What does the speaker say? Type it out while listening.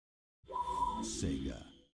Sega.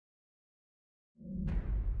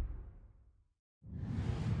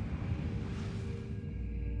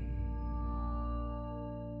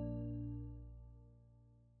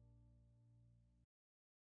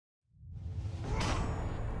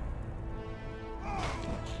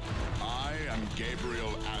 I am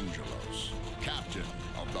Gabriel Angelos, captain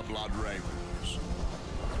of the Blood Ravens.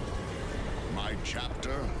 My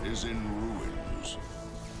chapter is in ruins.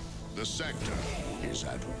 The sector is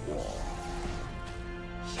at war.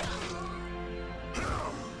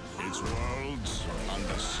 Its worlds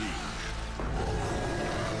under siege.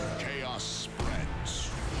 Chaos spreads,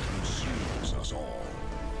 consumes us all.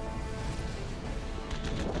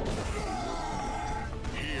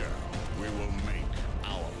 Here we will make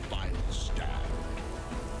our final stand.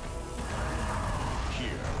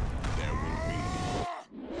 Here there will be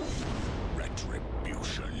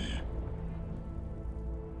retribution.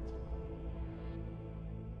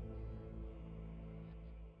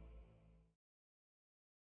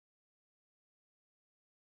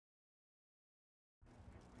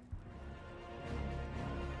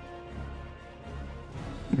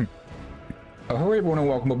 Ahoy everyone and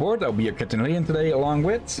welcome aboard. I'll be your Captain Hillyan today along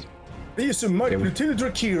with... This is Mike Lieutenant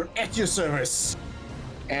Drakir at your service.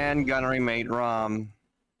 And Gunnery Mate Rom.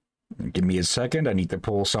 Give me a second, I need to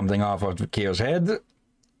pull something off of Drakir's head.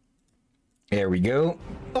 There we go.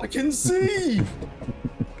 I can see!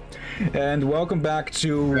 And welcome back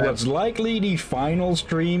to what's likely the final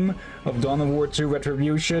stream of Dawn of War 2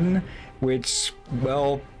 Retribution, which,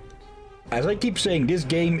 well, as I keep saying, this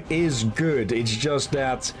game is good. It's just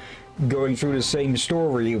that going through the same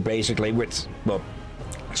story, basically, with, well,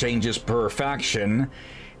 changes per faction,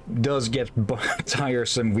 does get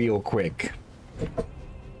tiresome real quick.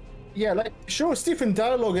 Yeah, like, sure, it's different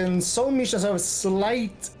dialogue, and some missions have a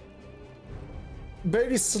slight,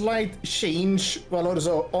 very slight change, while others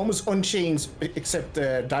are almost unchanged, except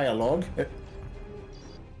dialogue.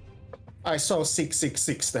 I saw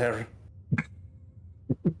 666 there.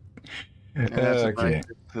 Okay.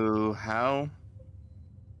 Who? How?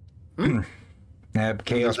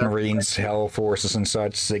 Chaos Marines, Hell Forces and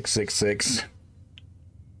such, 666.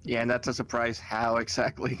 Yeah, and that's a surprise. How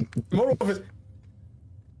exactly? More of it.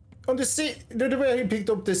 On the C, the way he picked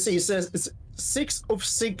up the C says it's 6 of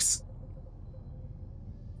 6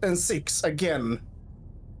 and 6 again.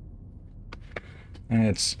 And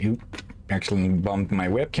it's... Oop, actually bumped my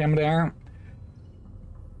webcam there.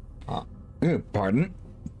 Pardon.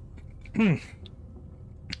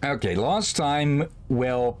 Okay, last time,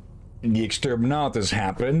 well, the Exterminatus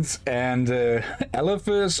happened, and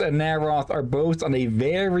Elephas and Naroth are both on a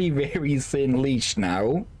very, very thin leash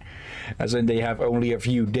now. As in, they have only a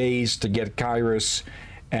few days to get Kairos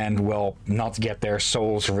and, well, not get their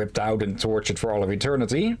souls ripped out and tortured for all of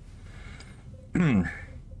eternity.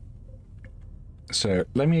 So,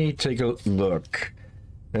 let me take a look.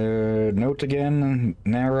 Note again,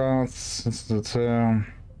 Naroth.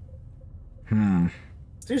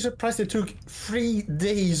 Still surprised it took 3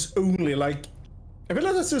 days only. Like, I feel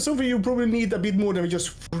like that's something you probably need a bit more than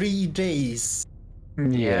just 3 days.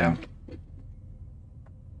 Yeah.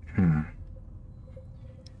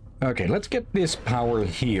 Okay, let's get this power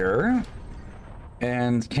here.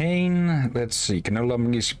 And Kane, let's see, can no longer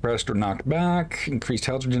be suppressed or knocked back. Increased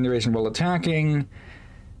health regeneration while attacking.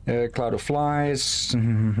 Cloud of Flies.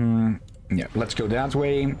 Yeah, let's go that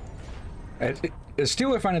way.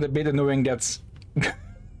 Still, I find it a bit annoying that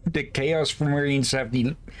the Chaos Marines have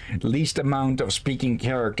the least amount of speaking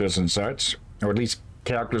characters and such. Or at least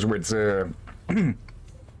characters with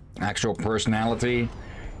actual personality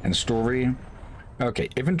and story. Okay,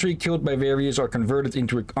 infantry killed by various are converted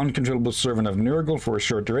into an uncontrollable servant of Nurgle for a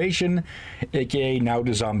short duration, aka now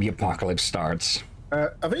the zombie apocalypse starts. I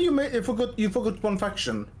think you forgot one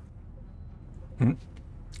faction. I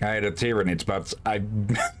had a Tyranids, but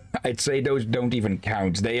I'd say those don't even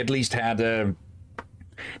count. They at least had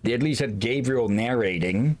Gabriel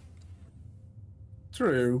narrating.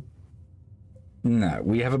 True. No,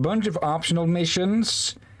 we have a bunch of optional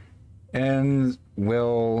missions, and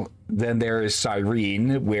well, then there is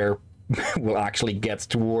Cyrene, where we'll actually get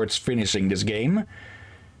towards finishing this game.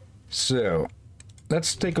 So,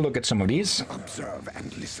 let's take a look at some of these. Observe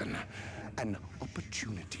and listen. An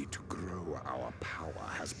opportunity to grow our power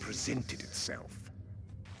has presented itself.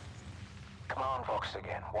 Command Vox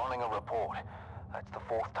again, wanting a report. That's the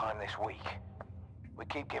 4th time this week. We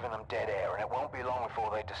keep giving them dead air, and it won't be long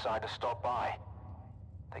before they decide to stop by.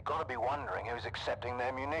 They gotta be wondering who's accepting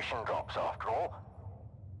their munition drops, after all.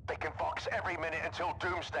 They can Vox every minute until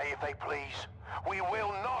Doomsday if they please. We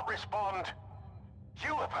will not respond.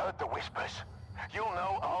 You have heard the whispers. You'll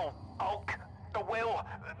know Ulk the will,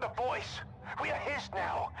 the voice. We are his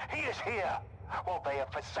now. He is here. Well, they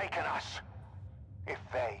have forsaken us.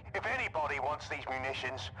 If anybody wants these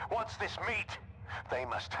munitions, wants this meat, they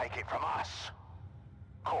must take it from us.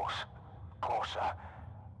 Of course, sir.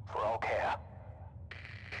 For all care.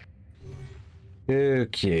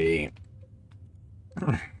 Okay.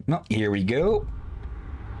 No, here we go.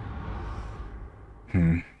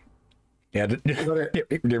 Yeah,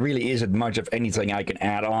 there really isn't much of anything I can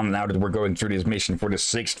add on now that we're going through this mission for the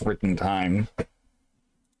 6th freaking time.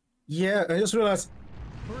 Yeah, I just realized.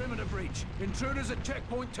 Perimeter breach. Intruders at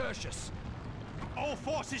checkpoint Tertius. All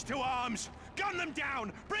forces to arms. Gun them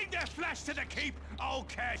down. Bring their flesh to the keep. All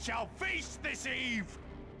care shall feast this eve.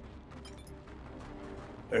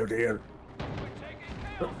 Oh dear.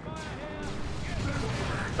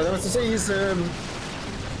 I was to say he's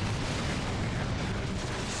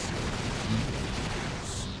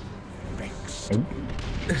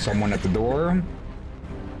Someone at the door.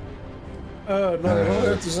 no, I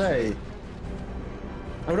wanted to say.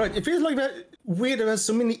 Alright, it feels like that weird there's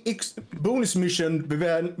so many bonus missions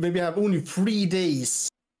when we have only 3 days.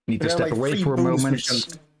 Need to step away for a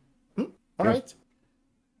moment. Alright.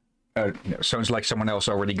 No, sounds like someone else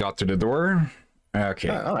already got to the door. Okay.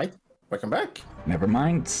 Alright. Welcome back. Never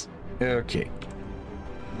mind. Okay.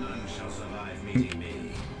 None shall survive meeting me.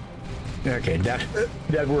 Okay,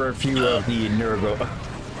 that were a few of the Nurgle,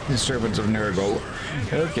 the servants of Nurgle.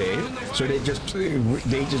 Okay, so they just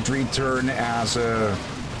return as a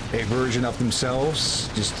version of themselves,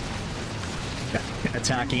 just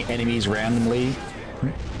attacking enemies randomly.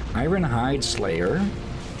 Ironhide Slayer.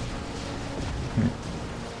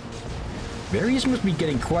 Various must be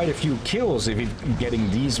getting quite a few kills if he's getting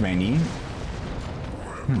these many.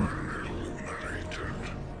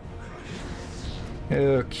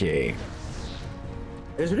 Okay.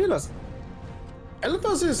 I just realized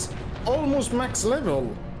Elphas is almost max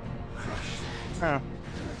level. Oh.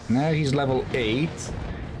 Now he's level 8.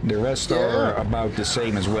 The rest are about the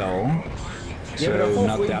same as well. So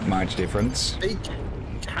not that much difference. They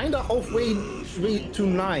kinda halfway to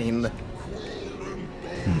 9.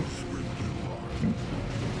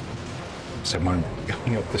 Someone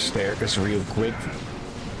going up the stairs real quick.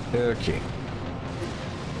 Okay.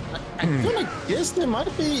 I feel like there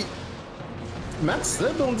might be max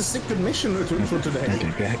level on the secret mission for today.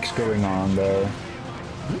 What the heck's going on though?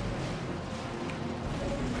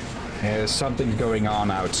 There's something going on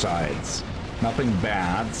outside. Nothing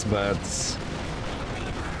bad, but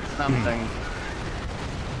Something.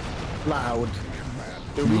 Loud.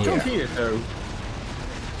 We can't hear it though.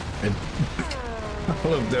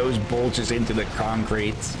 all of those bulges into the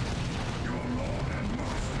concrete.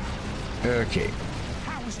 Okay.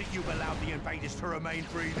 How is it you've allowed the invaders to remain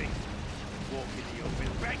breathing? Walk in the open,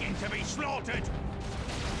 begging to be slaughtered.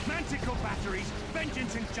 Manticore batteries,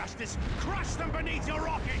 vengeance and justice, crush them beneath your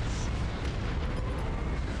rockets!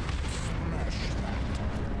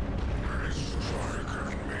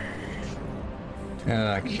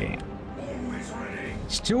 Okay.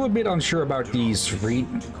 Still a bit unsure about these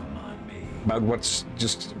about what's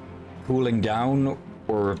just cooling down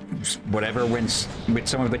or whatever with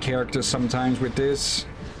some of the characters sometimes with this.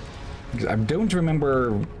 I don't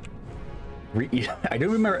remember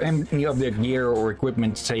any of the gear or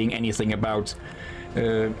equipment saying anything about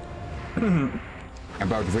about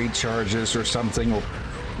recharges or something. Or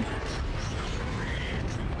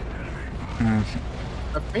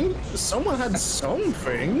I think someone had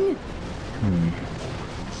something.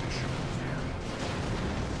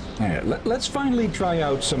 Yeah, let's finally try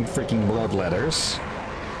out some freaking blood letters.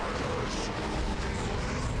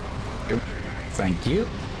 Thank you.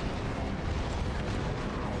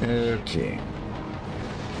 Okay.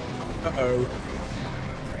 Uh-oh.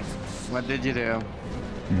 What did you do?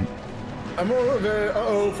 I'm more of a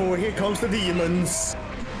uh-oh for here comes the demons.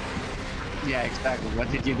 Yeah, exactly.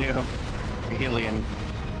 What did you do? Hillyan.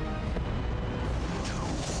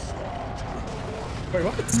 Wait,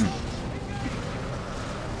 what?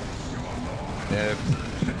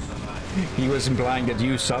 He was implying that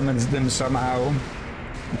you summoned them somehow.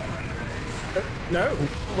 No.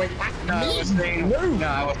 Wait, No, I was saying. No. No,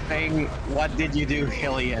 I was saying. What did you do,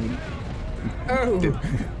 Hillyan? Oh.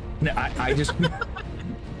 No, I just...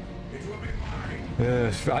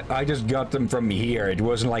 I just got them from here. It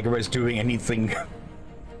wasn't like I was doing anything.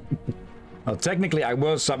 Well, technically I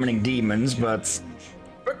was summoning demons, but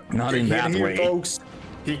not in that way. Folks.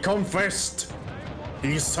 He confessed.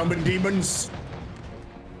 He summoned demons.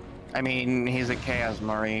 I mean, he's a Chaos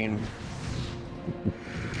Marine.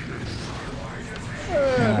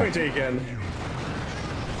 Wait again.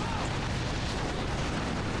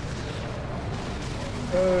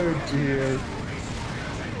 Oh dear.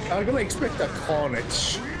 I'm gonna expect a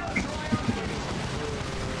carnage.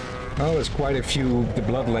 Oh, there's quite a few the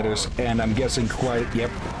bloodletters, and I'm guessing quite,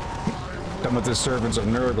 yep, some of the servants of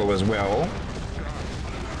Nurgle as well.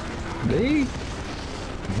 They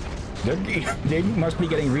must be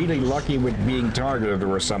getting really lucky with being targeted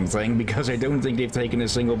or something, because I don't think they've taken a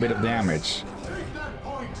single bit of damage.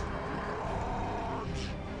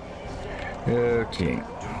 Okay.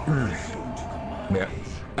 Yeah.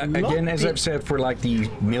 Again, as I've said for like the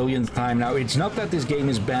millionth time now, it's not that this game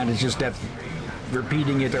is bad, it's just that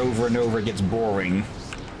repeating it over and over gets boring.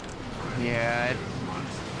 Yeah,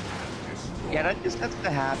 that just has to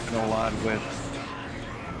happen a lot with...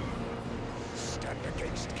 Stand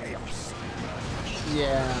against chaos.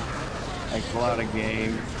 Yeah. like a lot of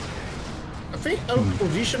games. I think our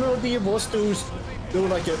original idea was to do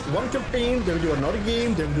like a one campaign, then do another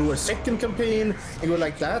game, then do a second campaign, and go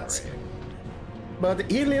like that. But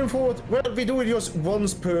Hillyan thought, well, we do it just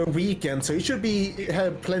once per weekend, so it should be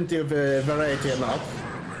have plenty of variety enough.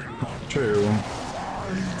 True.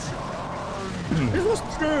 It was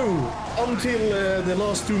true until the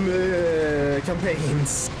last two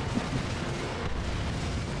campaigns.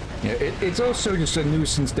 Yeah, it's also just a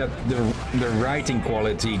nuisance that the writing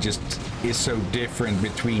quality just is so different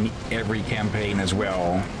between every campaign as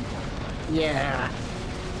well. Yeah.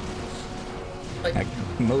 Like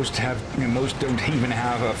most don't even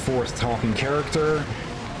have a fourth talking character,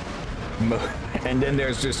 and then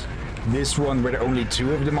there's just this one where only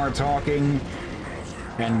two of them are talking,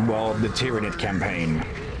 and well, the Tyranid campaign.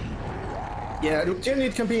 Yeah, the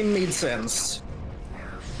Tyranid campaign made sense.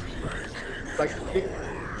 Like,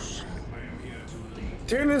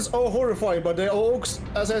 Tyranids are horrifying, but they are also,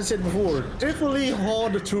 as I said before, definitely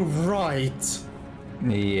hard to write.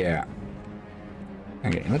 Yeah.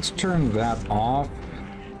 Okay, let's turn that off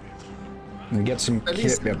and get some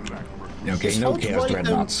kit. Okay, no chaos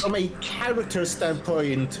dreadnoughts. From a character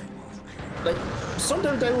standpoint, like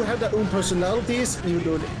sometimes they will have their own personalities.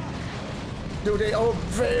 They are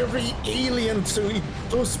very alien, so it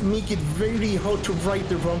does make it very hard to write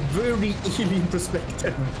them from very alien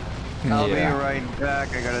perspective. I'll be right back.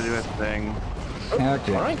 I gotta do a thing.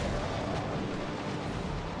 Okay. All right.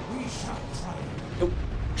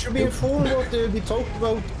 Should we inform what we talked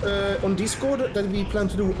about on Discord that we plan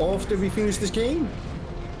to do after we finish this game?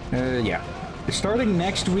 Yeah. Starting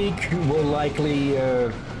next week, we'll likely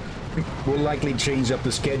change up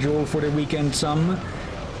the schedule for the weekend some.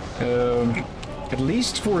 At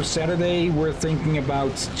least for Saturday, we're thinking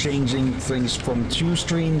about changing things from 2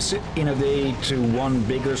 streams in a day to 1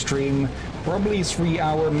 bigger stream. Probably 3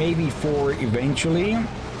 hour, maybe 4 eventually.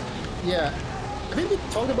 Yeah. I think we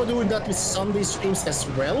talked about doing that with Sunday streams as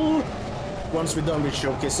well, once we're done with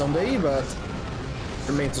Showcase Sunday, but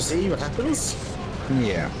remain to see what happens.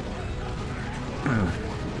 Yeah.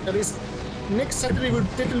 That is, next Saturday would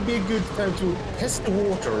definitely be a good time to test the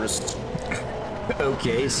waters.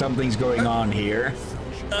 Okay, something's going on here.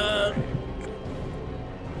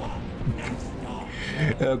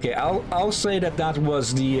 Okay, I'll say that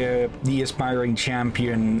was the aspiring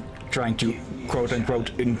champion trying to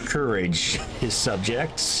quote-unquote encourage his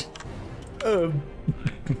subjects. I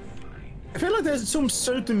feel like there's some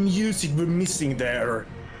certain music we're missing there.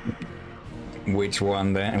 Which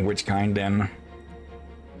one then? Which kind then?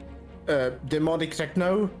 Demonic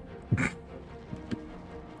techno.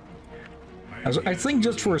 I think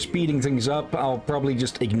just for speeding things up, I'll probably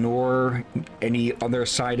just ignore any other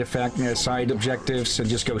side objectives and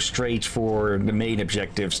just go straight for the main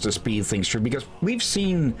objectives to speed things through, because we've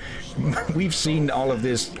seen all of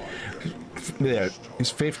this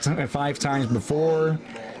it's 5 times before.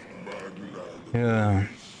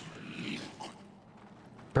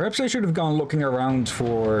 Perhaps I should have gone looking around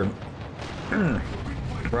for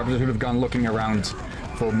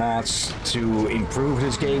for mods to improve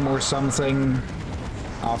this game or something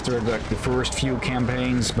after the first few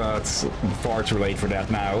campaigns, but far too late for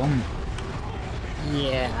that now.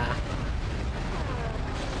 Yeah.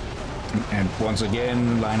 And once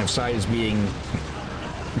again, line of sight is being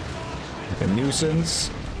a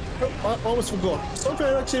nuisance. I almost forgot. Something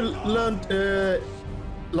I actually learned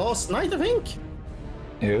last night, I think.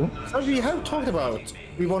 Ew. That we have talked about.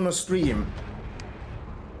 We want to stream.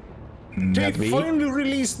 They finally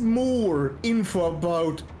released more info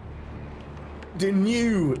about the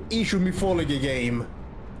new Issue Mythology game.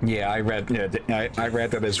 Yeah, I read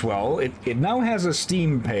that as well. It now has a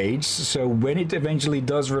Steam page, so when it eventually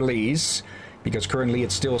does release, because currently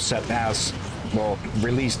it's still set as, well,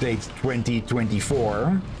 release date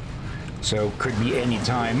 2024, so could be any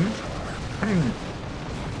time.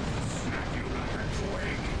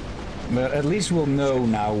 But at least we'll know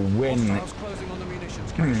now when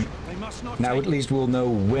They must not Now take at least we'll know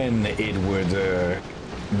when it would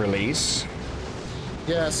release.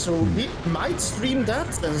 Yeah, so we might stream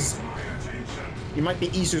that, as it might be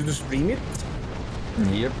easier to stream it.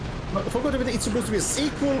 Yep. But I forgot if it's supposed to be a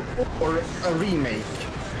sequel or a remake.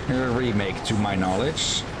 A remake, to my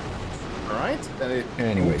knowledge. Alright?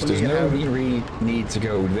 Anyways, there's no need to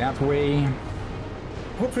go that way.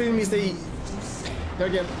 Hopefully it means they...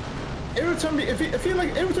 Again, every time I feel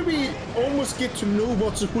like every time we almost get to know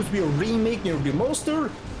what's supposed to be a remake and a remaster,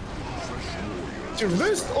 the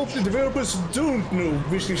rest of the developers don't know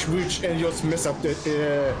which is which and just mess up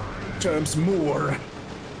the terms more.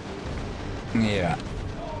 Yeah.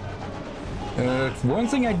 One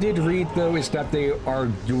thing I did read though is that they are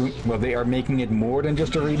doing, well, they are making it more than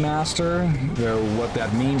just a remaster. Though what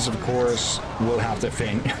that means, of course, we'll have to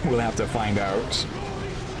find out.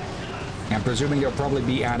 I'm presuming they'll probably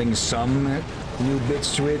be adding some new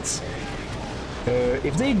bits to it.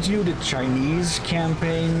 If they do the Chinese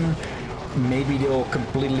campaign, maybe they'll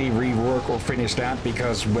completely rework or finish that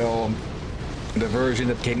because, well, the version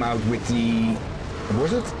that came out with the...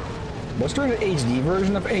 Was there an HD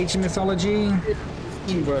version of Age of Mythology?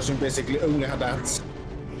 The version basically only had that.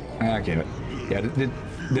 Okay, yeah,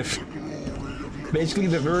 basically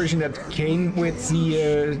the version that came with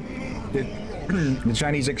the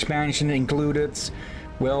Chinese expansion included,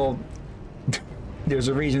 well, there's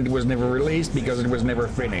a reason it was never released, because it was never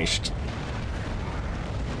finished.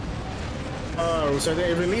 Oh, so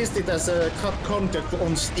they released it as a cut content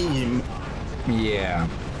on Steam. Yeah,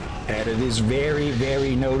 and it is very,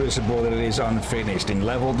 very noticeable that it is unfinished in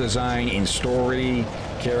level design, in story,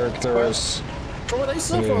 characters. Well, from what I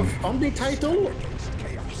saw from the title,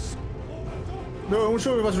 no, I'm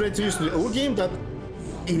sure it was ready to use the old game, that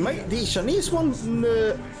the Chinese one,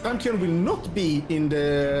 Pantheon will not be in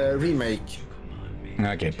the remake.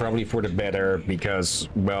 Okay, probably for the better, because,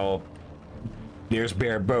 well, there's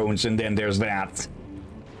bare bones and then there's that.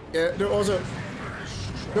 Yeah, there also...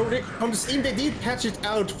 No, on the Steam they did patch it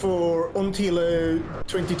out for until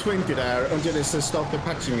 2020 there, until they started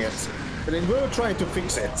patching it. But they were trying to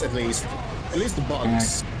fix it, at least the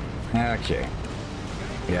bugs. Okay.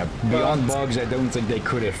 Yeah, beyond bugs, I don't think they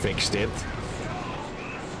could have fixed it.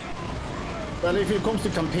 Well, if it comes to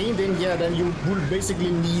campaign, then yeah, then you will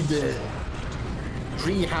basically need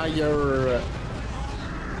rehire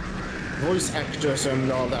voice actors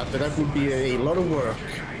and all that. But that would be a lot of work.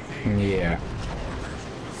 Yeah.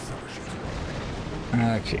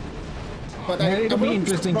 Okay. But it'll be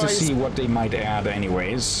interesting to see what they might add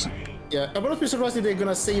anyways. Yeah, I would not be surprised if they're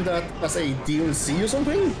gonna save that as a DLC or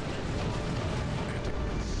something.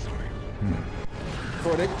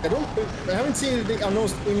 I haven't seen they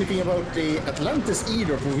announced anything about the Atlantis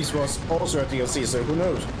either, which was also a DLC, so who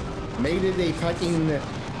knows? Maybe they pack in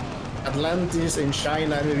Atlantis and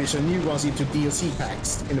China and maybe some new ones into DLC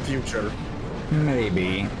packs in the future.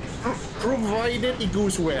 Maybe. Provided it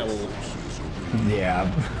goes well. Yeah.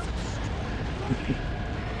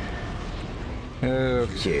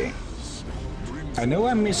 Okay. I know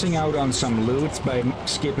I'm missing out on some loot by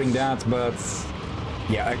skipping that, but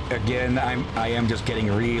yeah, again, I am just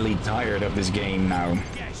getting really tired of this game now.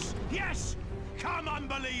 Yes, yes! Come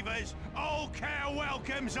unbelievers! All care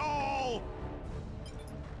welcomes all!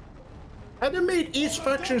 And they made each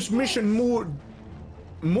faction's mission more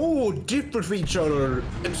different from each other.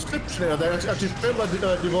 Exceptional. They actually felt like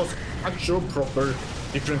there was actual proper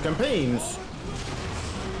different campaigns.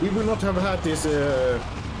 We would not have had this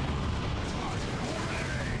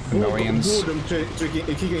annoyance. boredom to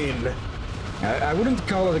kick in. I wouldn't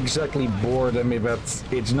call it exactly boredom, but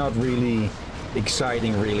it's not really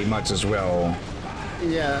exciting really much as well.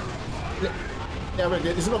 Yeah. Yeah, but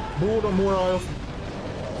it's not boredom, more of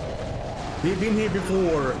we've been here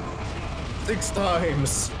before 6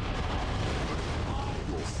 times.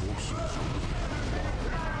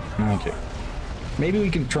 Okay. Maybe we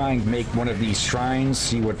can try and make one of these shrines,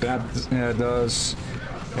 see what that does.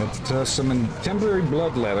 It does summon temporary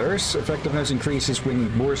blood letters. Effectiveness increases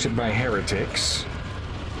when worshipped by heretics.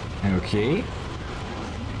 Okay.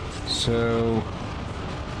 So...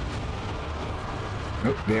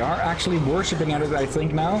 Oh, they are actually worshipping at it, I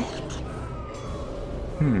think, now.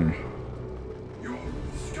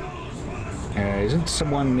 Isn't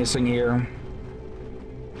someone missing here?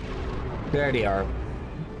 There they are.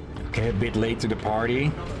 Okay, a bit late to the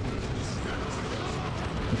party.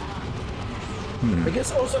 I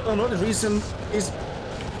guess also another reason is,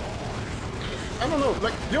 I don't know,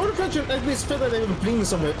 like the other faction at least felt like they were playing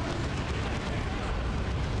some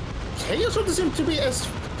Chaos doesn't seem to be as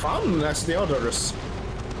fun as the others.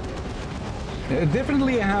 It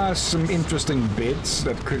definitely has some interesting bits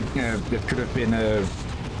that could have been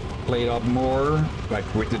played up more, like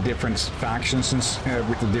with the different factions and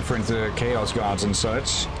with the different chaos gods and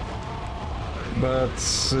such. But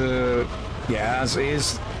yeah, as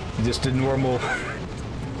is just the normal.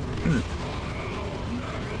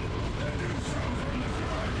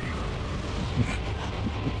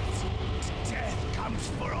 Death comes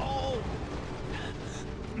for all.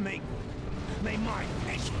 May my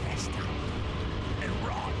flesh fester and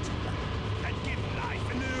rot and give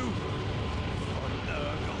life anew.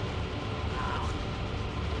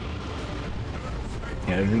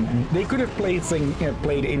 Yeah, they could have played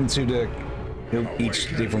into the each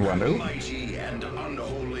different one. Oh. Mighty and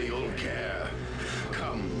unholy Ulker,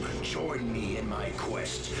 come join me in my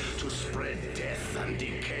quest to spread death and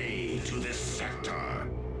decay to this sector.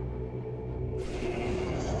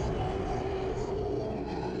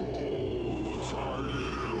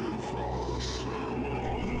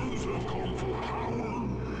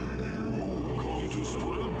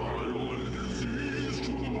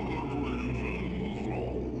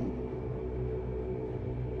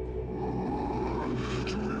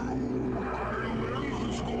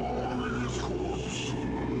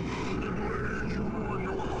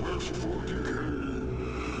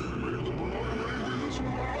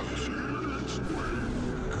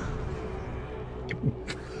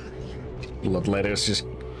 Bloodletters just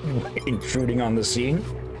intruding on the scene.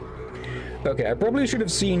 Okay, I probably should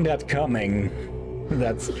have seen that coming.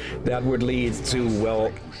 That would lead to,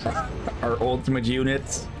 well, our ultimate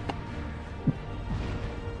unit.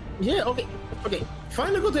 Yeah, okay.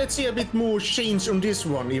 Finally got to see a bit more change on this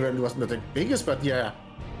one, even though it was not the biggest, but yeah.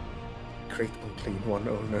 Great unclean one,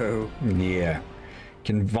 oh no. Yeah.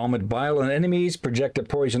 Can vomit bile on enemies, project a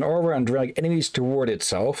poison aura, and drag enemies toward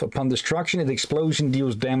itself. Upon destruction, its explosion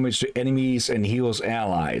deals damage to enemies and heals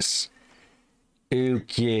allies.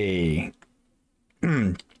 Okay.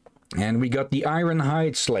 And we got the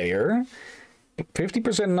Ironhide Slayer. 50%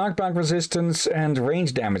 knockback resistance and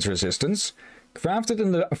range damage resistance. Crafted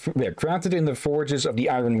in the forges of the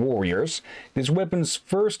Iron Warriors, this weapon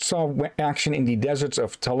first saw action in the deserts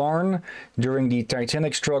of Talarn during the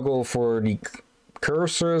titanic struggle for the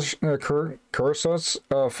Cursos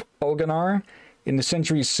of Ulganar. In the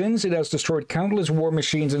centuries since, it has destroyed countless war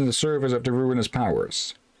machines in the service of the ruinous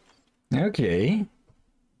powers. Okay.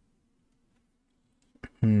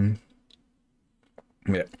 Yeah.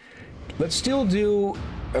 Let's still do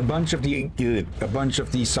a bunch of the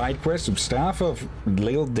side quests of Staff of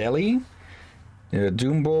Lil Deli.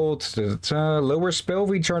 Doombolt, lower spell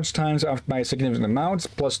recharge times up by a significant amount,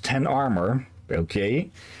 plus 10 armor.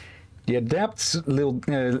 Okay. The Adept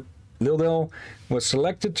Lildel was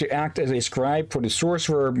selected to act as a scribe for the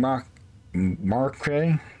Sorcerer Marque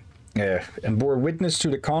and bore witness to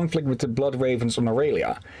the conflict with the Blood Ravens on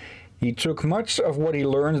Aurelia. He took much of what he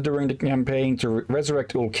learned during the campaign to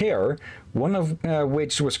resurrect Ulker, one of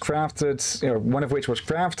which was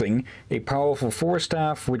crafting a powerful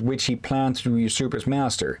forestaff with which he planned to usurp his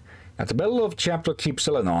master. At the Battle of Chapter Keep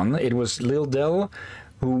Selenon, it was Lildel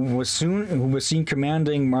who was seen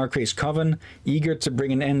commanding Marquet's Coven, eager to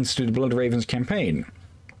bring an end to the Blood Ravens campaign.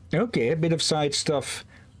 Okay, a bit of side stuff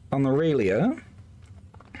on Aurelia.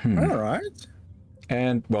 Alright.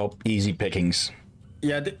 And, well, easy pickings.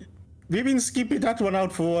 Yeah, we've been skipping that one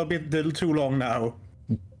out for a bit too long now.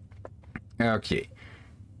 Okay.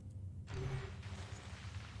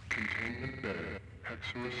 Containment Better,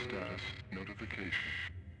 Hexorus status notification.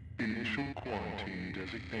 Initial quarantine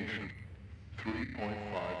designation,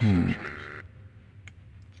 3.5 centuries.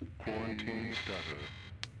 Quarantine status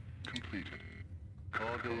completed.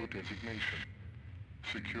 Cargo designation.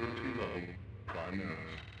 Security level,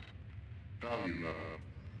 Primaris. Value level,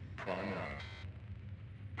 Primaris.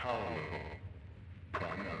 Power level,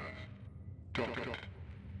 Primaris. Docket.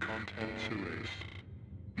 Contents erased.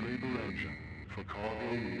 Labor engine for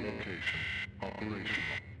cargo relocation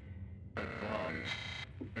operational. Advise.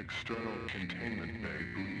 External containment bay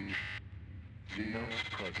breach. Xenos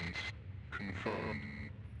presence confirmed.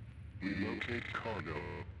 Relocate cargo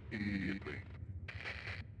immediately.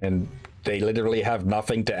 And they literally have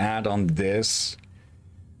nothing to add on this.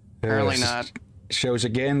 Apparently not. Shows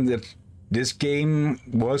again that this game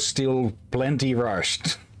was still plenty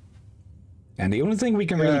rushed. And the only thing we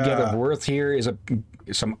can really get of worth here is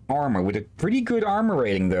some armor, with a pretty good armor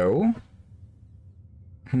rating, though.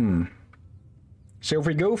 So if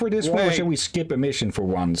we go for this one, or shall we skip a mission for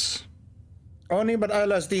once? Only, but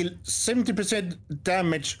I'll deal 70%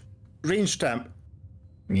 damage range time.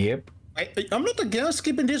 Yep. I'm not against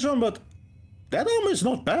skipping this one, but that armor is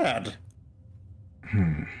not bad.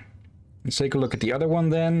 Let's take a look at the other one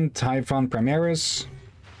then. Typhon Primaris.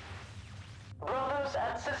 Brothers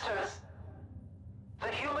and sisters, the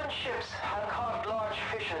human ships have carved large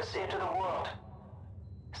fissures into the world,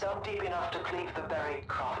 some deep enough to cleave the buried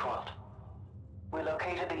craft world. We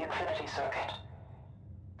located the Infinity Circuit.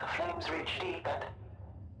 The flames reach deep, and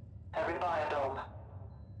every biodome,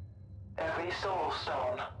 every soul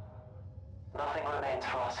stone, nothing remains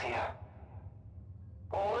for us here.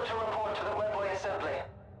 Order to report to the Webway Assembly.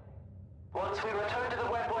 Once we return to the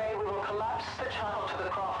Webway, we will collapse the channel to the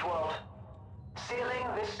craft world, sealing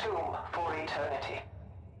this tomb for eternity.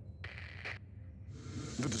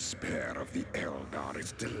 The despair of the Eldar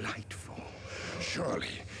is delightful.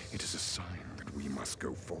 Surely it is a sign that we must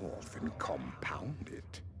go forth and compound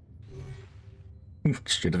it.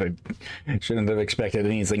 Shouldn't have expected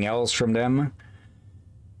anything else from them.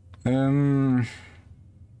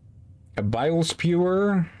 A bile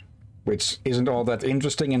spewer, which isn't all that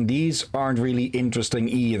interesting, and these aren't really interesting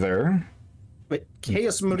either. But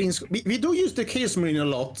Chaos Marines, we do use the Chaos Marine a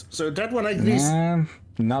lot, so that one at least... Yeah,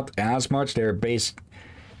 not as much. They're based...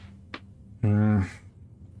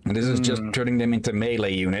 This is just turning them into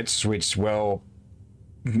melee units, which, well...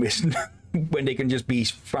 when they can just be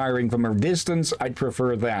firing from a distance, I'd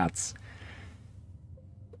prefer that.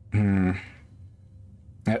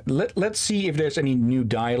 Let's see if there's any new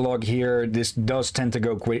dialogue here. This does tend to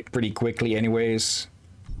go pretty quickly anyways.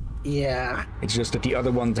 Yeah. It's just that the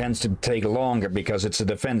other one tends to take longer because it's a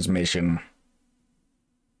defense mission.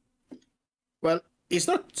 Well, it's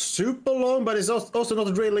not super long, but it's also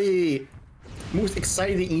not really most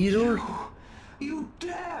exciting either. You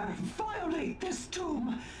dare violate this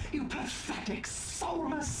tomb, you pathetic,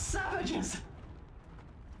 soulless savages!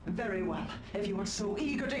 Very well. If you are so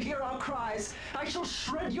eager to hear our cries, I shall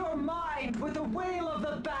shred your mind with the wail of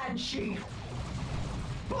the Banshee.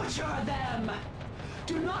 Butcher them!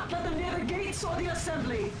 Do not let them near the gates or the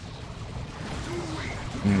assembly.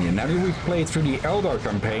 Now that we've played through the Eldar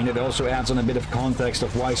campaign, it also adds on a bit of context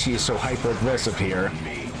of why she is so hyper-aggressive here.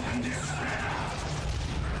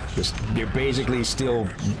 Just, they're basically still,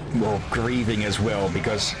 well, grieving as well,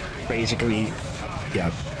 because basically,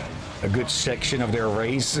 yeah, a good section of their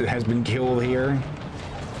race has been killed here.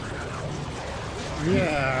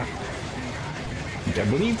 Yeah. I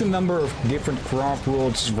believe the number of different craft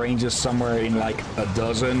worlds ranges somewhere in like a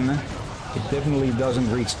dozen. It definitely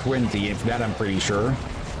doesn't reach 20, if that I'm pretty sure.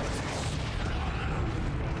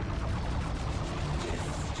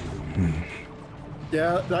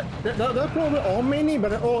 Yeah, there probably are many,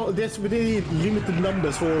 but there's really limited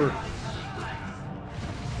numbers for...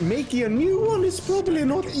 Making a new one is probably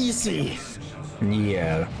not easy.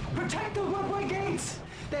 Yeah. Protect the Webway gates!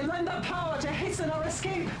 They lend their power to hasten our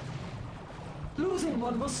escape! Losing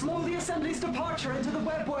one will slow the Assembly's departure into the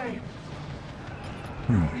Webway.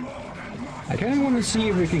 I kind of want to see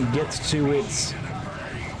if we can get to it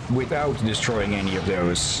without destroying any of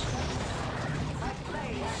those.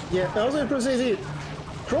 Yeah, I was going to say,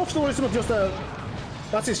 Craft Store is not just a...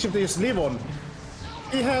 That's his ship they just live on.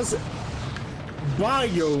 It has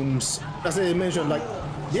biomes, as I mentioned, like,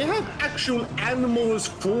 they have actual animals,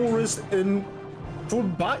 forests, and full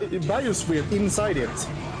biosphere inside it.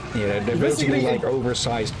 Yeah, they're basically like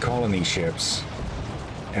oversized colony ships.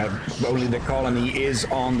 Only the colony is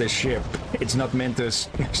on the ship. It's not meant to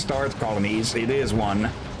start colonies, it is one.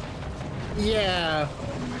 Yeah.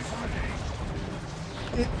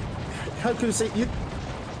 How can you say it?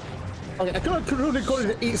 Okay, I cannot really call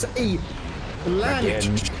it a land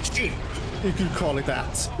ship. You could call it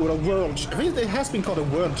that, or a world ship. I think it has been called a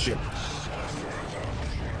world ship.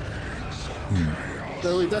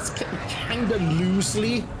 So that's kind of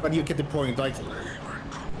loosely, but you get the point. Like,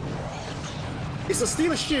 it's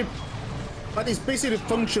still a ship, but it's basically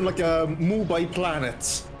function like a mobile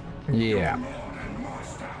planet. Yeah.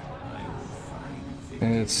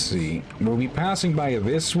 Let's see. We'll be passing by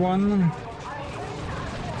this one.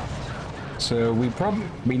 So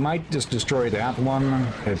we might just destroy that one.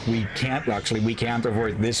 If we can't, actually, we can't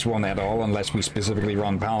avoid this one at all unless we specifically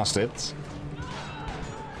run past it.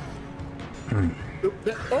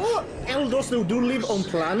 All Eldars do live on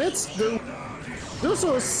planets. Those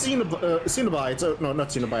are Cenobites. No, not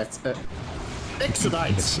Cenobites.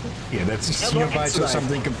 Exodites. Yeah, that's Cenobites or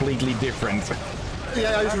something completely different.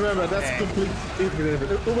 Yeah, I just remember. That's completely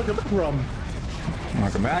different. Welcome back, Rom.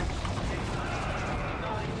 Welcome back.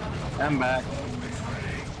 I'm back.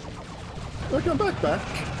 Welcome back.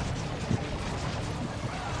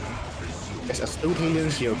 Yes, a still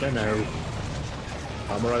Hillyan shield, I know.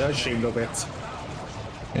 I'm rather ashamed of it.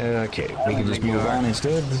 Okay, we can just move on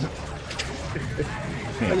instead.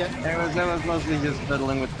 Yeah. It was mostly just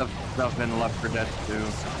fiddling with the stuff in Left 4 Dead 2.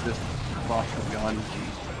 Just boss to be honest.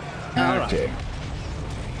 Okay.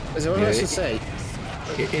 Is that what I was to say?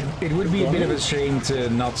 It would be a bit of a shame to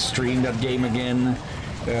not stream that game again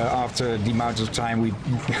after the amount of time we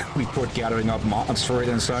put gathering up mods for it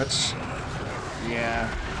and such. Yeah.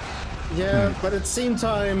 Yeah, but at the same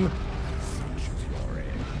time...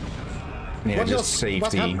 Yeah, just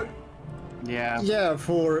safety. Yeah. Yeah,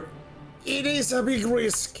 for... It is a big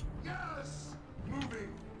risk.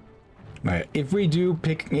 Right. If we do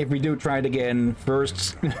try it again,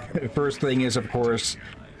 first thing is, of course,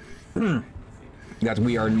 that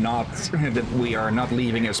we are not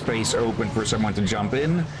leaving a space open for someone to jump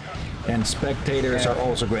in, and spectators are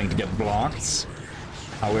also going to get blocked.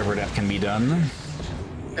 However, that can be done.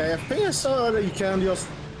 I think I saw that you can just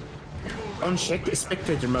uncheck the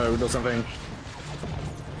spectator mode or something.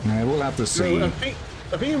 We'll have to see. So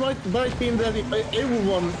I think it might be that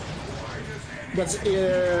everyone that's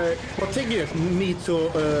particular need to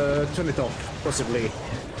turn it off, possibly.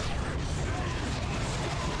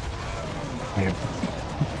 Yeah.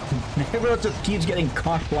 Everyone just keeps getting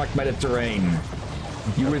cock-blocked by the terrain.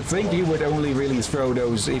 You would think he would only really throw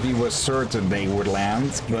those if he was certain they would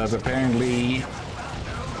land, but apparently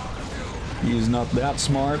he's not that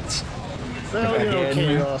smart. Well, you know,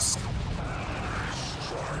 chaos.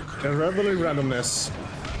 And reveling randomness.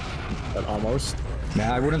 But almost.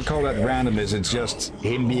 Nah, I wouldn't call that randomness, it's just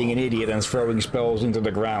him being an idiot and throwing spells into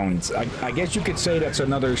the ground. I guess you could say that's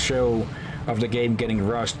another show of the game getting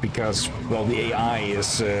rushed because, well, the AI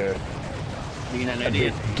is being an a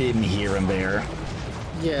idiot. bit dim here and there.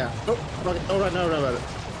 Yeah. Oh, right, no.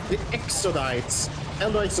 The Exodites.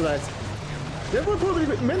 Elder Exodites. There were probably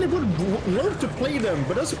many would love to play them,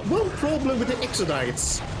 but there's one problem with the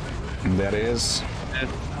Exodites. And that is?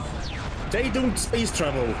 They don't space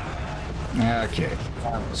travel. Okay.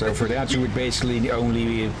 So for that you would basically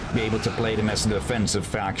only be able to play them as a defensive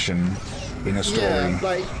faction in a story. Yeah,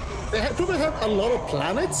 like, they probably have a lot of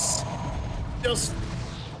planets. Just...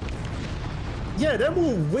 Yeah, they're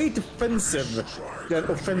more way defensive than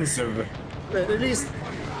offensive. At least,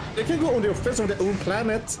 they can go on the offensive on their own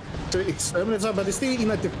planet to exterminate them, but they're still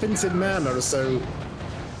in a defensive manner, so...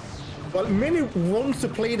 Well, many want to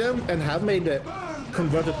play them and have made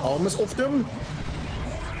converted armors of them.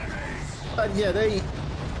 But yeah,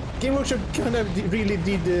 Game Workshop kind of really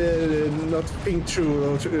did not think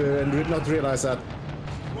through and did not realize that.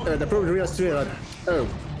 They probably realized that, oh,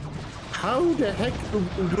 how the heck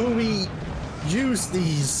do we use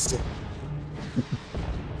these?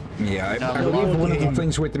 Yeah, I believe one of the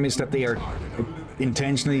things with them is that they are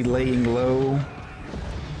intentionally laying low.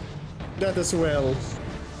 That as well.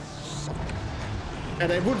 And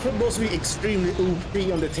they would mostly be extremely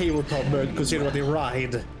OP on the tabletop mode, considering what they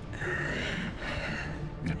ride.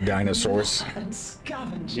 Dinosaurs. And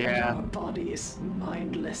scavenge Yeah. our bodies,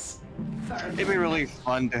 mindless. It'd be really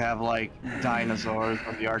fun to have like dinosaurs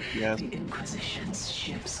on the RTS. The Inquisition's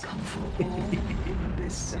ships come from all in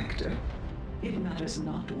this sector. It matters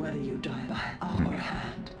not whether you die by our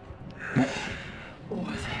hand or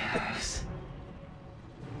theirs.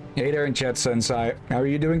 Hey there in chat, Sensei. How are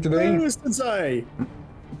you doing today? Hey, Sensei!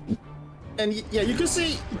 And yeah, you can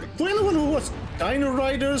see, for anyone who was Dino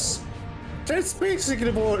Riders, that's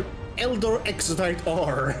basically what Elder Exodite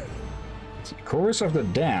are. Chorus of the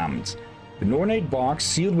Damned. An ornate box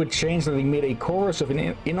sealed with chains that emit a chorus of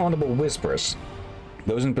inaudible whispers.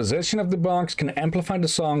 Those in possession of the box can amplify the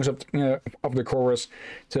songs of the chorus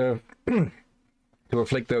to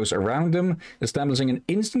afflict those around them, establishing an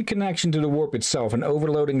instant connection to the warp itself and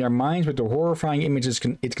overloading their minds with the horrifying images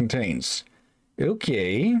it contains.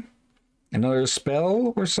 Okay. Another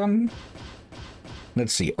spell or something?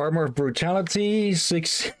 Let's see. Armor of Brutality,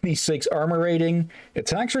 66 armor rating.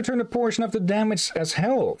 Attacks return a portion of the damage as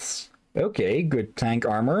health. Okay, good tank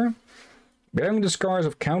armor. Bearing the scars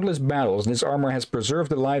of countless battles, this armor has preserved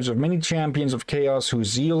the lives of many champions of chaos whose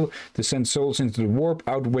zeal to send souls into the warp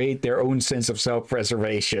outweighed their own sense of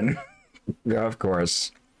self-preservation. Of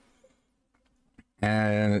course.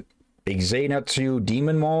 And Xena 2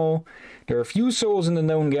 Demon Maul. There are few souls in the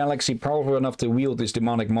known galaxy powerful enough to wield this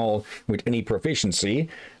demonic maul with any proficiency.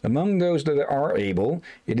 Among those that are able,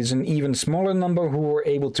 it is an even smaller number who are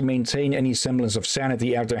able to maintain any semblance of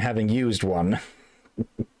sanity after having used one.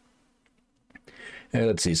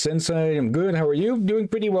 Let's see, Sensei, I'm good. How are you? Doing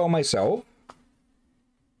pretty well myself.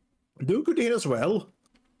 Do good here as well.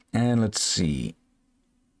 And let's see.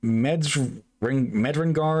 Medringard's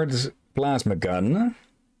Plasma Gun.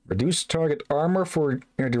 Reduce target armor for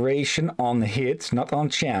duration on hit, not on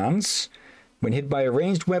chance. When hit by a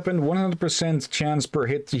ranged weapon, 100% chance per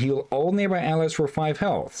hit to heal all nearby allies for 5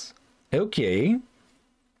 health. Okay.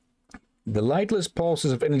 The lightless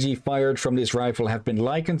pulses of energy fired from this rifle have been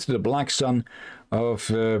likened to the black sun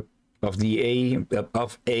of a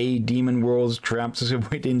demon world trapped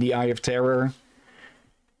within the Eye of Terror.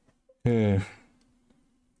 Now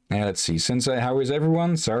let's see. Sensei, how is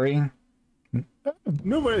everyone? Sorry.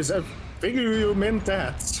 No worries. I figured you meant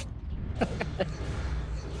that.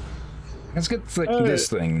 Let's get this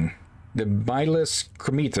thing. The Bilus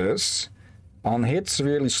Cometus on hit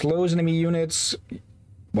severely slows enemy units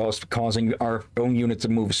whilst causing our own unit to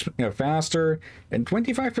move faster, and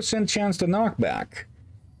 25% chance to knock back.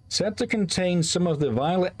 Said to contain some of the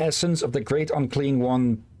vile essence of the great unclean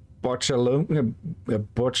one Botulaz,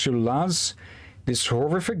 this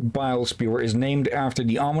horrific bile spewer is named after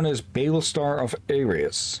the ominous Bale Star of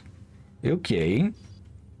Ares. Okay.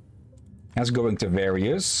 That's going to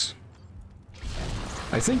Various.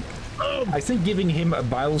 I think giving him a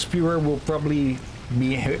bile spewer will probably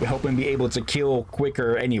help him be able to kill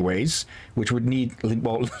quicker anyways, which would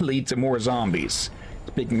lead to more zombies.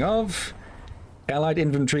 Speaking of, allied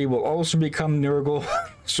infantry will also become Nurgle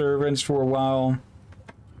servants for a while.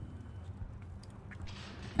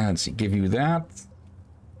 Let's see, give you that.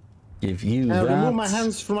 Give you that. Remove my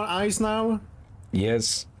hands from my eyes now.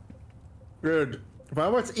 Yes. Good. But I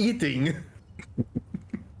was eating.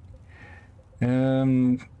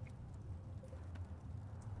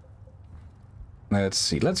 Let's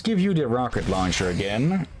see. Let's give you the rocket launcher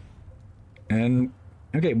again. And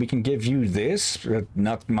okay, we can give you this, but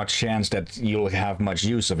not much chance that you'll have much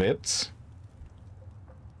use of it.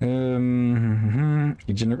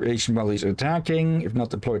 Regeneration while he's attacking, if not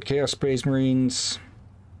deployed Chaos Space Marines.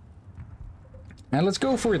 And let's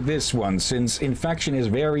go for this one, since infection is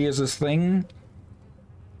Various' thing.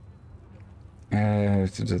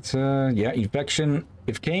 Yeah, infection.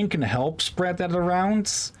 If Kane can help spread that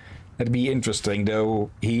around, that'd be interesting, though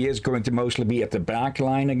he is going to mostly be at the back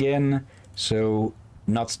line again, so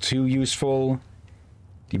not too useful.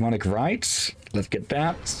 Demonic Rites, let's get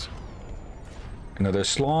that. Another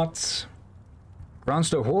slot. Grants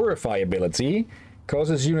the Horrify ability.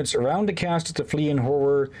 Causes units around the caster to flee in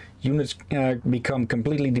horror. Units become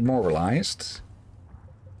completely demoralized.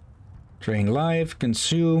 Drain Life,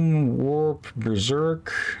 Consume, Warp,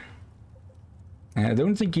 Berserk. I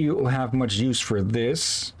don't think you will have much use for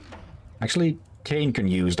this. Actually, Kane can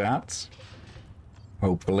use that.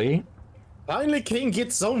 Hopefully. Finally, Kane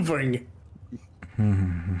gets something.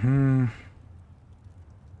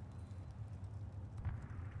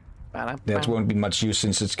 That won't be much use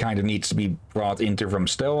since it kind of needs to be brought into from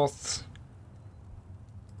stealth.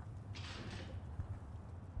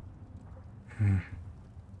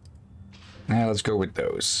 Now let's go with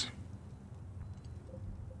those.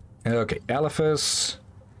 Okay, Elephas.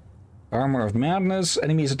 Armor of Madness.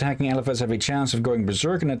 Enemies attacking Elephas have a chance of going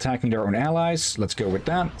berserk and attacking their own allies. Let's go with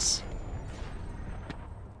that.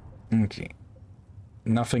 Okay.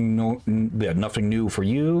 Nothing new for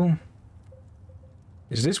you.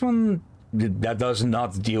 Is this one that does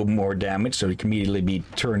not deal more damage, so it can immediately be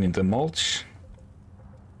turned into mulch?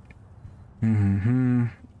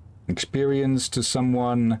 Experience to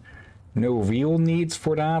someone. No real needs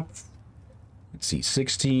for that. Let's see,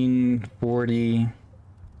 16, 40,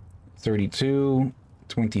 32,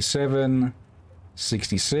 27,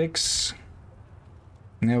 66.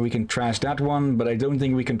 Now we can trash that one, but I don't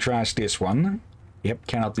think we can trash this one. Yep,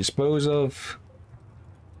 cannot dispose of.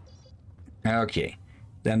 Okay.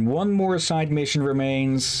 Then one more side mission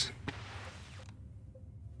remains.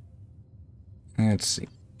 Let's see.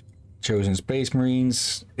 Chosen Space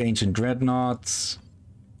Marines, Ancient Dreadnoughts,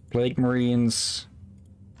 Plague Marines.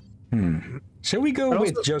 Shall we go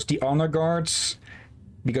with just the Honor Guards?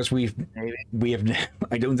 Because we have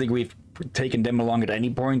I don't think we've taken them along at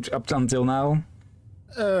any point up until now.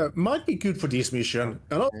 Might be good for this mission.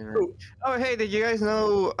 And also, oh, hey, did you guys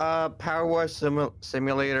know Power War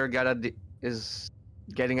Simulator is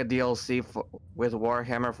getting a DLC with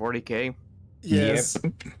Warhammer 40K? Yes.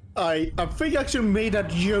 Yep. I think I actually made that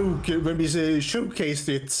joke when we showcased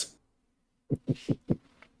it.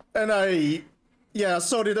 And I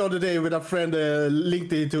saw it the other day with a friend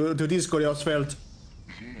linked it to Discord. I just felt,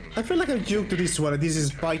 I feel like I joked to this one and this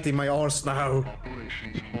is biting my arse now.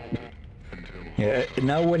 Yeah,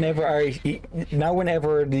 now whenever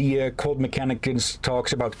the Cold Mechanicus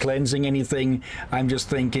talks about cleansing anything, I'm just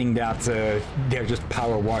thinking that they're just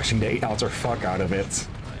power washing the utter fuck out of it.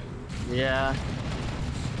 Yeah.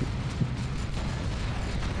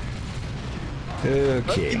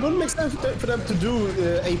 Okay. It would make sense for them to do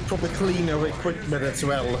a proper clean of equipment as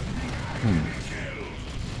well.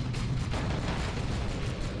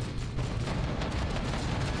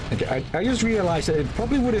 Okay, I just realized that it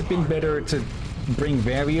probably would have been better to bring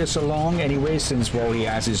Varius along anyway, since, well, he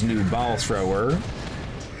has his new ball thrower.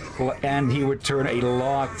 And he would turn a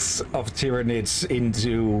lot of Tyranids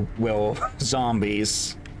into, well,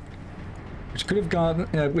 zombies. Which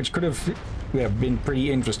could have been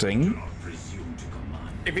pretty interesting.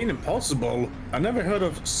 It's been impossible. I never heard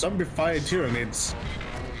of zombified Tyranids.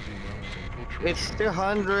 It's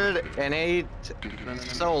 208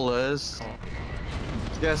 solas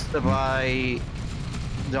just to buy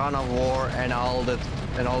Dawn of War and all the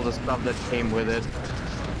stuff that came with it.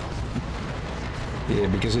 Yeah,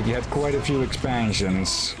 because it had quite a few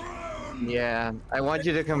expansions. Yeah, I want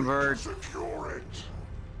you to convert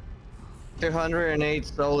 208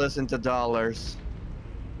 solas into dollars.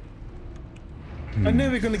 I'm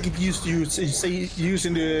never gonna get used to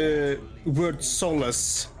using the word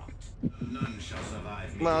solace.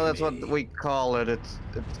 Well, that's what we call it. It's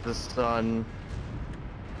the sun.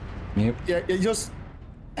 Yep. Yeah,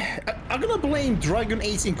 I'm gonna blame Dragon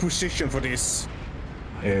Age Inquisition for this.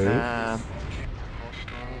 There's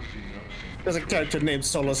a character named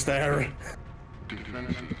Solace there.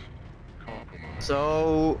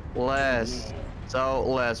 So less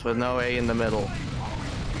with no A in the middle.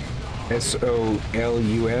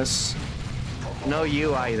 S-O-L-U-S? No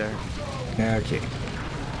U either. Okay.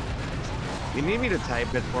 You need me to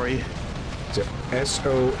type it for you? So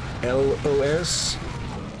S-O-L-O-S?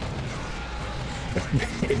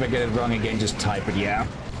 If I get it wrong again, just type it, yeah.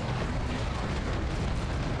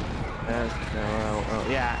 S-O-L-O,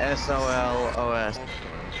 yeah, S-O-L-O-S.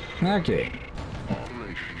 Okay.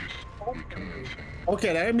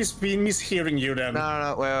 Okay, I been mishearing you then.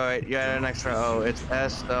 No, wait, you had an extra O. It's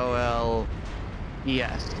S-O-L-E-S.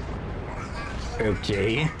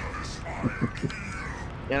 Okay.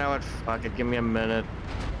 You know what? Fuck it, give me a minute.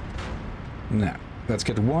 Now, let's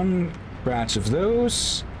get one batch of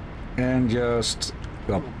those, and just,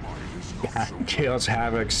 well, Chaos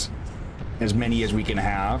Havocs, as many as we can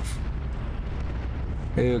have.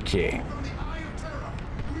 Okay.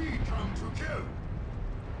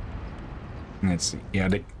 Let's see. Yeah,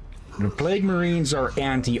 the Plague Marines are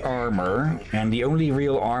anti-armor, and the only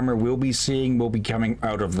real armor we'll be seeing will be coming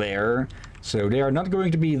out of there. So they are not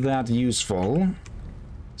going to be that useful.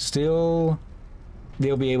 Still,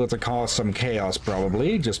 they'll be able to cause some chaos,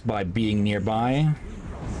 probably, just by being nearby.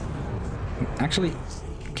 Actually,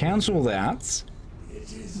 cancel that.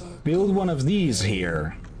 Build one of these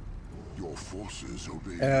here. Your forces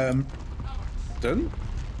obey. Done?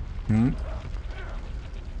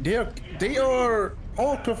 They are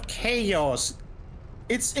part of chaos.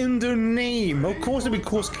 It's in their name. Of course it will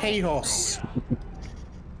cause chaos.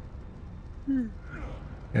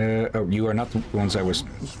 Oh, you are not the ones I was...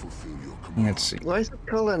 Let's see. Why is it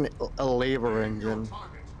called a labor engine?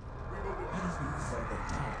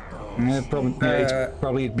 It's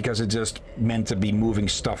probably because it's just meant to be moving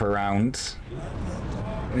stuff around.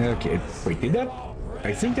 Okay, wait, did that?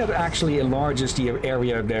 I think that actually enlarges the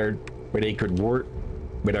area there where they could work,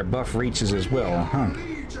 where their buff reaches as well, huh?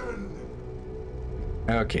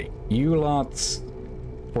 Okay, you lot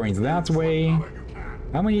point that way.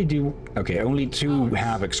 How many do... Okay, only 2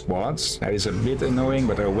 Havoc squads. That is a bit annoying,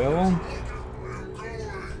 but oh well.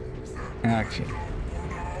 Okay.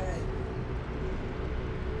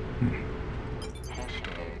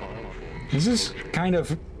 This is kind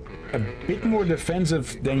of a bit more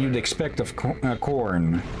defensive than you'd expect of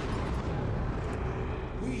Khorne.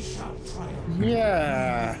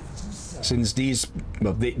 Yeah. Since these,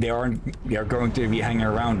 well, they are going to be hanging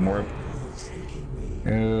around more.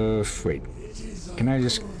 Wait. Can I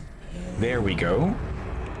just... There we go.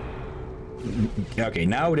 Okay,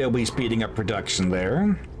 now they'll be speeding up production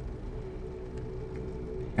there.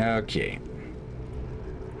 Okay.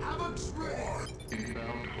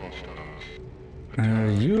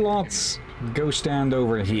 You lots go stand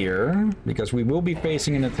over here, because we will be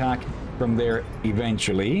facing an attack from there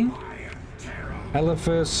eventually.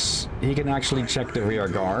 Elephas, he can actually check the rear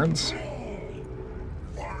guards.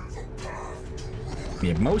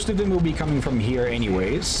 Yeah, most of them will be coming from here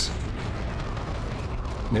anyways.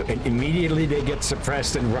 And immediately they get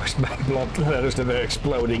suppressed and rushed by bloodletters that are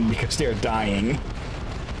exploding because they're dying.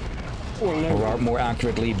 Or more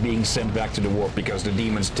accurately, being sent back to the warp because the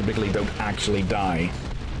demons typically don't actually die.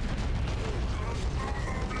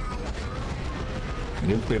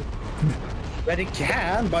 But it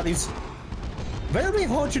can, but it's very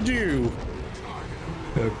hard to do.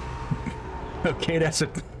 Okay, that's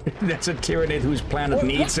a Tyranid whose planet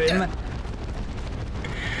needs him.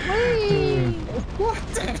 What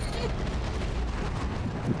the?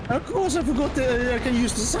 Of course I forgot that I can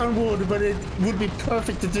use the soundboard, but it would be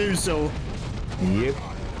perfect to do so. Yep.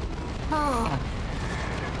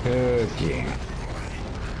 Okay.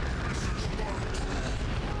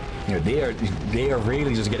 You know, they are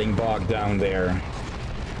really just getting bogged down there.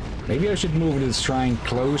 Maybe I should move this shrine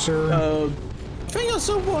closer. I think I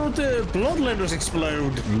saw one of the bloodletters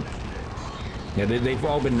explode. Yeah, they've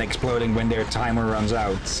all been exploding when their timer runs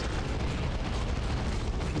out.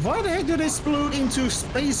 Why the heck did they explode into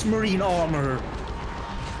Space Marine armor?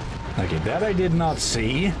 Okay, that I did not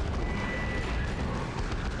see.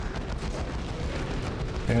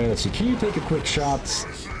 Let's see, can you take a quick shot?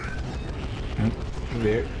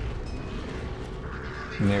 There.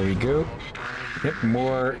 There we go. Yep,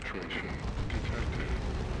 more.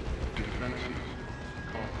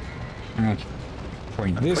 Okay.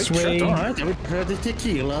 Point this way. Shot, all right. I would prefer the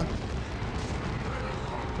tequila.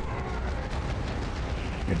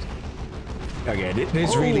 Okay,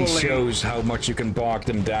 this really shows how much you can bog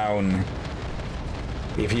them down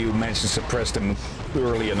if you manage to suppress them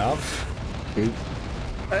early enough.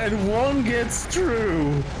 And one gets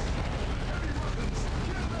through.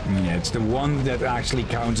 Yeah, it's the one that actually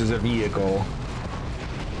counts as a vehicle.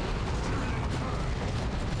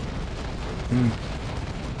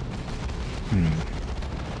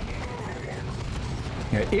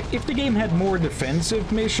 Yeah, if the game had more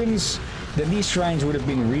defensive missions, then these shrines would have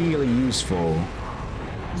been really useful.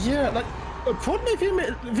 Yeah, like, wouldn't it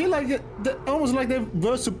feel like almost like there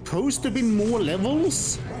were supposed to be more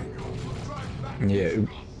levels? Yeah.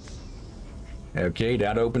 Okay,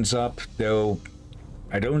 that opens up, though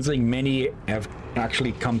I don't think many have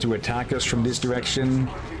actually come to attack us from this direction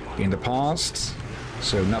in the past,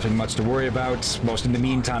 so nothing much to worry about. Most in the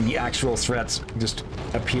meantime, the actual threat just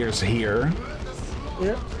appears here.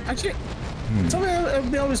 Yeah, actually, something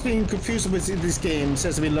I've always been confused with this game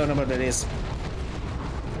since we learned about this.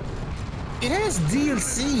 It has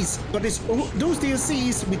DLCs, but those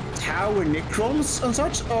DLCs with tower necrons and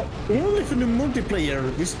such are only for the multiplayer,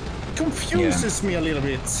 which confuses me a little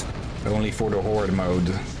bit. Only for the horde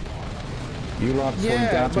mode. You lot point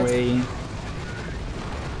that way.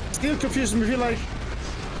 Still confused me. I feel like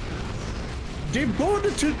they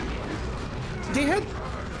bothered to. They had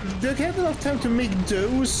enough time to make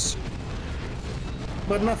those,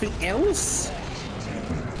 but nothing else.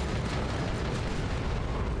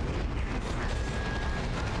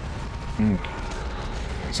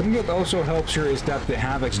 Something that also helps here is that the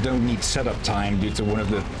Havocs don't need setup time due to one of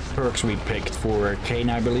the perks we picked for Kane,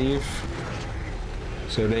 I believe.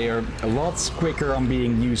 So they are a lot quicker on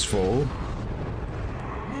being useful.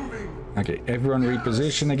 Okay, everyone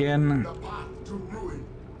reposition again.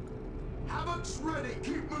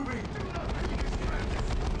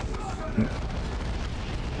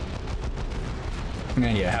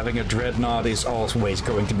 And yeah, having a dreadnought is always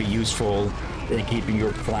going to be useful in keeping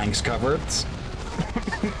your flanks covered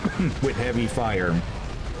with heavy fire.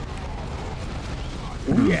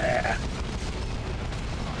 Yeah.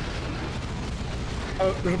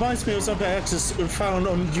 Reminds me of something I actually found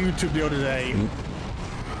on YouTube the other day.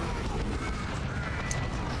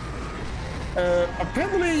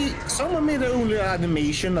 Apparently, someone made their own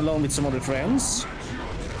animation along with some other friends.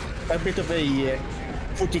 A bit of a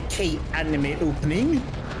 40K anime opening.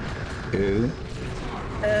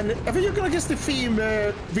 And I think you're gonna guess the theme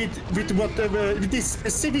with whatever with this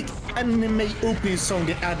specific anime opening song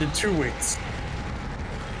they added to it.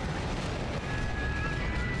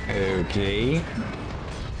 Okay.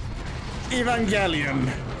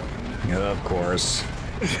 Evangelion. Of course.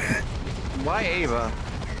 Why Ava?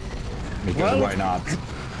 Because why not?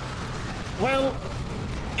 Well,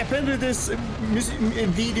 apparently this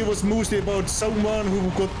video was mostly about someone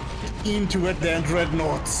who got into it and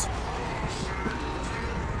dreadnoughts.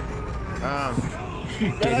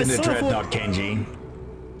 Get in the dreadnought, Kenji.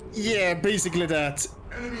 Yeah, basically that.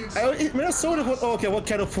 When I sort of thought, okay, what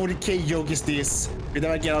kind of 40K joke is this? But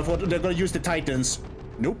then again, I thought they're gonna use the Titans.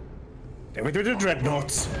 Nope. They went with the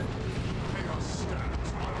dreadnoughts.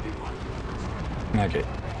 Okay.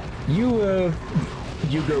 You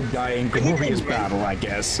go die in glorious battle, I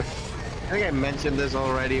guess. I think I mentioned this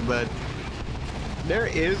already, but there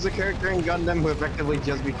is a character in Gundam who effectively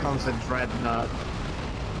just becomes a dreadnought.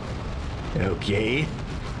 Okay.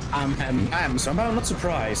 I'm somehow not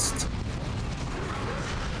surprised.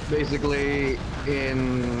 Basically,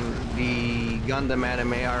 in the Gundam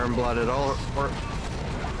anime Iron-Blooded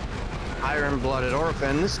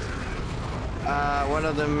Orphans, one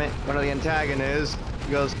of the antagonists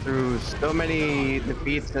goes through so many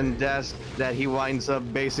defeats and deaths that he winds up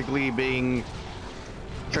basically being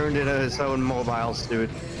turned into his own mobile suit.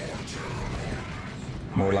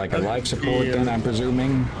 More like a life support then, I'm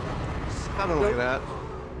presuming. Something like that.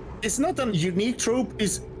 It's not a unique trope,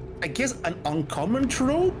 it's, I guess, an uncommon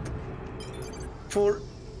trope for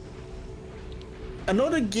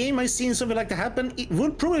another game I've seen something like that happen, it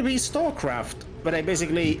would probably be StarCraft. But I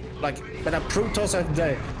basically, like, when a Protoss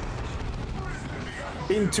had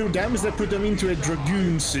been too damaged, they put them into a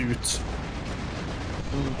Dragoon suit.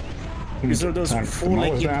 These are those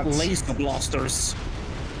four-legged laser blasters.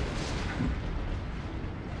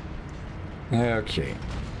 Okay.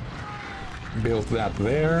 Built that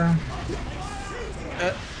there.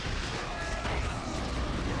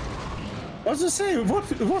 What's it say?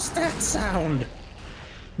 What's that sound?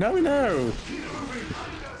 Now we know.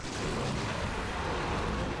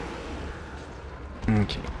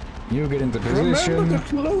 Okay. You get into position. Remember to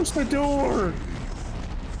close the door.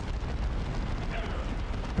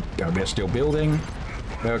 Oh, they're still building.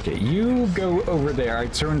 Okay, you go over there. I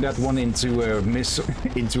turned that one into a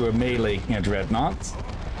into a melee dreadnought.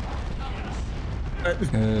 Point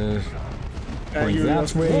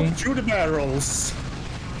that way. Walk through the barrels.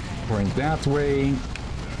 Point that way.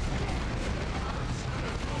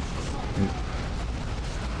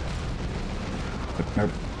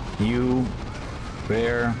 You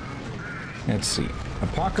there. Let's see.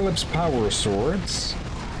 Apocalypse power swords.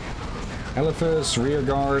 Elephas, rear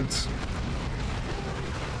guards.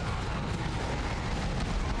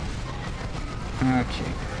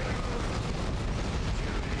 Okay.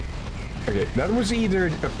 Okay, that was either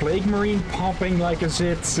a Plague Marine popping like a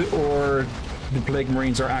zit, or the Plague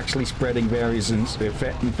Marines are actually spreading various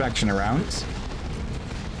infection around.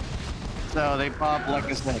 So they pop like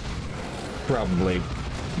a snake. Probably.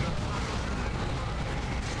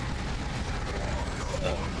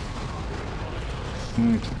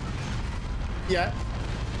 Okay. Yeah.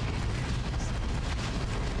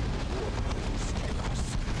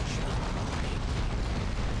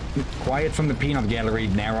 Quiet from the peanut gallery,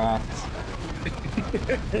 Narroth.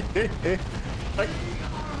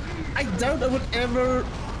 I doubt I would ever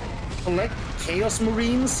collect Chaos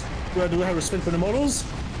Marines, but I do have respect for the models.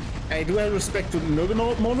 I do have respect to the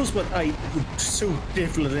Nurgle models, but I would so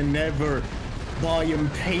definitely never buy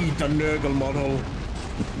and paint a Nurgle model.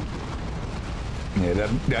 Yeah,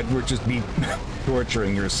 that would just be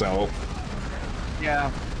torturing yourself.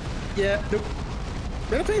 Yeah. Yeah, look.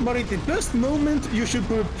 When I think about it, the best moment you should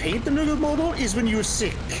paint the Nurgle model is when you're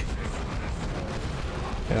sick.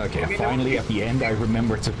 Okay, finally at the end I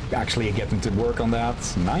remember to actually get them to work on that.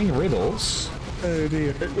 9 riddles. Oh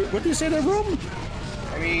dear. What do you say there, Rob?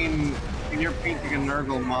 I mean, if you're painting a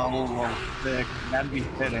Nurgle model while sick, that'd be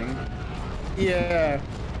fitting. Yeah.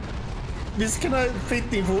 This kind of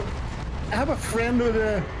fitting for... I have a friend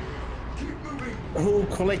who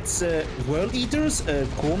collects World Eaters,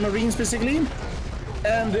 core marines basically,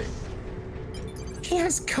 and he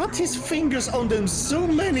has cut his fingers on them so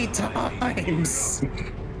many times.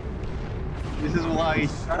 This is why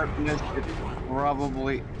sharpness is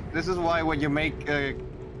probably... This is why when you make a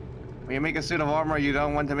suit of armor, you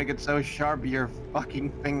don't want to make it so sharp your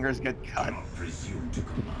fucking fingers get cut.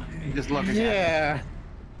 Just look at Yeah.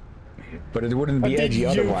 But it wouldn't be edgy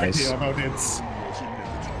otherwise. About it.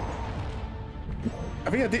 I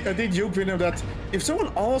think I did joke with him that if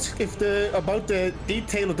someone asks about the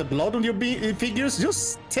detail of the blood on your figures,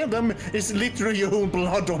 just tell them it's literally your own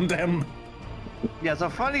blood on them. Yeah, so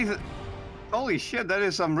funny. Holy shit, that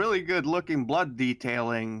is some really good looking blood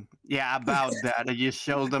detailing. Yeah, about that. I just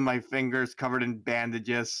showed them my fingers covered in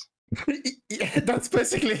bandages. Yeah, that's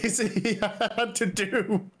basically what he had to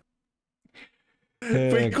do.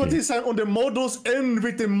 But he cut his hand on the models and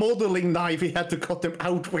with the modeling knife he had to cut them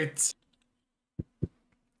out with.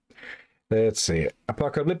 Let's see.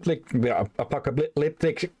 Apocalyptic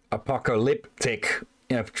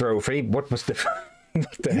trophy. What was the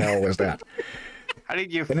what the hell was that? How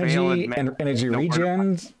did you fail at energy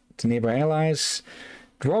regen to nearby allies.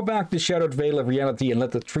 Draw back the shadowed veil of reality and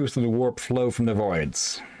let the truth of the warp flow from the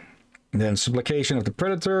voids. Then supplication of the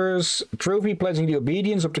predators. Trophy pledging the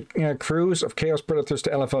obedience of the crews of chaos predators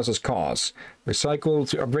to Elephas's cause. Recycle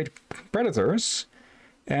to upgrade predators.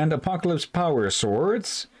 And apocalypse power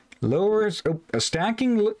swords. Lowers a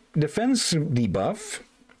stacking defense debuff.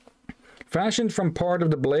 Fashioned from part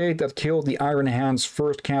of the blade that killed the Iron Hand's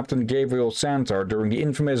first captain Gabriel Santar during the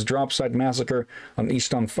infamous drop site massacre on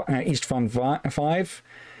East Fund 5.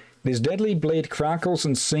 This deadly blade crackles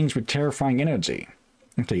and sings with terrifying energy.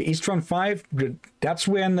 Okay, East Front 5, that's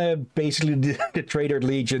when basically the traitor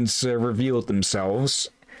legions revealed themselves.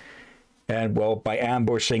 And, well, by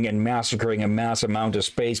ambushing and massacring a mass amount of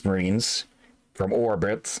space marines from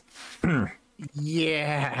orbit.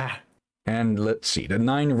 Yeah. And let's see, the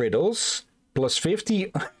 9 riddles, plus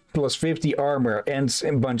 50 armor and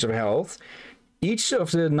a bunch of health. Each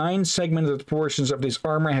of the 9 segmented portions of this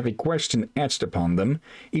armor have a question etched upon them,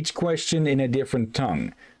 each question in a different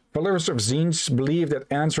tongue. Followers of Tzeentch believe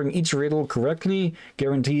that answering each riddle correctly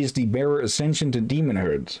guarantees the bearer ascension to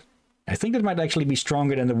demonhood. I think that might actually be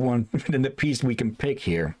stronger than the one than the piece we can pick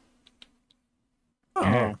here.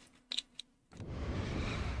 Oh.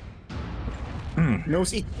 No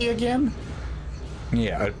CT again?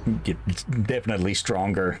 Yeah, it's definitely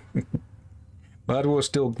stronger. But we'll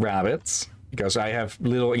still grab it, because I have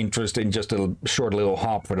little interest in just a short little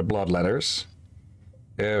hop for the blood letters.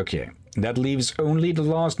 Okay, that leaves only the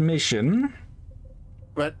last mission.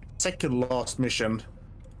 But second last mission.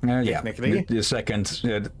 Yeah, the second,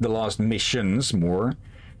 the last missions more.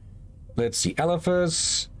 Let's see,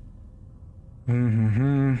 Elephas.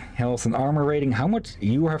 Health and armor rating. How much?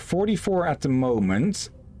 You have 44 at the moment.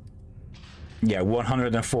 Yeah,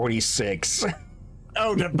 146.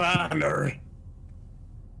 Oh, the banner.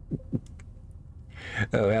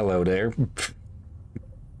 Oh, hello there.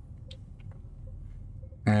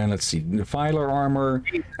 And let's see, the Filer armor.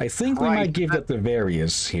 I think we might give that the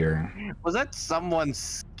various here. Was that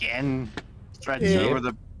someone's skin stretched over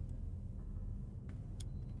the...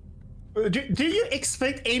 Do you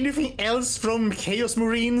expect anything else from Chaos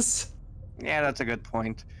Marines? Yeah, that's a good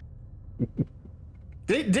point.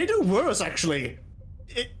 They do worse, actually.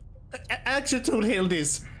 I actually told Hill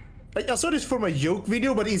this. I saw this from a joke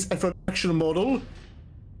video, but it's from an actual model.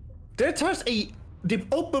 They attached the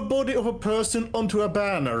upper body of a person onto a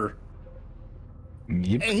banner.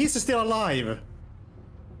 Yep. And he's still alive.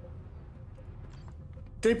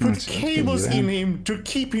 They put cables in him to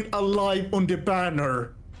keep him alive on the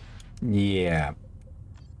banner. Yeah.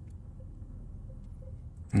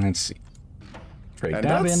 Let's see. Trade And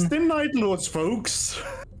that that's in. the Night Lords, folks.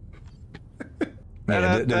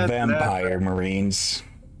 The Vampire Marines.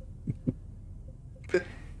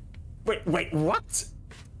 Wait, what?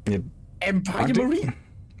 Yep. Empire Marine?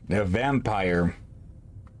 The Vampire.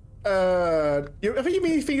 I think you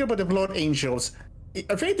mean thinking about the Blood Angels.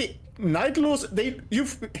 I think the Night Lords,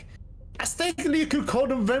 aesthetically you could call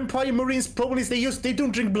them Vampire Marines. Problem is they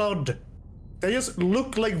don't drink blood. They just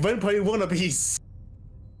look like vampire wannabes.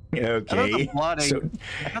 Okay.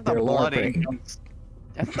 The Blood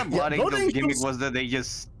Angels gimmick was that they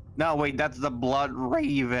just... No, wait, that's the Blood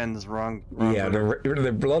Ravens. Wrong. Yeah,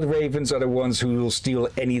 the Blood Ravens are the ones who will steal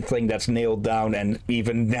anything that's nailed down, and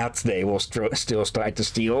even that they will still try to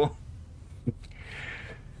steal.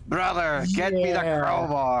 Brother, get me the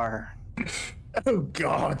crowbar. Oh,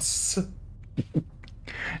 God.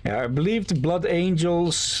 Yeah, I believe the Blood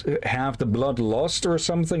Angels have the Blood Lust or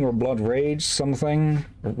something, or Blood Rage, something.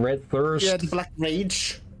 Red Thirst. Yeah, the Black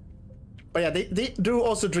Rage. But yeah, they do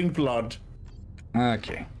also drink blood.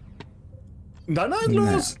 Okay. The Night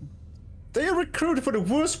Lords, they are recruited for the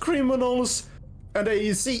worst criminals, and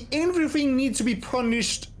they see everything needs to be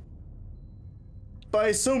punished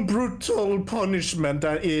by some brutal punishment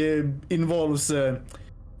that involves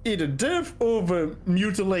either death or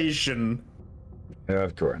mutilation.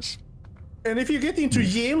 Of course. And if you get into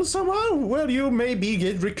jail somehow, well, you maybe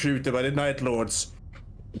get recruited by the Night Lords.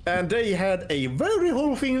 And they had a very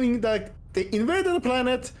whole feeling that they invaded the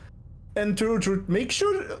planet, and to make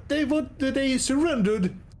sure they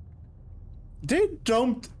surrendered, they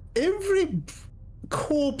dumped every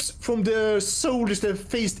corpse from the soldiers they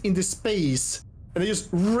faced in the space, and they just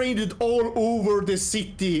rained it all over the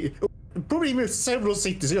city, probably even several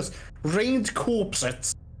cities. Just rained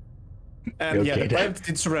corpses, and yeah, the planet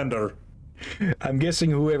did surrender. I'm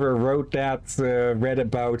guessing whoever wrote that read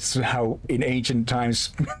about how in ancient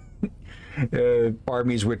times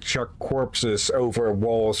armies would chuck corpses over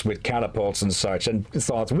walls with catapults and such, and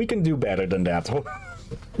thought we can do better than that.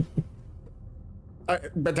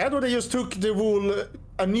 But that one they just took the whole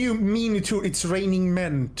a new meaning to It's Raining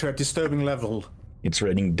Men to a disturbing level. It's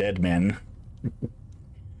raining dead men.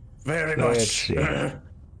 Very much.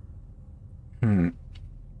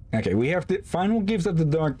 Okay, we have the final gift of the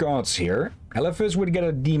Dark Gods here. Elephas would get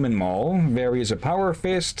a Demon Maul, Varius a Power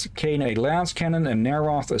Fist, Cain a Lance Cannon, and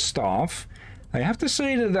Neroth a Staff. I have to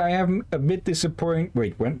say that I am a bit disappointed.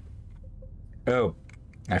 Wait, when? Oh,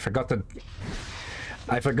 I forgot to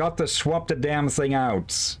swap the damn thing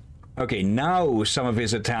out. Okay, now some of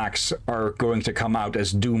his attacks are going to come out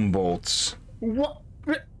as Doom Bolts. What?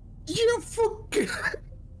 You fuck!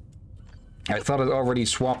 I thought it already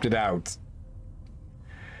swapped it out.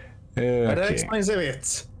 That Okay. explains a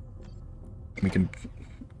bit.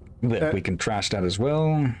 We can trash that as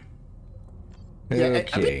well. Yeah, Okay.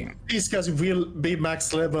 I think these guys will be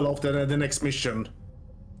max level after the next mission.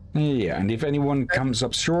 Yeah, and if anyone comes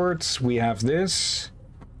up short, we have this.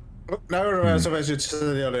 Now, as I said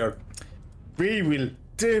earlier, we will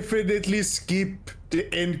definitely skip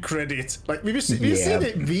the end credits. Like we see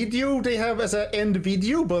the video they have as an end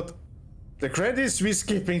video, but the credits we're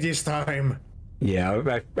skipping this time.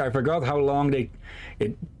 Yeah, I forgot how long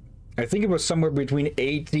I think it was somewhere between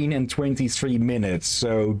 18 and 23 minutes,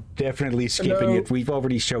 so definitely skipping it. We've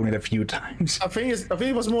already shown it a few times. I think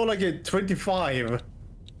it was more like a 25.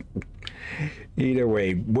 Either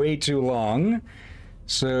way, way too long.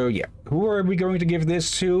 So yeah, who are we going to give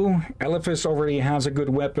this to? Elephas already has a good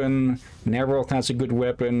weapon. Neroth has a good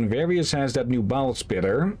weapon. Varius has that new bowel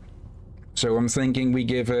spitter. So I'm thinking we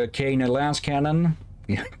give Kane a las cannon.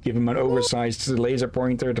 Give him an oversized laser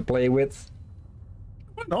pointer to play with.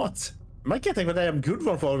 Why not? Might get a damn good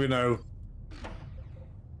one for all we know.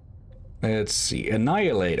 Let's see.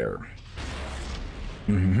 Annihilator.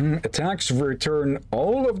 Attacks return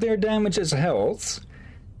all of their damage as health.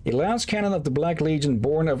 A last cannon of the Black Legion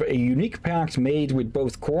born of a unique pact made with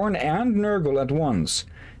both Khorne and Nurgle at once.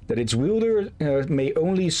 That its wielder may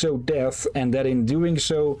only sow death, and that in doing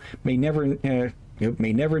so may never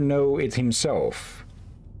know it himself.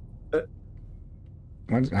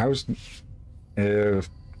 How is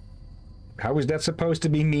that supposed to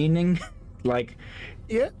be meaning? Like,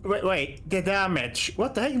 yeah, wait, the damage.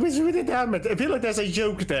 What the heck was with the damage? I feel like there's a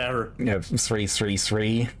joke there. Yeah,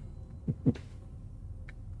 333.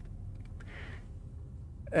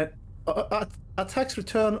 Attacks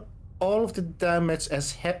return all of the damage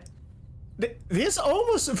as this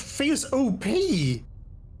almost feels OP.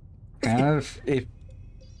 If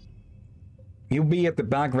he'll be at the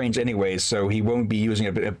back range anyway, so he won't be using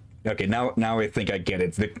it. Okay, now I think I get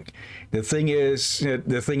it. The thing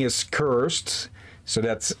is cursed, so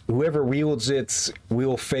that whoever wields it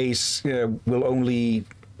will only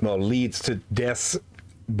lead to death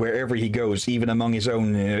wherever he goes, even among his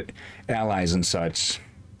own allies and such.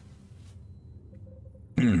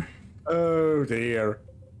 Oh dear.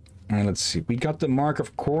 And let's see, we got the Mark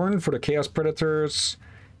of Khorne for the Chaos Predators.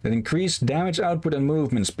 That increased damage output and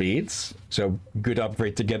movement speed. So good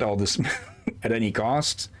upgrade to get all this at any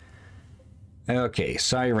cost. Okay,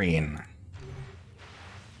 Cyrene.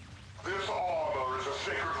 This armor is a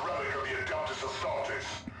sacred relic of the Adeptus Astartes.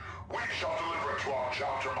 We shall deliver it to our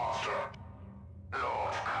chapter master.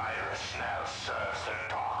 Lord Kyrus now serves the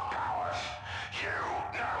Dark Powers. You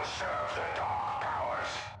now serve the Dark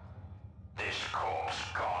Powers. This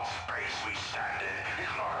corpse-gone space we stand in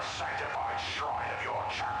is not a sanctified shrine of your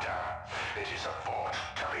chapter. It is a fort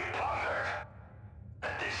to be plundered.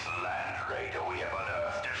 And this land raider we have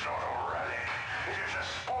unearthed is not a relic. It is a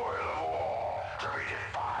spoil of war to be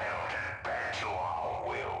defiled and bent to our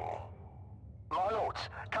will. My lords,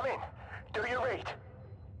 come in. Do you read?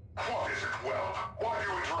 What is it, Whelp? Why do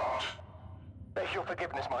you interrupt? Beg your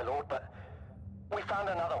forgiveness, my lord, but we found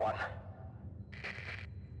another one.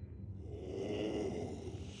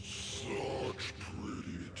 Such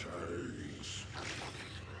pretty tanks.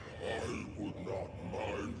 I would not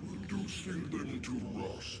mind reducing them to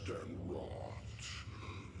rust and rot.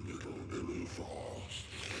 Little Elephas,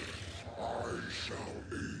 I shall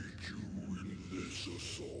aid you in this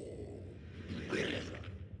assault.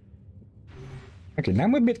 Okay, now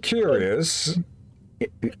I'm a bit curious.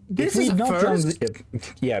 This is that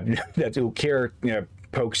Ulker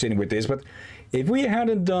pokes in with this, but if we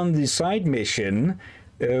hadn't done the side mission,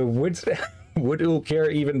 would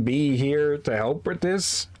Ulker even be here to help with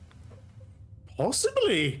this?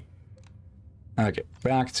 Possibly. Okay,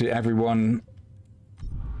 back to everyone,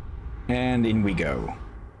 and in we go.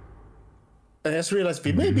 I just realized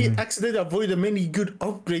we maybe accidentally avoided many good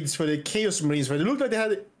upgrades for the Chaos Marines, but it looked like they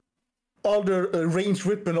had other ranged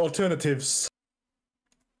weapon alternatives.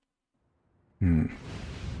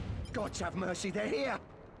 Gods have mercy, they're here!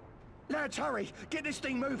 Lads, hurry! Get this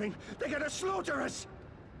thing moving! They're gonna slaughter us!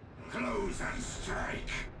 Close and strike.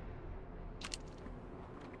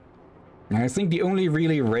 I think the only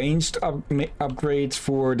really ranged upgrades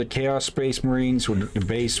for the Chaos Space Marines, or the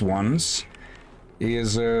base ones,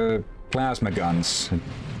 is plasma guns.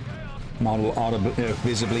 Model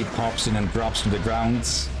visibly pops in and drops to the ground.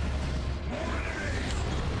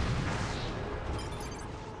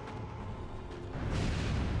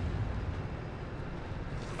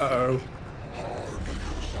 Uh-oh.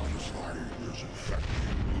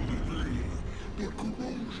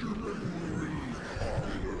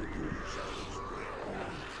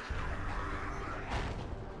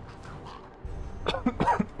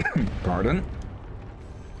 Pardon?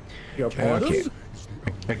 Your pardon? Okay.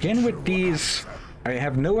 Again with these, I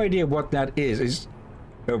have no idea what that is.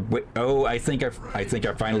 I think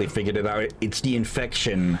I finally figured it out. It's the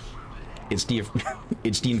infection. It's the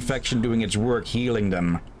infection doing its work, healing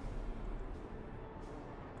them.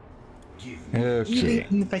 Okay.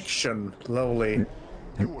 Infection. Lovely.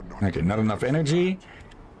 Okay, not enough energy.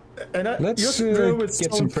 And Let's just go with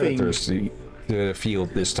get some something. predators to the field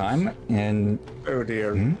this time. And Oh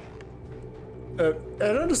dear.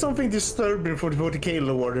 Another something disturbing for the 40K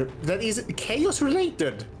lore that is chaos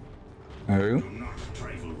related. oh,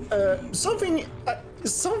 Something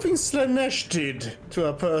Slanesh did to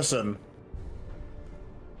a person.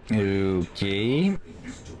 okay.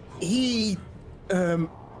 He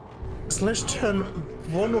Slash turned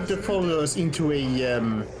one of the followers into a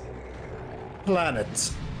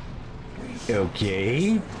planet.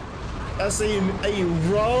 Okay. As in a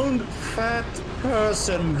round, fat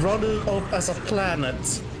person rounded up as a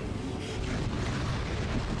planet.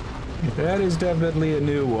 That is definitely a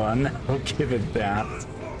new one. I'll give it that.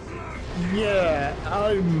 Yeah,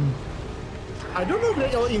 I don't know if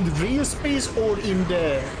they are in the real space or in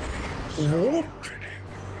the warp.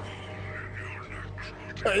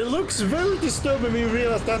 It looks very disturbing when you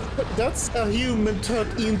realize that that's a human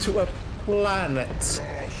turned into a planet.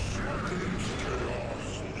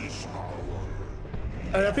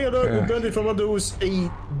 And I think I learned it from one of those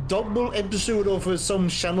a double episode of some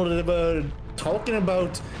channel that they were talking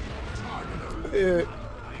about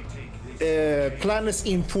planets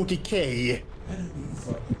in 40K.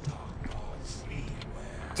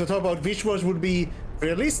 To talk about which ones would be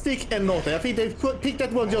realistic and not. I think they picked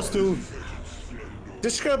that one just to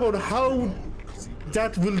describe on how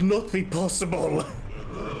that will not be possible.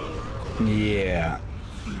 Yeah.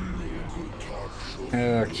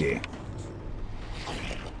 Okay.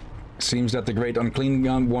 Seems that the Great Unclean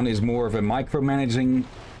Gun one is more of a micromanaging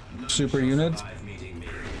super unit.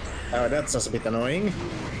 Oh, that's just a bit annoying.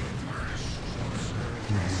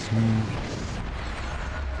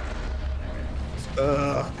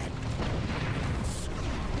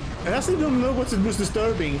 I actually don't know what's the most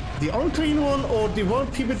disturbing, the unclean one or the one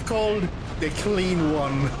people called the clean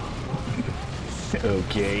one.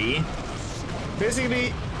 Okay.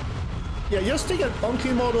 Basically, yeah, just take an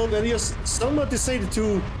unclean model and just someone decided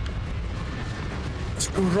to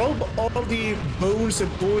scrub all the bones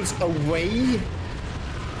and boils away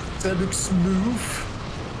so it looks smooth.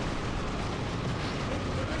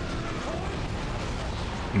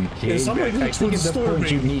 Okay. I think at that point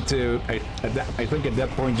you need to. I think at that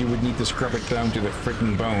point you would need to scrub it down to the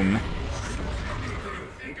freaking bone.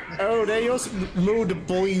 Oh, they just load the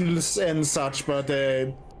boils and such, but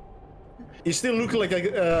it still looks like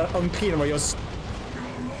a unclean, but just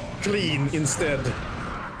clean instead.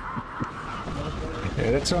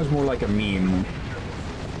 Yeah, that sounds more like a meme.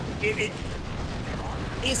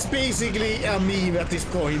 It's basically a meme at this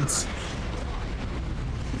point.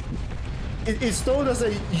 It started as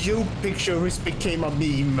a joke picture which became a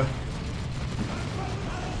meme.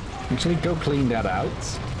 Actually, go clean that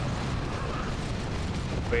out.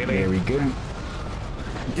 Really? There we go.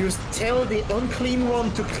 Just tell the unclean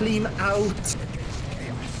one to clean out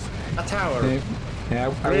a tower.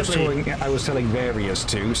 Yeah, I was telling various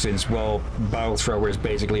too, since, well, Battle Thrower is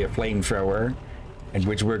basically a flamethrower, and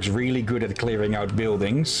which works really good at clearing out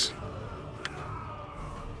buildings.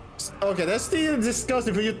 Okay, that's still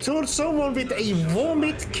disgusting. You told someone with a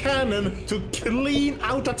vomit cannon to clean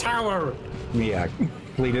out a tower. Yeah,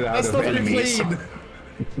 clean it out That's of not enemies. clean.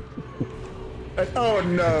 Oh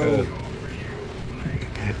no.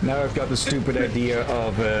 Now I've got the stupid idea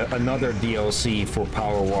of another DLC for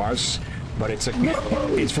Power Wars, but it's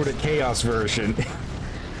for the Chaos version.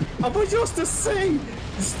 I was just to say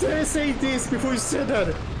this before you said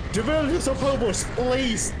that. Developers of Power Wars,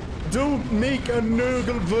 please don't make a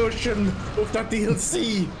Nurgle version of that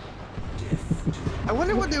DLC. I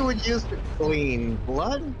wonder what they would use to clean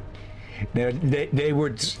blood. They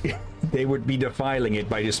would be defiling it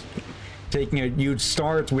by just taking it. You'd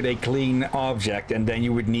start with a clean object, and then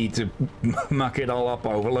you would need to muck it all up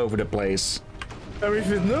all over the place. And if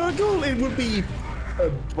it's Nurgle, it would be a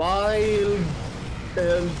bile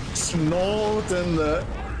and snot and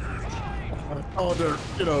other,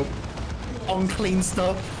 unclean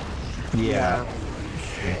stuff. Yeah.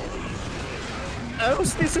 I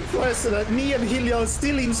was still surprised that me and Hillyan are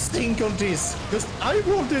still in sync on this. Because I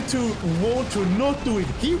wanted to want to not do it.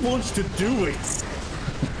 He wants to do it.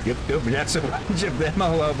 Yep, that's a bunch of them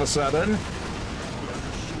all of a sudden.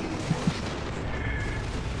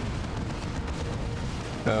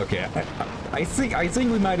 Okay, I think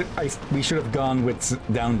we should have gone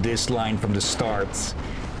down this line from the start,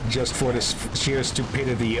 just for the sheer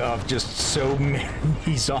stupidity of just so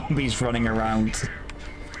many zombies running around.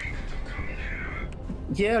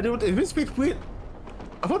 Yeah, it was a bit weird.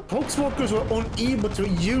 I thought Poxwalkers were unable to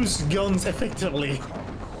use guns effectively.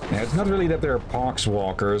 Yeah, it's not really that they're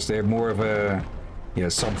poxwalkers, they're more of a yeah,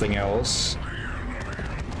 something else.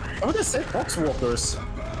 Oh, they said Boxwalkers.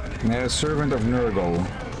 Servant of Nurgle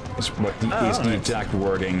is what is the exact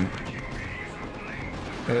wording.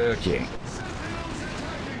 Okay.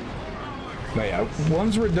 But yeah,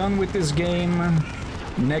 once we're done with this game,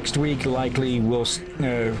 next week likely we'll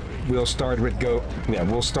start with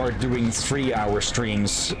we'll start doing 3-hour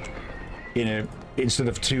streams instead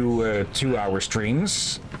of 2-hour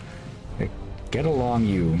streams. Get along,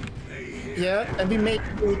 you. Yeah, and we may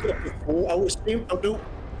do it up to 4-hour stream.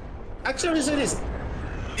 Actually, I say this.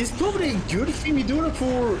 It's probably a good thing we do it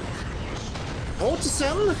for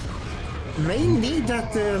Artisan. May need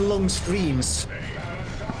that long streams.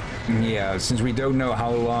 Yeah, since we don't know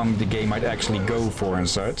how long the game might actually go for and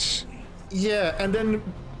such. Yeah, and then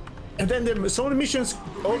some of the missions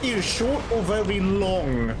are either short or very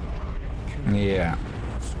long. Yeah.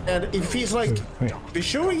 And it feels like we're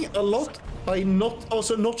showing a lot by not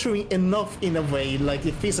showing enough in a way. Like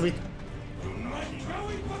it feels a bit.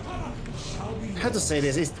 How to say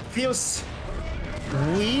this? It feels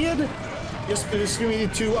weird. Just streaming in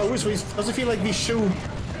 2 hours, but it doesn't feel like we show.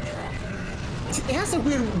 It has a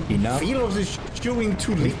weird feel of showing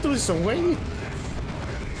too little in some way.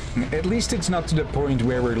 At least it's not to the point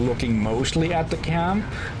where we're looking mostly at the camp.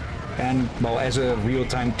 And, well, as a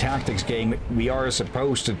real-time tactics game, we are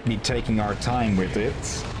supposed to be taking our time with it.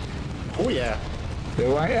 Oh, yeah.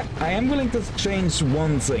 So I am willing to change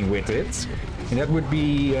one thing with it, and that would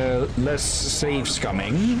be less save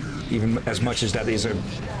scumming, even as much as that is a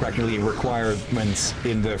practically requirement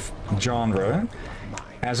in the genre.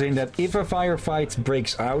 As in that if a firefight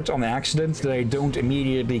breaks out on accident, that I don't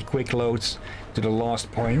immediately quick load to the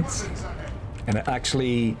last point, and I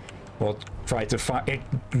actually, well, try to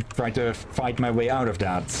fight my way out of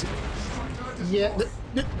that. Yeah,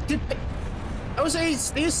 I would say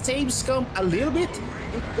this save scum a little bit.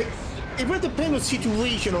 It will depend on the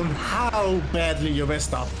situation on how badly you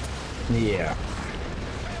messed up. Yeah.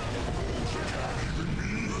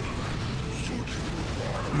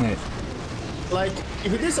 Like,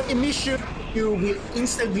 if it is a mission you will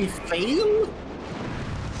instantly fail.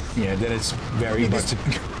 Yeah, then it's very much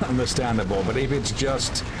understandable. But if it's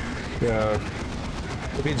just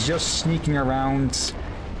sneaking around,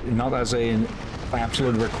 not as an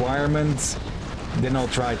absolute requirement, then I'll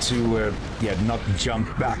try to not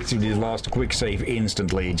jump back to the last quick save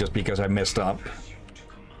instantly just because I messed up.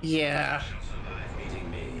 Yeah.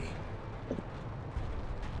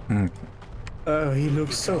 Oh, he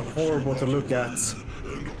looks so horrible to look at.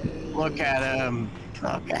 Look at him.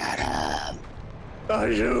 Look at him. I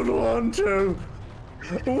don't want to.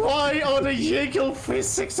 Why are the Jägel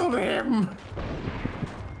physics on him?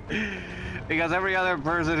 Because every other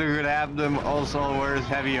person who could have them also wears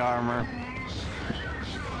heavy armor.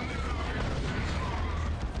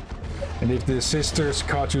 And if the sisters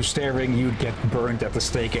caught you staring, you'd get burned at the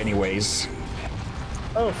stake anyways.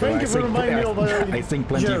 Oh, thank you for reminding me of I think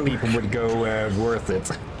plenty of people would go worth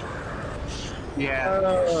it.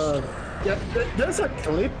 Yeah. Yeah, there's a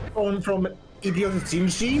clip from Idiotic Team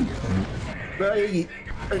Machine where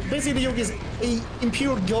basically the joke is a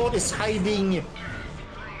Imperial God is hiding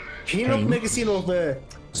pin-up magazine of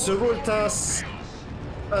Sororitas.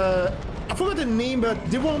 I forgot the name, but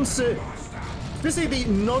the ones basically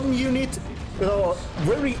the non-unit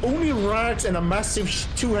wearing only rags and a massive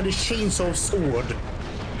two-handed chainsaw sword.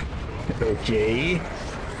 Okay.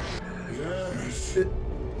 Yes.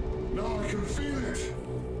 Now I can feel it.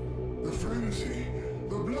 The frenzy,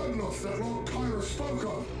 the bloodlust that Lord Kyra spoke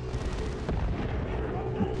of.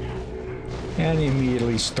 And he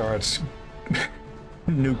immediately starts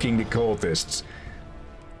nuking the cultists.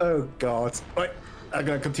 Oh God! Right, I'm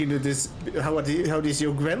gonna continue this. How this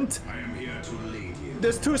joke went? I am here to lead you.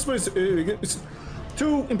 There's two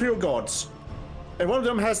Imperial Guards, and one of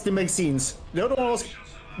them has the magazines. The other one was,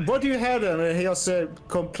 "What do you have?" And he also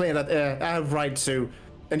complained that I have right to,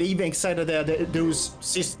 and even excited that those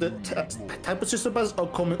type of sister buses are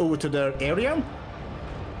coming over to their area.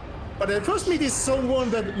 But the first meet is someone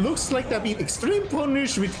that looks like they've been extremely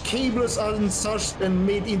punished with cables and such, and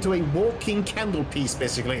made into a walking candle piece,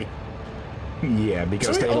 basically. Yeah,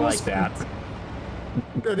 because So they almost- like that.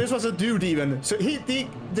 This was a dude even. So the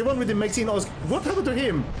one with the magazine asked, what happened to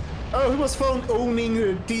him? Oh, he was found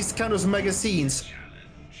owning these kind of magazines.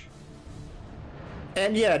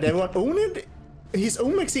 And yeah, the one owning his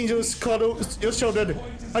own magazine just showed that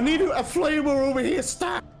I need a flavor over here,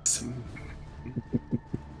 stats.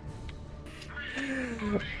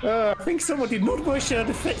 I think someone did not want to share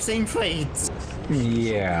the same fate.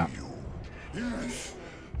 Yeah. Yes,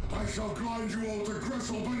 I shall grind you all to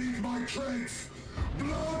gristle beneath my traits.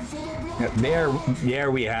 Blood for the blood.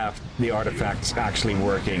 There we have the artifacts actually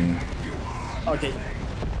working. Okay.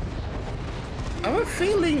 I have a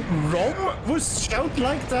feeling Rom would shout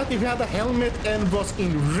like that if he had a helmet and was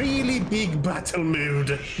in really big battle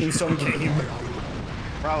mood in some game.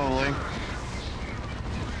 Probably.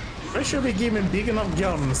 I should be given big enough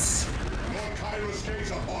guns. Lord Kyrus gaze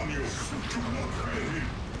upon you. Do not fail him.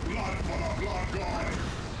 Blood for the blood god.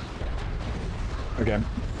 Okay.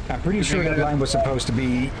 I'm pretty sure that line was supposed to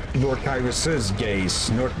be Lord Kyrus's gaze,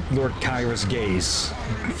 not Lord Kyrus' gaze.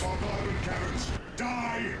 For blood and cannons.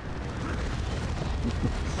 Die!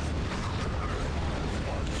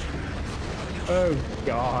 Oh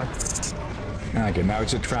god. Okay, now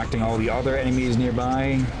it's attracting all the other enemies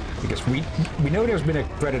nearby. Because we know there's been a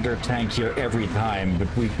Predator tank here every time, but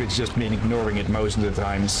we've just been ignoring it most of the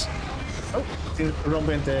times. Oh, did Rom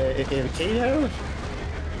went AFK now?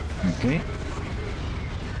 Okay.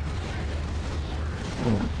 The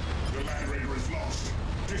Land Raider is lost.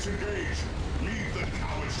 Disengage. Lead the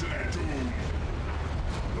cowards to their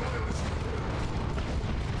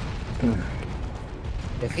doom.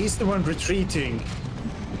 If he's the one retreating.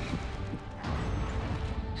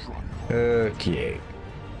 Okay.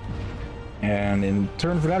 And in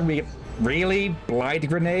turn for that, we get really blight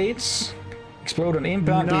grenades. Explode on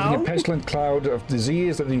impact, leaving a pestilent cloud of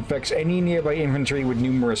disease that infects any nearby infantry with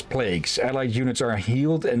numerous plagues. Allied units are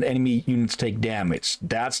healed and enemy units take damage.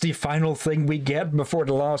 That's the final thing we get before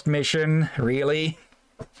the last mission? Really?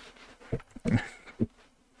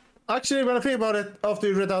 Actually, when I think about it, after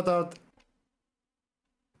you read out that,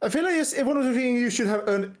 I feel like it's one of the things you should have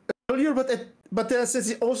earned earlier, but since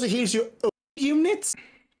it also heals your own units.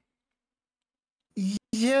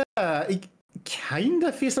 Yeah, it kind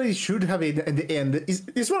of feels like you should have it at the end.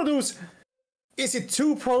 It's one of those. Is it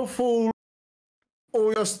too powerful,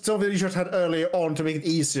 or just something you should have had earlier on to make it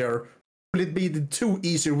easier? Will it be too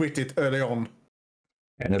easy with it early on?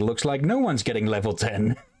 And it looks like no one's getting level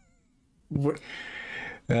 10. What?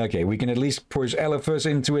 Okay, we can at least push Elephas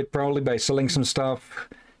into it probably by selling some stuff.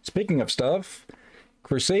 Speaking of stuff,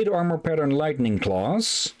 Crusade Armor Pattern Lightning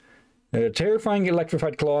Claws. Terrifying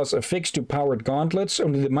electrified claws affixed to powered gauntlets.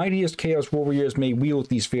 Only the mightiest Chaos Warriors may wield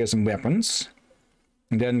these fearsome weapons.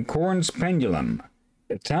 And then Khorne's Pendulum.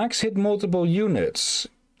 Attacks hit multiple units.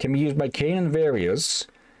 Can be used by Kain and Various.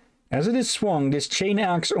 As it is swung, this chain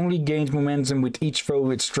axe only gains momentum with each foe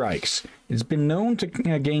it strikes. It's been known to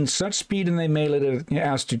gain such speed in a melee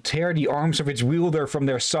as to tear the arms of its wielder from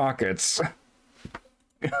their sockets.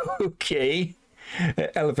 Okay.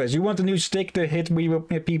 Eliphas, you want a new stick to hit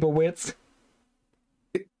people with?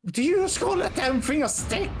 Do you just call that damn thing a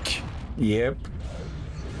stick? Yep.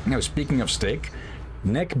 Now, speaking of stick,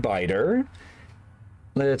 Neckbiter.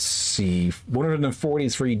 Let's see,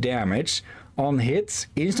 143 damage. On hit,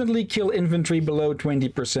 instantly kill infantry below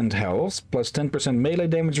 20% health, plus 10% melee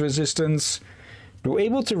damage resistance. Though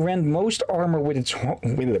able to rend most armor with its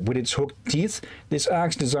hooked teeth, this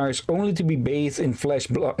axe desires only to be bathed in fresh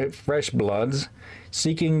blood,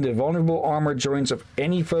 seeking the vulnerable armor joints of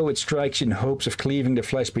any foe it strikes in hopes of cleaving the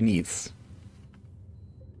flesh beneath.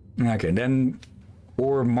 Okay, then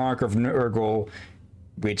or Mark of Nurgle,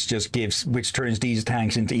 which turns these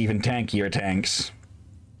tanks into even tankier tanks.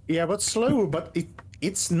 Yeah, but slow, but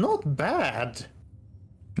it's not bad.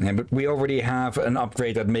 Yeah, but we already have an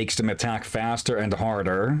upgrade that makes them attack faster and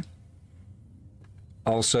harder.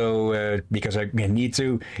 Also, because I need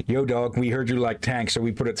to, yo dog, we heard you like tanks, so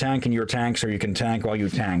we put a tank in your tank so you can tank while you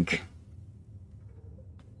tank.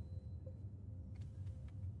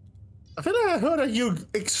 I feel like I heard of you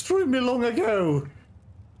extremely long ago.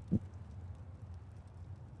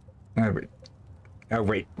 Oh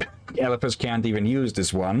wait, Elephas can't even use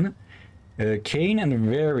this one. Kain and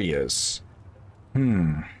Various.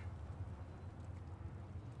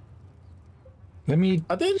 Let me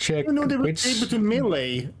check. I didn't know they were which... able to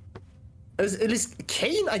melee. At least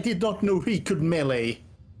Kain, I did not know he could melee.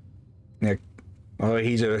 Yeah, well,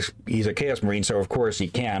 he's a Chaos Marine, so of course he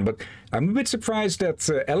can. But I'm a bit surprised that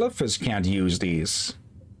Elephas can't use these.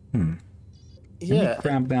 Yeah. Let me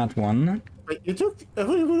grab that one. You took. I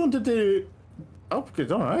thought you wanted to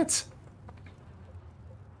upgrade. All right.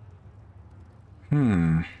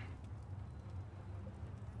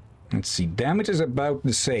 Let's see, damage is about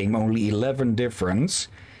the same, only 11 difference.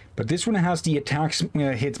 But this one has the attacks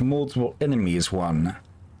hit multiple enemies one.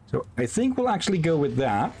 So I think we'll actually go with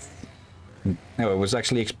that. No, I was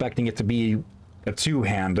actually expecting it to be a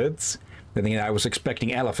two-handed. I was expecting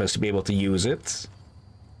Elephas to be able to use it.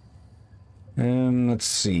 Let's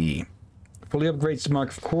see. Fully upgrades the Mark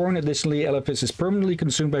of Khorne. Additionally, Elephas is permanently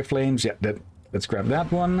consumed by flames. Yeah, let's grab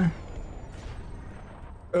that one.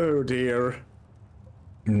 Oh dear.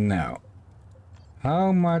 No.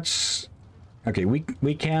 How much... Okay,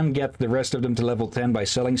 we can get the rest of them to level 10 by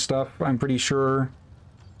selling stuff, I'm pretty sure.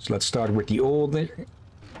 So let's start with the older...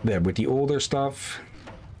 There, with the older stuff.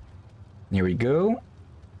 Here we go.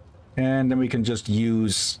 And then we can just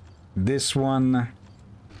use this one.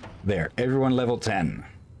 There, everyone level 10.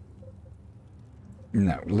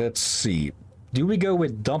 Now, let's see. Do we go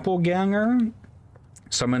with Doppelganger?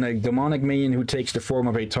 Summon a demonic minion who takes the form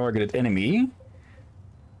of a targeted enemy?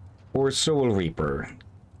 Or Soul Reaper?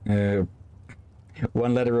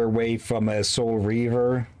 One letter away from a Soul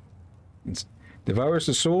Reaver. It devours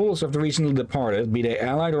the souls of the recently departed, be they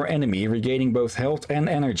allied or enemy, regaining both health and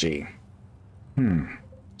energy.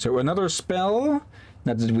 So another spell?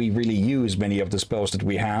 Not that we really use many of the spells that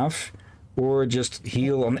we have. Or just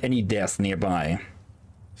heal on any death nearby.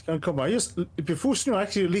 It's gonna come by. Just before you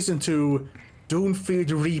actually listen to Doomfield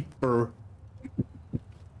Reaper.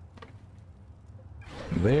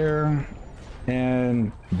 There.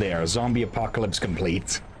 And there. Zombie apocalypse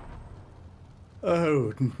complete.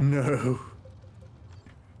 Oh, no.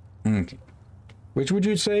 Okay. Which would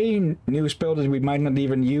you say? New spell that we might not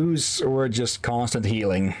even use, or just constant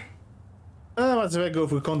healing? Let's go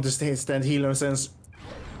for constant healer since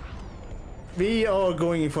we are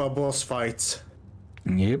going in for a boss fight.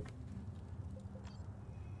 Yep.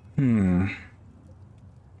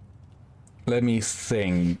 Let me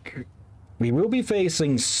think. We will be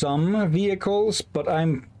facing some vehicles, but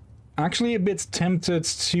I'm actually a bit tempted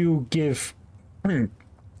to give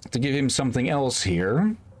him something else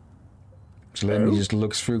here. So let me just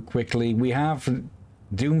look through quickly. We have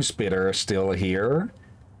Doomspitter still here.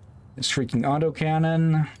 Shrieking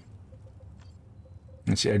autocannon.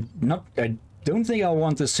 Let's see. I don't think I'll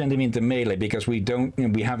want to send him into melee because we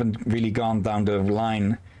haven't really gone down the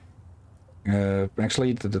line.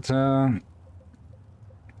 Actually,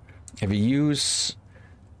 heavy use,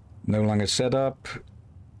 no longer set up.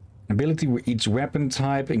 Ability with each weapon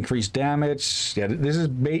type, increased damage. Yeah, this is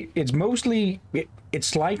it's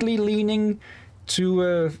slightly leaning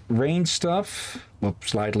to range stuff. Well,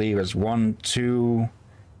 slightly. There's 1, 2.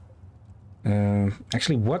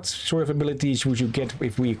 Actually, what sort of abilities would you get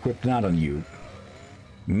if we equip that on you?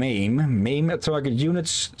 Maim at target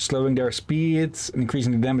units, slowing their speed,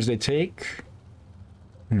 increasing the damage they take.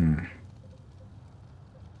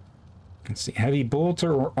 Let's see, heavy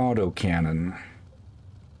bolter or autocannon?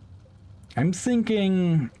 I'm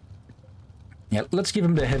thinking... Yeah, let's give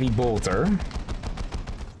him the heavy bolter.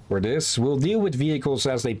 For this, we'll deal with vehicles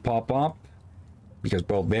as they pop up, because,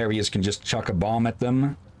 well, Various can just chuck a bomb at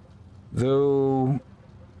them. Though...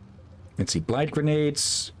 Let's see, Blight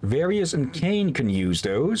Grenades. Various and Kane can use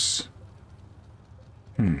those.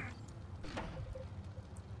 I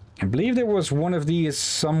believe there was one of these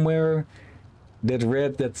somewhere that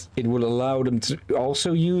read that it will allow them to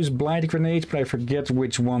also use Blight Grenades, but I forget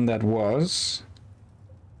which one that was.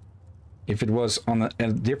 If it was on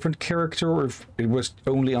a different character or if it was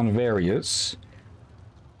only on Various.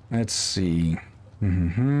 Let's see.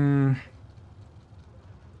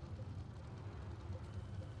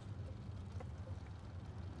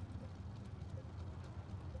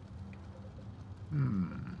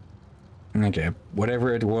 Okay,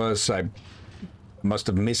 whatever it was, I must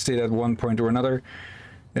have missed it at one point or another.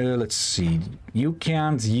 Let's see. You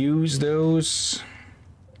can't use those.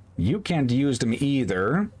 You can't use them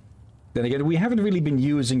either. Then again, we haven't really been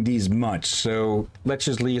using these much, so let's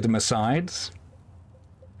just leave them aside.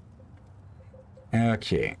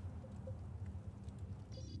 Okay.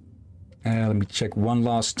 Let me check one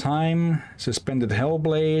last time. Suspended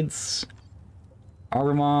Hellblades.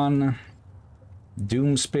 Armon.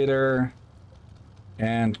 Doomspitter.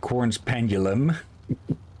 And Korn's Pendulum.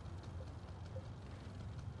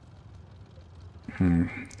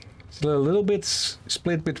 It's a little bit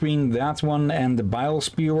split between that one and the Bile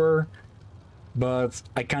Spewer, but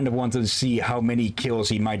I kind of wanted to see how many kills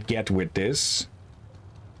he might get with this.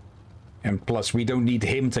 And plus, we don't need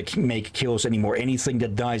him to make kills anymore. Anything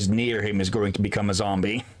that dies near him is going to become a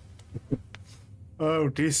zombie. Oh,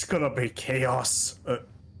 this is gonna be chaos. Of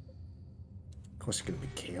course it's gonna be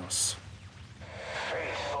chaos.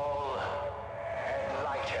 Faithful,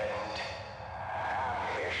 enlightened,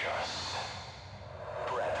 ambitious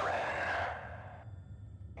brethren.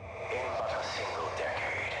 In but a single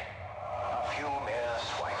decade, a few mere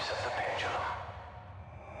swipes of the pendulum,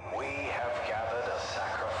 we have gathered a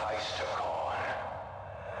sacrifice to Korn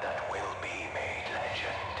that will be made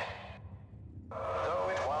legend. Though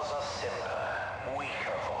it was a simpler,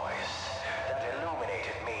 weaker voice that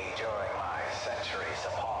illuminated me during my centuries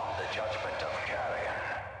upon the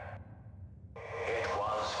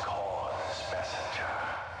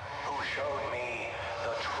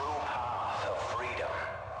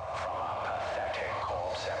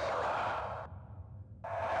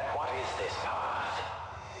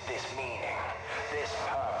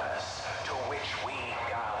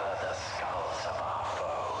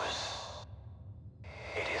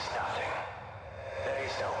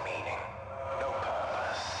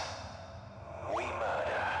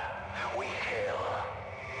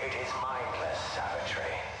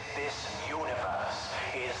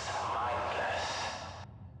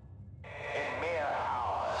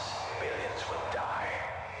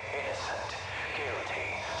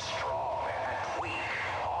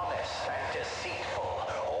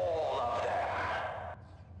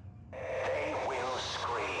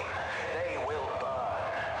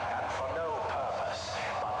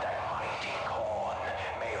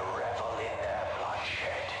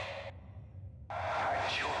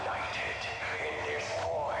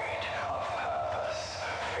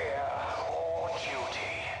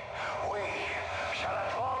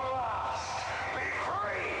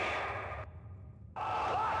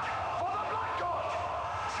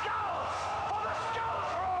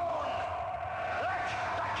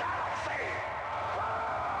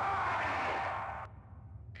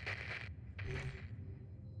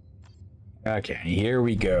Okay, here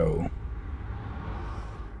we go.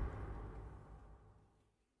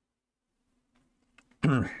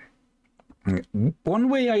 One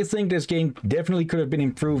way I think this game definitely could have been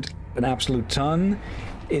improved an absolute ton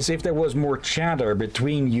is if there was more chatter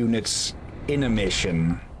between units in a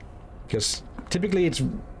mission. Because typically it's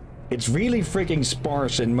really freaking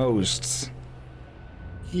sparse in most.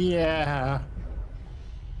 Yeah.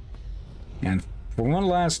 And for one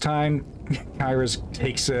last time, Kyrus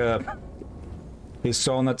takes his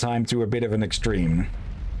sauna time to a bit of an extreme.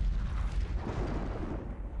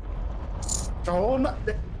 Sauna?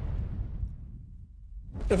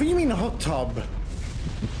 What do you mean hot tub?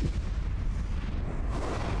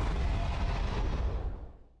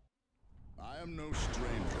 I am no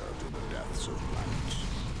stranger to the deaths of planets.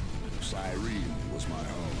 Cyrene was my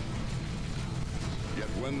home. Yet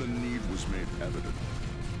when the need was made evident,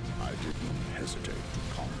 I didn't hesitate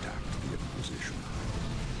to contact the Inquisition.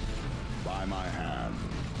 By my hand,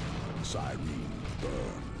 Cyrene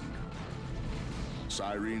burned.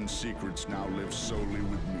 Cyrene's secrets now live solely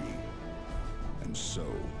with me, and so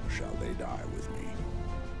shall they die with me.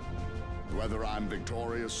 Whether I'm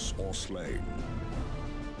victorious or slain,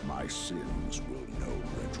 my sins will know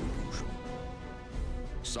retribution.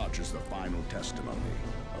 Such is the final testimony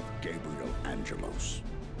of Gabriel Angelos,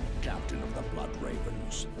 captain of the Blood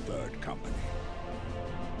Ravens, 3rd Company.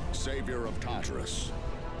 Savior of Tartarus,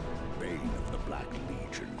 bane of the Black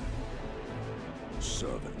Legion,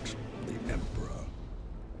 servant of the Emperor.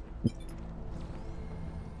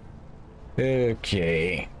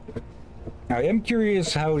 Okay. I am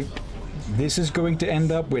curious how this is going to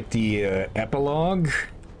end up with the epilogue.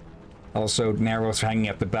 Also, Nero's hanging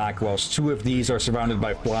at the back, whilst 2 of these are surrounded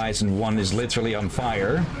by flies and 1 is literally on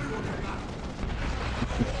fire.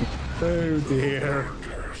 Oh dear.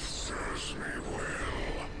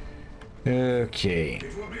 Okay.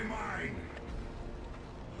 It will be mine.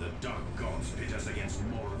 The dark gods pit us against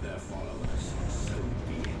more of their followers. So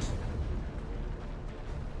be it.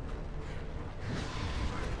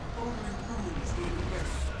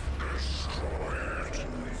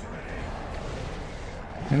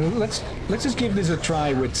 And let's just give this a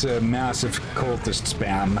try with massive cultist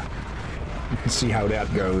spam. And see how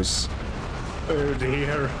that goes. Oh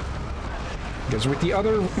dear. Because with the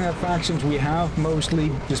other factions, we have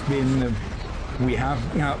mostly just been... we have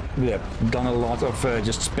done a lot of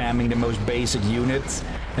just spamming the most basic unit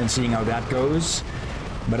and seeing how that goes.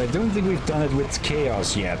 But I don't think we've done it with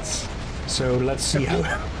Chaos yet. So let's see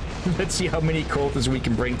how... let's see how many cultists we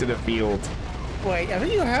can bring to the field. Wait, I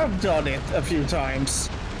think you have done it a few times.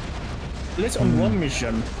 At least on one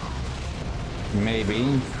mission.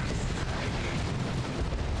 Maybe.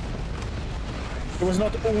 It was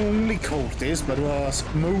not only cultists, but it was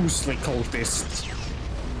mostly cultists.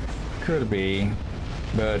 Could be.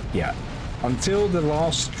 But yeah. Until the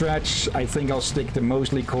last stretch, I think I'll stick to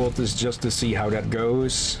mostly cultists just to see how that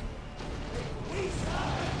goes.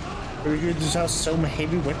 We could just have some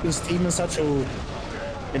heavy weapons team and such, or,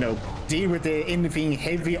 you know, deal with anything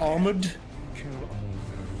heavy armored.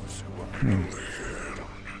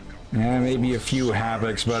 Yeah, maybe a few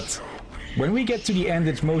Havocs, but when we get to the end,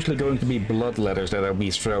 it's mostly going to be bloodletters that will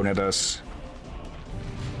be thrown at us.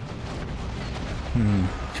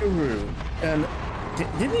 True. And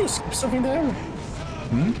didn't you skip something there?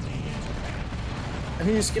 I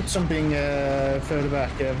think you skipped something further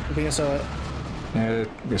back. I think I saw it.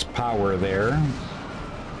 There's power there.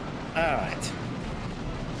 Alright.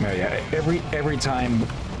 Yeah, every time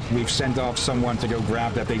we've sent off someone to go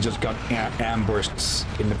grab that, they just got ambushed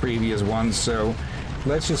in the previous one, so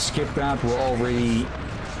let's just skip that. We're already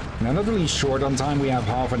not really short on time. We have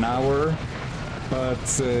half an hour,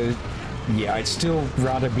 but yeah, I'd still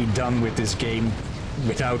rather be done with this game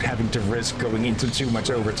without having to risk going into too much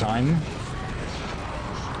overtime.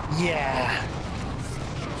 Yeah.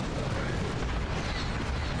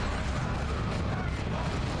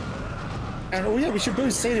 And oh yeah, we should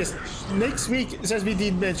probably say this. Next week, since we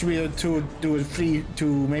did mention we are to do a free to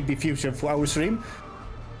maybe future for our stream,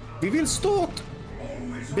 we will start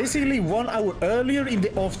basically 1 hour earlier in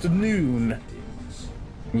the afternoon.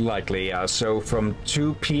 Likely, yeah. So from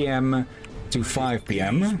 2 p.m. to 5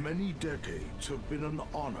 p.m. These many decades have been an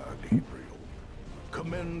honor, Gabriel.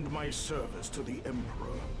 Commend my service to the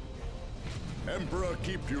Emperor. Emperor,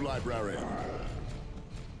 keep you, librarian.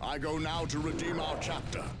 I go now to redeem our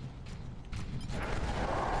chapter.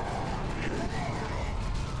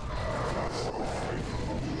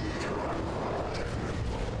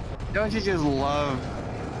 Don't you just love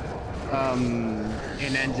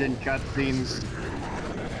in-engine cutscenes?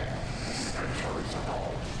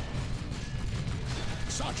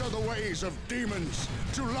 Such Such are the ways of demons,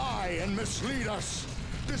 to lie and mislead us.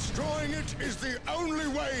 Destroying it is the only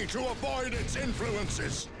way to avoid its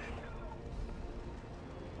influences.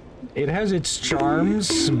 It has its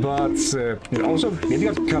charms, but it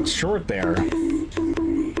got cut short there.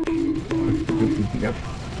 Yep.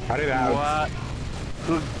 Cut it out.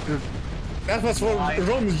 What? That was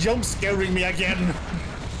Ron jump scaring me again.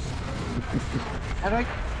 And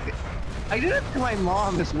I did it to my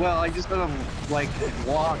mom as well. I just sort of like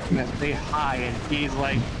walk and say hi, and she's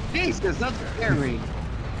like, Jesus, that's scary.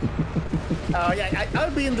 Oh yeah,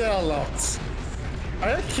 I've been there a lot.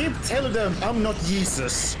 I keep telling them I'm not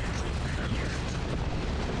Jesus.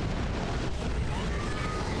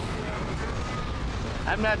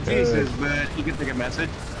 I'm not Jesus, but you can take a message.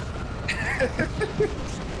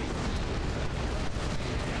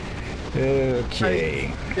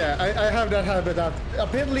 Okay. I have that habit that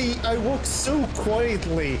apparently I walk so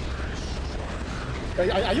quietly.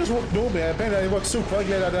 I just walk normally. Apparently I walk so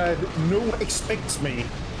quietly that no one expects me.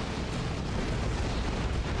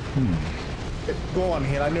 Go on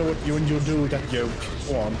here. I know what you do that joke.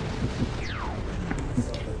 Go on.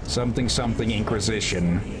 Something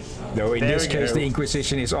Inquisition. Though in this case the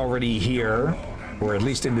Inquisition is already here, or at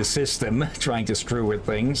least in the system, trying to screw with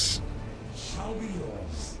things.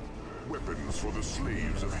 Weapons for the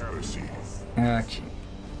slaves of heresy. Okay.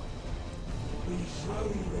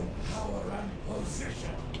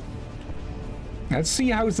 Let's see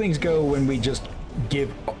how things go when we just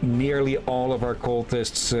give nearly all of our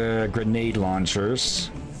cultists grenade launchers.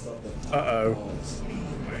 They're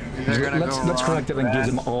gonna let's collect it and give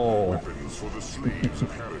them all. Weapons for the slaves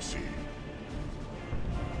of heresy.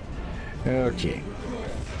 Okay.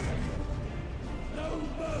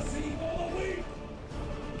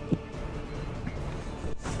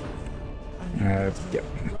 Yep.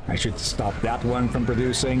 I should stop that one from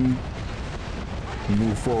producing.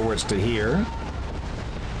 Move forwards to here.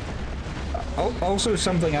 Also,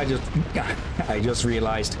 something I just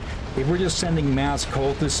realized: if we're just sending mass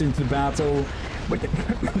cultists into battle, but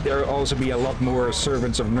there'll also be a lot more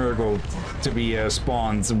servants of Nurgle to be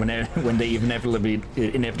spawned when they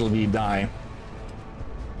inevitably die.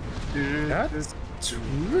 That is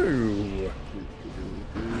true.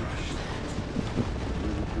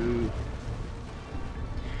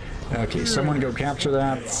 Okay, someone go capture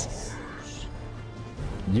that.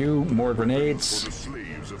 You, more grenades. For the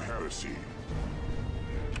slaves of heresy.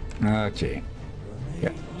 Okay.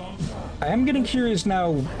 Yeah. I am getting curious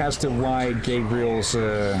now as to why Gabriel's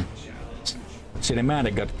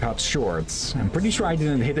cinematic got cut short. I'm pretty sure I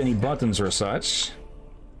didn't hit any buttons or such.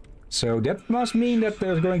 So that must mean that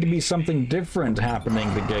there's going to be something different happening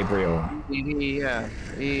to Gabriel. EDF.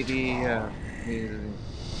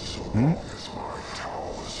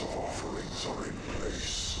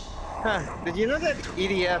 Huh, did you know that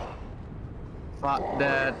EDF fought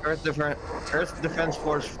that Earth Defense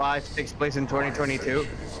Force 5 takes place in 2022?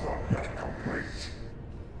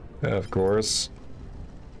 Of course.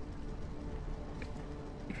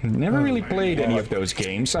 Never really played any of those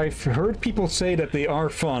games. I've heard people say that they are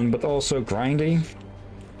fun, but also grindy.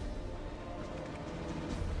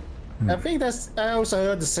 I think I also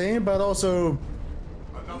heard the same, but also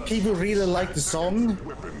people really like the song.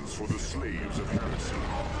 Weapons for the slaves of heresy.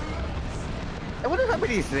 I wonder how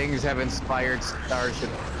many things have been inspired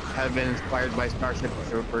by Starship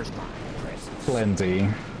Troopers. Plenty.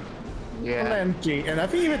 Yeah. Plenty, and I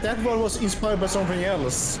think even that one was inspired by something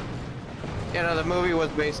else. You know, the movie was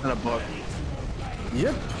based on a book.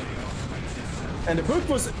 Yep. And the book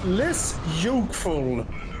was less jokeful.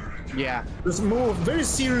 Yeah. There's more very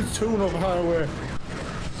serious tone of how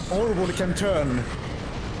horrible it can turn.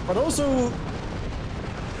 But also,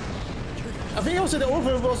 I think also the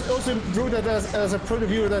author was also drew that as a point of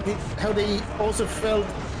view that how they also felt,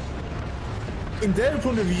 in their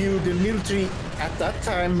point of view, the military at that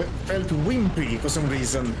time felt wimpy for some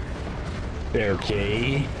reason.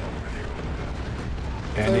 Okay.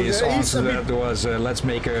 And So his there is answer a to that was, let's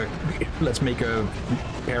make a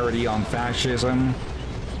parody on fascism.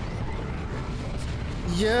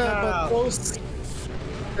 Yeah, but those...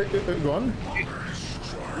 go on.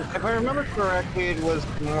 If I remember correctly, it was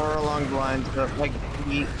more along the lines of like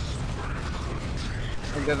the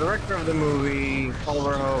director of the movie, Paul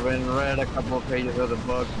Verhoeven, read a couple of pages of the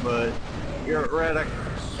book, but he read a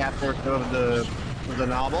chapter of the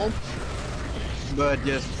novel, but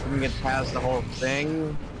just couldn't get past the whole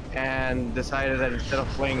thing, and decided that instead of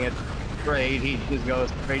playing it straight, he'd just go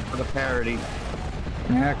straight for the parody.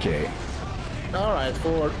 Okay. Alright,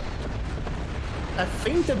 I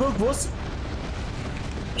think the book was,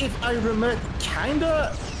 if I remember,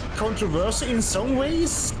 kinda controversial in some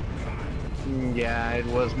ways. Yeah, it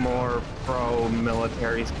was more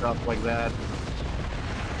pro-military stuff like that.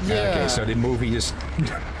 Yeah. Okay, so the movie just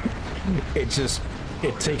it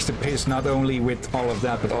takes the piss not only with all of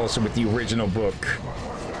that, but also with the original book.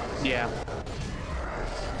 Yeah.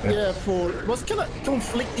 Yeah, for was kind of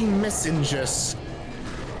conflicting messengers.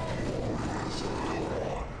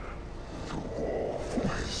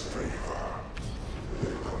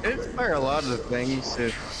 It inspired a lot of things,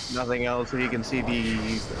 if nothing else, if you can see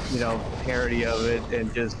the, parody of it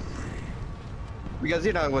and just... Because,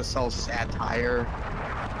 it was all satire.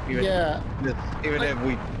 Even if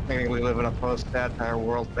we technically live in a post-satire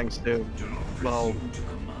world, thanks to, well...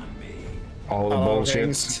 All the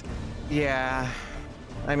bullshit. Yeah.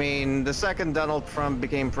 I mean, the second Donald Trump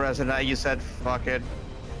became president, I just said, fuck it.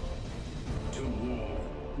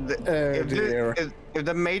 If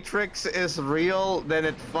the Matrix is real, then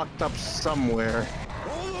it fucked up somewhere.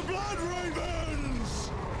 All the blood ravens!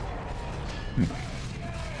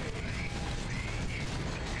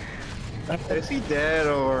 Is he dead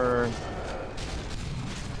or?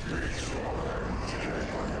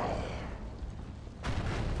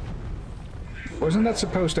 Wasn't that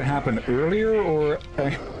supposed to happen earlier, or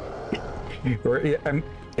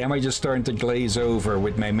am I just starting to glaze over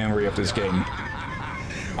with my memory of this game?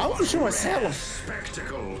 I wasn't sure myself.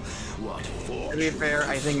 Spectacle. What To be fair,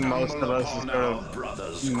 I think most of us sort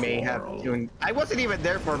of may have tuned. I wasn't even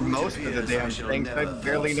there for most of the damn thing, so I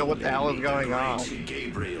barely know what the hell is going on.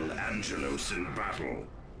 Gabriel Angelos in battle.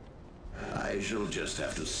 I shall just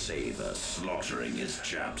have to savor slaughtering his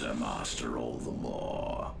chapter master all the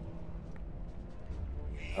more.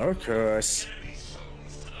 Of course.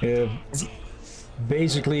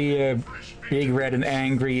 Basically, Big Red and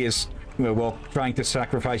Angry is, well, trying to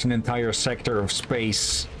sacrifice an entire sector of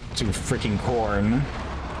space to freaking corn.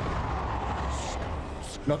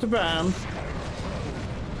 Not a ban.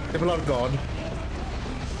 The blood of God.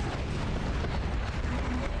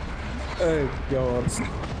 Oh God.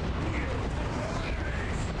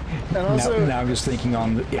 And also, now I'm just thinking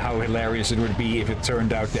on how hilarious it would be if it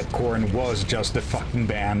turned out that Korn was just a fucking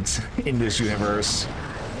band in this universe.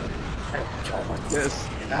 Just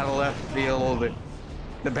out of left field,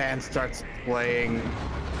 the band starts playing,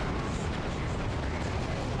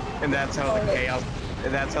 and that's how the chaos,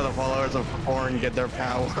 and that's how the followers of Korn get their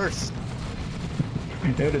powers.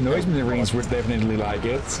 Yeah, the Noise Marines would definitely like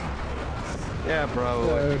it. Yeah,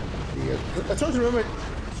 bro. I tried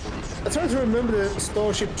to remember the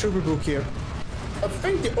Starship Trooper book here. I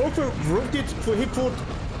think the author wrote it for he thought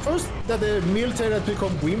first that the military had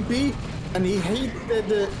become wimpy, and he hated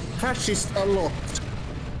the fascists a lot.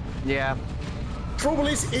 Yeah. Trouble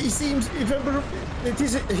is, it seems, if I remember,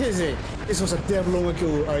 this was a damn long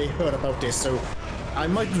ago I heard about this, so I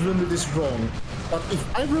might remember this wrong. But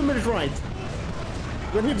if I remember it right,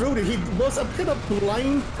 when he wrote it, he was a bit of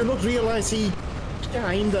blind to not realize he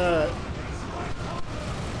kinda...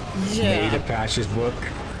 Made a fascist book.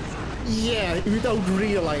 Yeah, without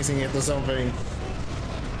realizing it or something.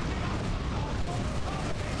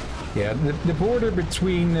 Yeah, the border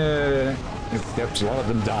between, there's a lot of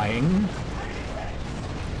them dying.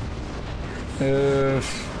 The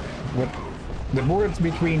border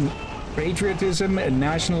between patriotism and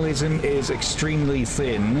nationalism is extremely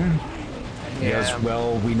thin. Yes,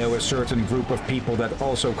 well, we know a certain group of people that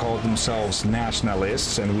also call themselves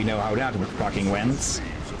nationalists, and we know how that fucking went.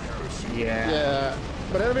 Yeah,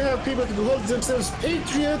 but then we have people who call themselves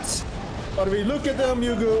patriots, but we look at them,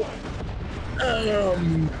 you go,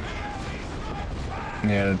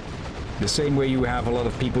 Yeah, the same way you have a lot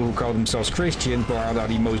of people who call themselves Christian, but are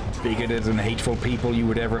the most bigoted and hateful people you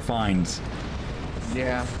would ever find.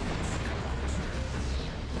 Yeah.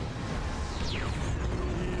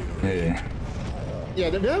 Yeah,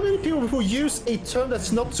 there are many people who use a term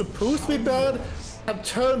that's not supposed to be bad, have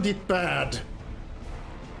turned it bad.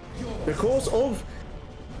 Because of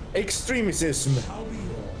extremism.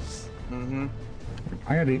 Mm-hmm.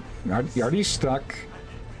 Are these stuck?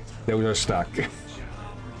 Those are stuck.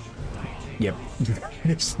 Yep.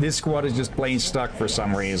 This squad is just plain stuck for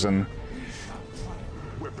some reason.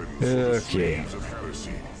 Okay.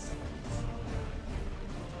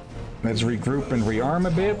 Let's regroup and rearm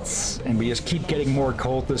a bit, and we just keep getting more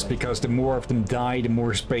cultists because the more of them die, the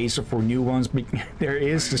more space for new ones there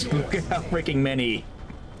is. Just look at how freaking many.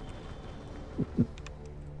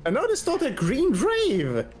 And now they start a green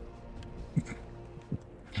rave.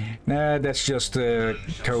 Nah, that's just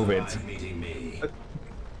COVID.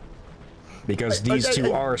 Because these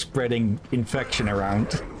two are spreading infection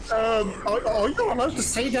around. Are you allowed to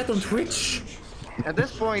say that on Twitch? At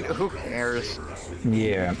this point, who cares?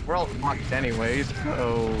 Yeah. We're all fucked anyways,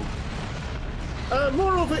 so...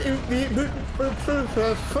 More of we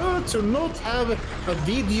prefer to not have a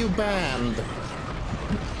video banned.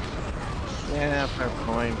 Yeah, fair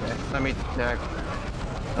point. Let me check.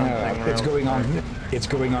 It's going on. It's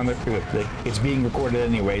going on. It's being recorded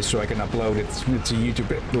anyway, so I can upload it to YouTube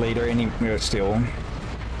later. Still.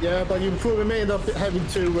 Yeah, but you probably may end up having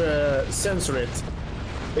to censor it.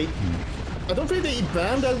 I don't think they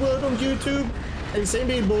banned that word on YouTube. And same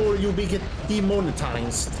way more, you'll be get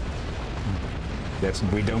demonetized.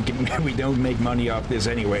 We don't make money off this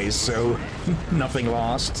anyways, so nothing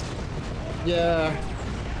lost. Yeah.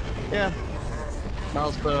 Yeah.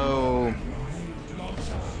 Also,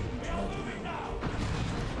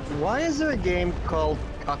 why is there a game called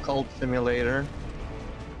Cuckold Simulator?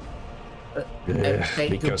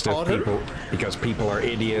 Because people are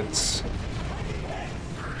idiots.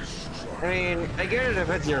 I mean, I get it if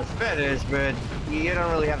it's your fetish, but you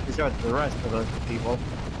don't really have to show it to the rest of those people.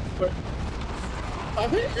 But I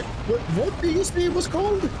think what did you say it was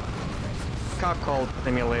called? Cuckold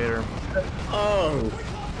Simulator. Oh.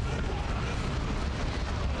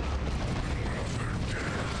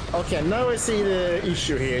 Okay, now I see the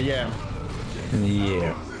issue here. Yeah.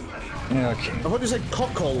 Yeah. Okay. What do you say,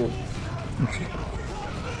 cockhole?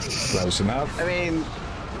 Close enough. I mean,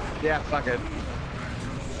 yeah, fuck it.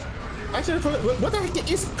 Actually, what the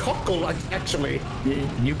heck is cockle actually?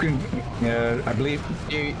 You can, I believe.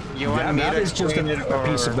 You want me that to is just explain a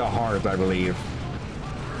piece of the heart, I believe.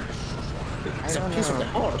 It's a piece of the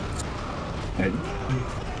heart.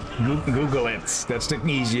 Google it. That's the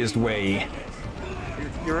easiest way.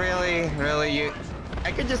 You really,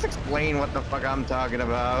 I could just explain what the fuck I'm talking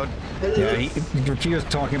about. Yeah, he was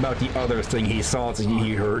talking about the other thing he thought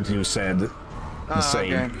he heard you said. The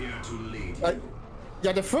same. Okay.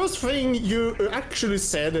 Yeah, the first thing you actually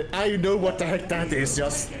said, I know what the heck that is,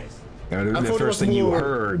 just... the first thing you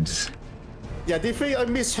heard. Yeah, the thing I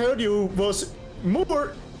misheard you was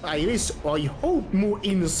more, I hope, more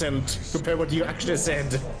innocent compared to what you actually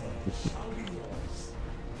said.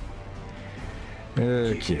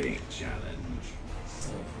 Okay.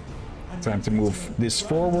 Time to move this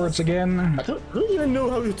forwards again. I don't even know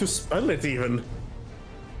how to spell it, even.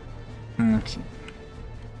 Okay.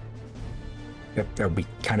 Yep, we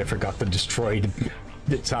kind of forgot to destroy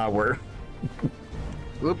the tower.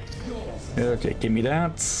 Oops. Okay, give me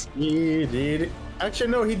that. He did.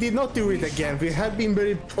 Actually, no, he did not do it again. We had been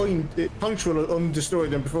very punctual on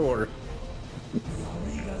destroying them before.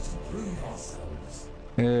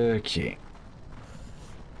 Okay.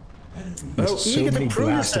 There's so many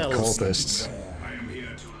blasted cultists.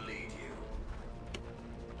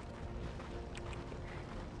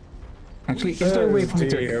 Actually, is there a way for me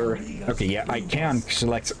to... Okay, yeah, I can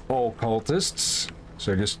select all cultists.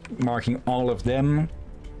 So just marking all of them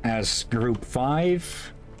as group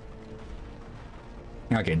 5.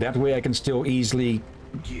 Okay, that way I can still easily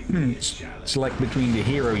select between the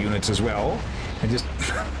hero units as well. And just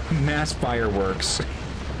mass fireworks.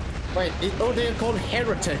 Wait, they're called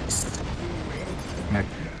heretics.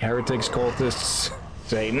 Heretics, cultists,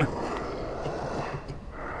 same.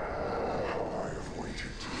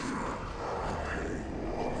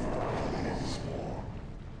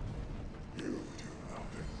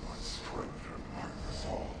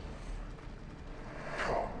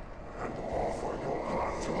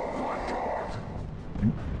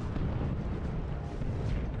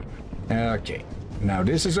 Okay, now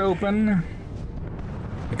this is open.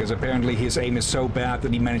 Because apparently his aim is so bad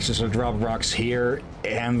that he manages to drop rocks here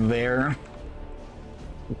and there.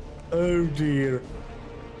 Oh dear.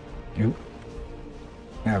 Oop.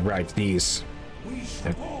 Ah, right, these.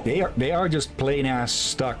 They are just plain ass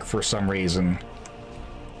stuck for some reason.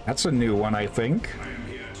 That's a new one, I think.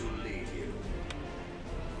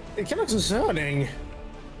 It's kind of concerning.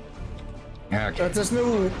 Okay. There's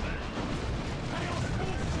no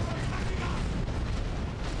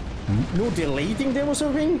deleting them or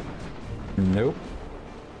something? Nope.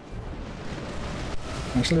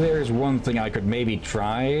 Actually, there is one thing I could maybe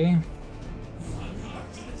try.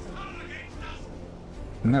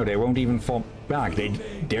 No, they won't even fall back.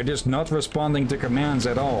 They're just not responding to commands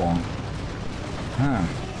at all. Huh.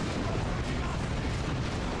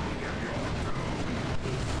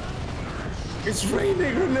 It's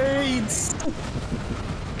raining grenades!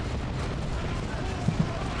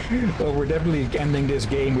 Well, we're definitely ending this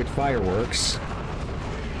game with fireworks.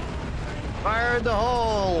 Fire in the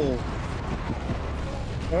hole!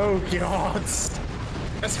 Oh god!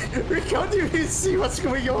 We can't even see what's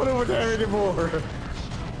going on over there anymore!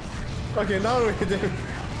 Okay, now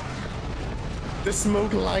the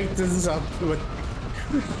smoke lightens up, but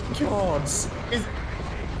god,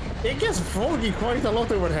 it gets foggy quite a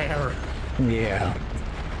lot over there. Yeah.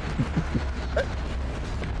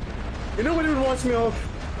 You know what it reminds me of?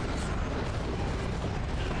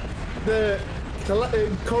 The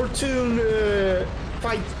cartoon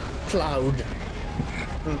Fight Cloud.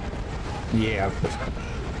 Yeah.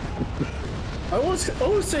 I always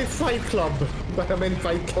say Fight Club, but I meant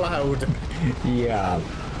Fight Cloud. Yeah.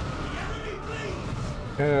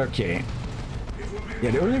 Okay.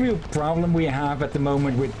 Yeah, the only real problem we have at the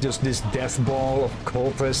moment with just this death ball of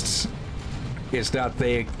cultists is that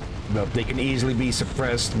they can easily be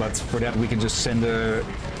suppressed, but for that we can just send a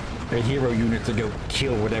hero unit to go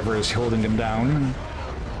kill whatever is holding them down.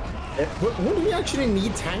 Would we actually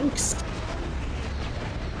need tanks?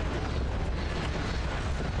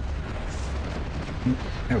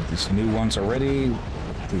 Oh, these new ones already.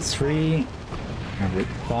 2, 3,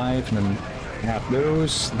 5, and then have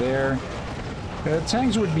those there.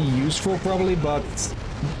 Tanks would be useful probably, but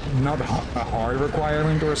not a hard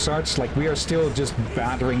requirement or such. Like, we are still just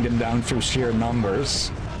battering them down through sheer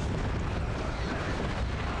numbers.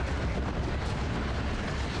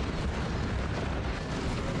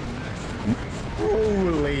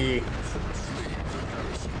 Holy!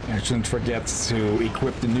 I shouldn't forget to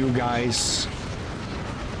equip the new guys.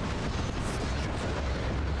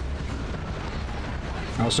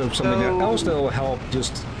 Also, something that also will help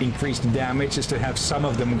just increase the damage is to have some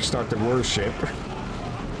of them start to worship. I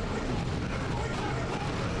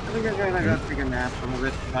think I'm gonna go take a nap. I'm a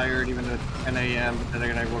bit tired, even though it's 10 a.m. But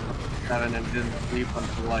then I woke up at 7 and didn't sleep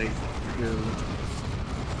until like 2.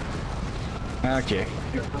 Okay.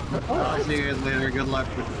 I'll see you guys later. Good luck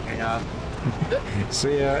with the chaos.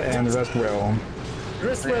 See ya, and rest well.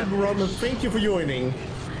 Rest well, Roman. Thank you for joining.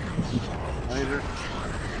 Later.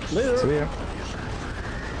 Later. See ya.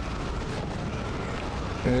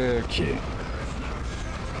 Okay.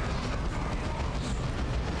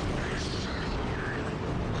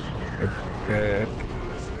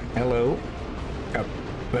 Hello.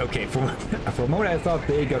 Okay, for a moment I thought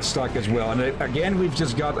they got stuck as well, and again we've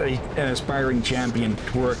just got an aspiring champion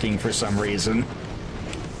twerking for some reason.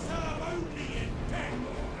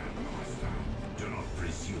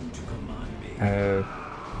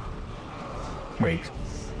 Wait.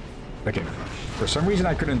 Okay. For some reason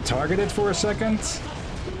I couldn't target it for a second.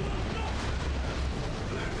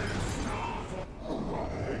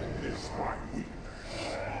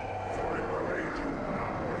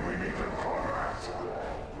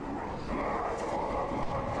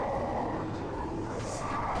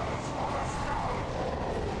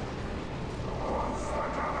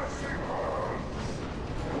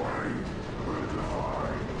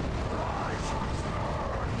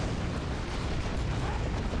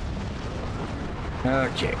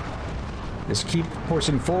 Okay. Just keep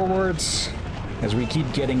pushing forwards as we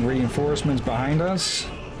keep getting reinforcements behind us.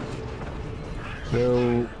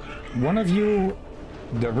 So, one of you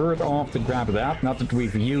divert off to grab that. Not that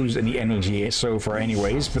we've used any energy so far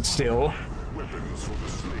anyways, but still.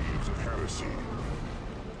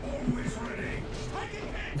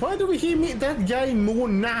 Why do we hear that guy more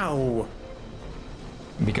now?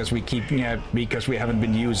 Because we keep, because we haven't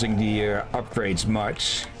been using the upgrades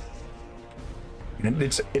much. And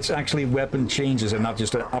it's actually weapon changes and not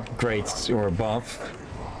just an upgrade or a buff.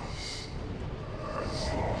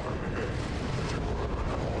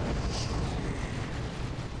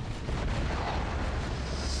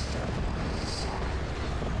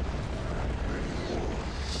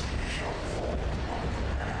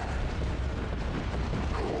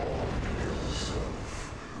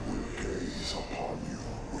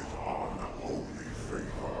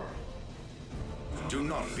 Do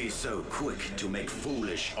not be so quick to make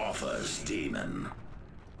foolish offers, demon.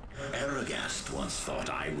 Aragast once thought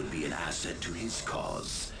I would be an asset to his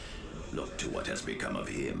cause. Look to what has become of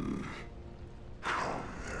him. Come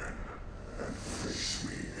then, and face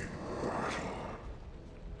me in battle.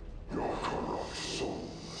 Your corrupt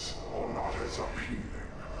souls are not as appealing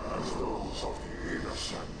as those of the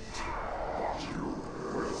innocent, but you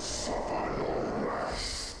will suffer no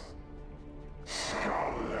less.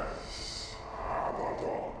 Scaleless,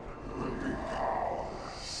 Abaddon will be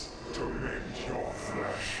powerless to mend your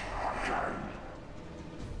flesh again.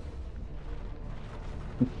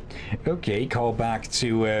 Okay, call back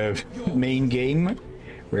to main game,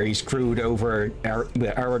 where he screwed over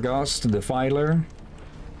the Aragast, the Defiler.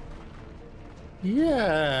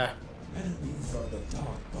 Yeah.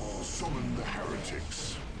 Summon the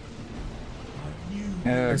heretics.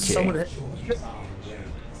 Okay.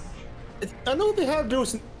 I know they have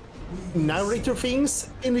those narrator things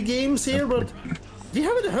in the games here, but we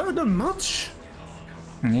haven't heard them much.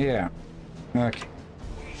 Yeah. Okay.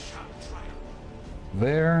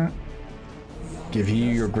 There. Give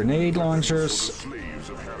you your grenade launchers. Slaves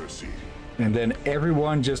of heresy. And then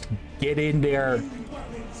everyone just get in there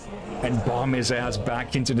and bomb his ass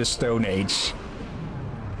back into the Stone Age.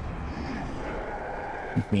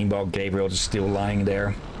 Meanwhile, Gabriel is still lying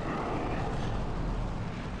there.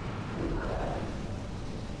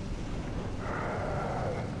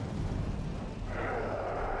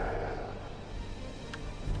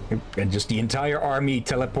 And just the entire army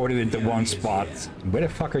teleported into one spot. Where the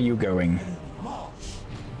fuck are you going?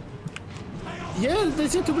 Yeah, they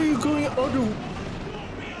seem to be going other.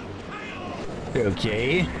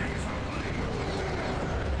 Okay.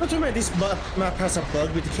 Not remember this map has a bug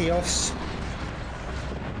with chaos.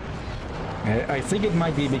 I think it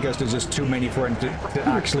might be because there's just too many for him to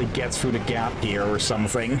actually get through the gap here or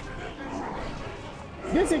something.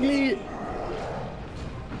 Basically,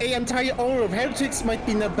 an entire army of heretics might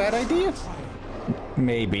be a bad idea.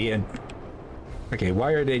 Maybe. And okay,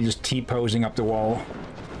 why are they just T-posing up the wall?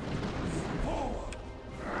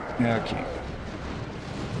 Okay.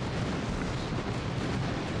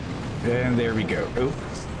 And there we go. Oh,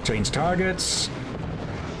 change targets.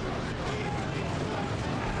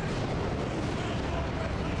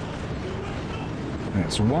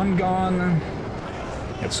 That's one gone.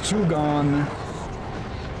 That's two gone.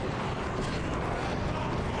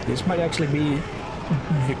 This might actually be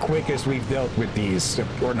the quickest we've dealt with these,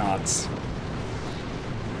 or not.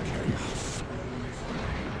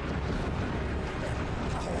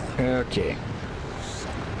 Okay.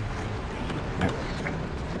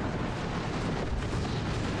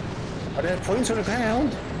 Are there points on the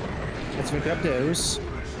ground? Let's pick up those.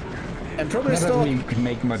 And probably Not that start. we can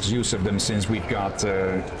make much use of them since we've got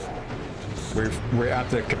we're at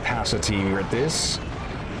the capacity with this.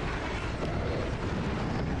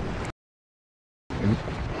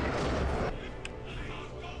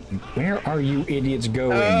 Where are you idiots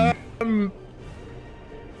going?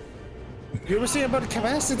 You were saying about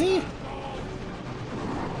capacity?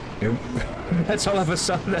 Nope. That's all of a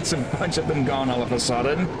sudden. That's a bunch of them gone all of a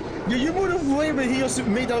sudden. You would have waited, but he just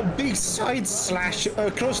made a big side slash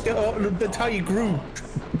across the entire group.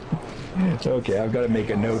 It's okay. I've got to make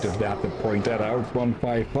a note of that to point that out.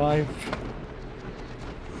 155.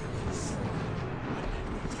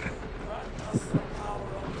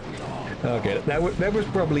 Okay, that was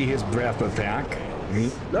probably his breath attack.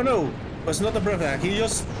 No, it was not a breath attack. He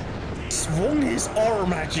just swung his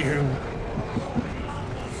arm at you.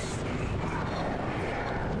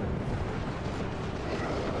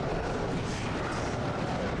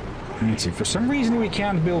 Let's see, for some reason we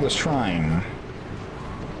can't build a shrine.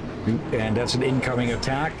 And that's an incoming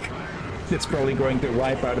attack. It's probably going to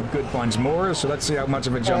wipe out a good bunch more, so let's see how much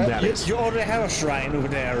of a jump that is. You already have a shrine over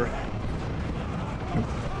there.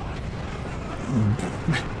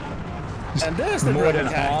 And there's the more breath than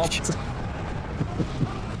attack. half.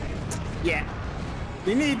 Yeah.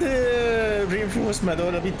 We need reinforcement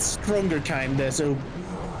or a bit stronger kind there, so...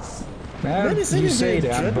 Well, Maybe you say the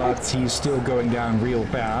that, dreadnought. but he's still going down real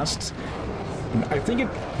fast. I think it...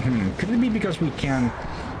 could it be because we can...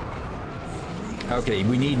 Okay,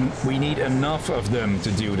 we need enough of them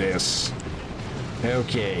to do this.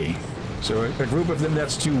 Okay. So a group of them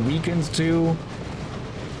that's too weakened to...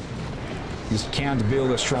 just can't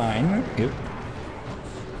build a shrine. Yep.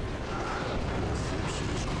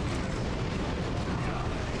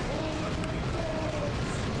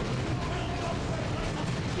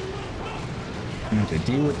 To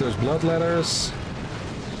deal with those blood letters.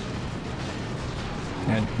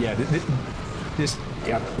 And yeah, this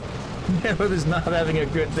Nebot is not having a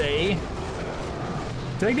good day.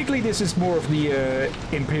 Technically this is more of the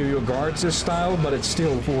Imperial Guards' style, but it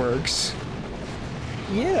still works.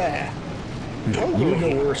 Yeah. You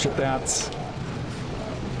go worship that.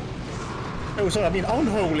 Oh, sorry, I mean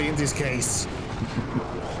unholy in this case.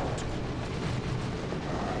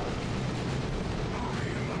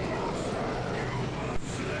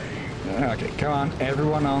 Okay, come on,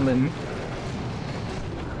 everyone on then.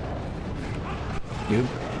 You.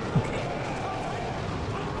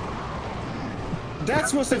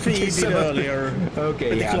 That's what the feed did earlier. Okay,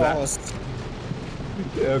 with the yeah. claws.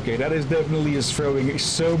 Okay, that is definitely is throwing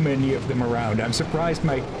so many of them around. I'm surprised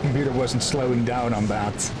my computer wasn't slowing down on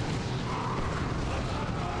that.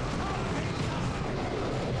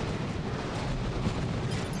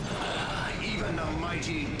 Even a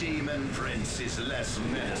mighty demon prince is less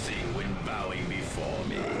menacing when bowing before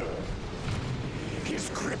me. His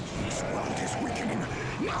grip on this world is weakening.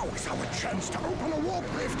 Now is our chance to open a warp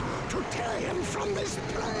rift to tear him from this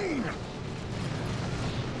plane.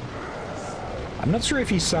 I'm not sure if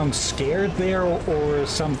he sounds scared there or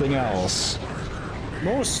something else.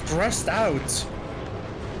 More stressed out.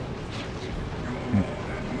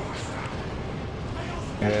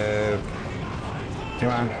 Come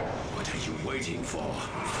on. What are you waiting for?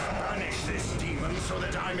 Banish this demon so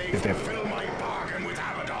that I may fulfill my bargain with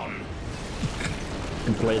Abaddon.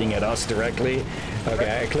 Complaining at us directly.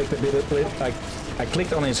 Okay, I clicked a bit. I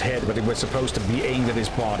clicked on his head, but it was supposed to be aimed at his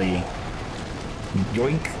body.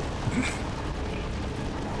 Yoink.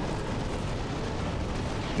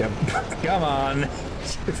 Yep. Come on.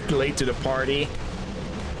 It's late to the party.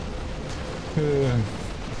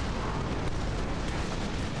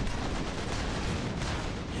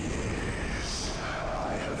 Yes,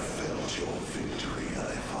 I have felt your victory,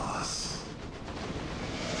 Iphos.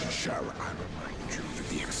 Shall I remind you that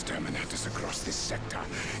the exterminatus across this sector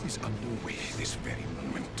is underway this very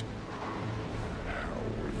moment? How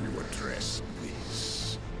will you address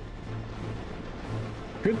this?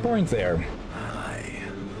 Good point there. I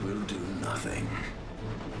will do nothing.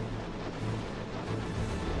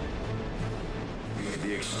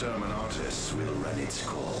 The exterminatus will run its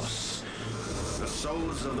course. The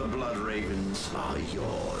souls of the Blood Ravens are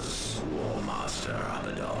yours, War Master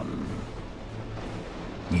Abaddon.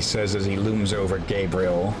 He says as he looms over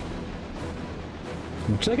Gabriel.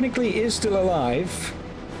 Who technically is still alive.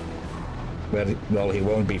 But, well, he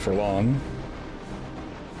won't be for long.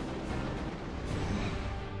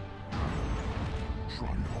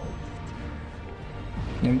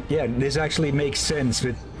 And yeah, this actually makes sense.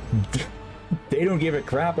 But they don't give a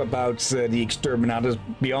crap about the exterminatus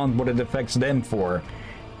beyond what it affects them for.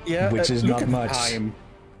 Yeah, which is not much. Time.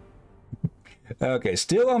 Okay,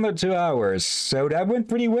 still under 2 hours, so that went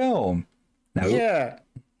pretty well. Now, yeah.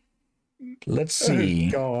 Let's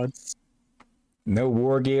see. Oh, God. No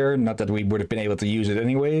war gear, not that we would have been able to use it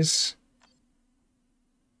anyways.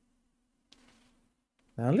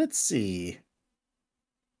 Now let's see.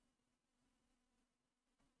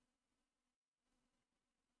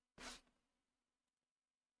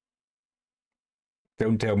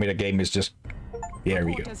 Don't tell me the game is just... There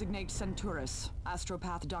we go. Designate Centaurus,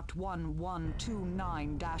 Astropath Duct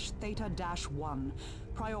 1129-Theta-1.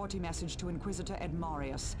 Priority message to Inquisitor Ed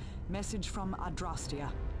Marius. Message from Adrastia.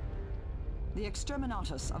 The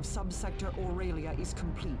exterminatus of Subsector Aurelia is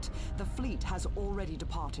complete. The fleet has already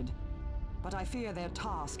departed. But I fear their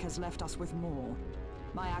task has left us with more.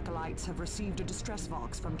 My acolytes have received a distress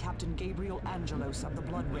vox from Captain Gabriel Angelos of the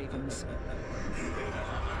Blood Ravens.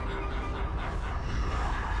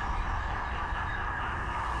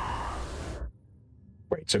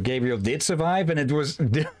 Wait, so Gabriel did survive, and it was...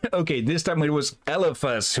 Okay, this time it was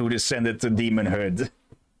Eliphas who descended to demonhood.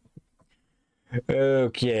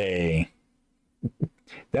 Okay.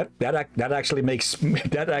 That actually makes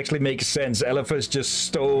sense. Eliphas just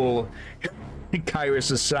stole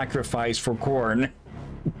Kyrus' sacrifice for corn.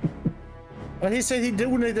 But he said he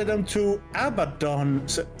donated them to Abaddon.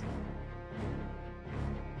 So...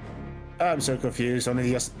 I'm so confused.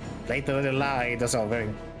 Only just later they lied or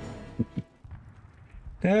something.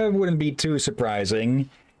 That wouldn't be too surprising.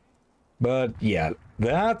 But yeah,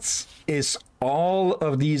 that is all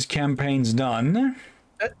of these campaigns done.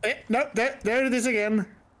 No, there it is again.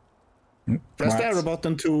 Press the arrow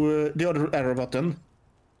button to the other arrow button.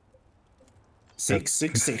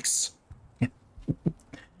 666.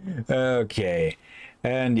 Okay.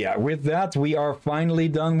 And yeah, with that, we are finally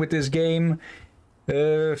done with this game.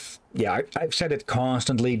 Yeah, I've said it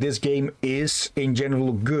constantly. This game is, in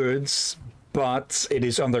general, good, but it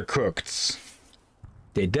is undercooked.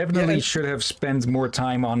 They definitely should have spent more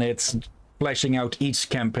time on it, fleshing out each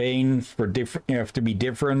campaign for to be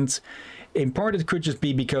different. In part, it could just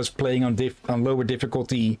be because playing on lower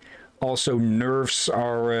difficulty also nerfs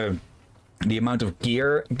our the amount of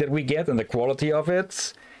gear that we get and the quality of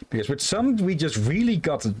it. Because with some, we just really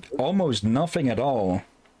got almost nothing at all.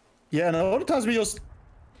 Yeah, and other times we just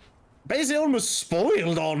basically almost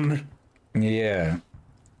spoiled on. Yeah.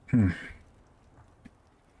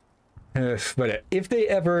 But if they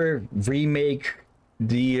ever remake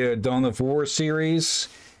the Dawn of War series,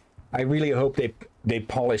 I really hope they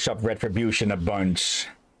polish up Retribution a bunch.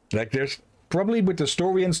 Like, there's probably with the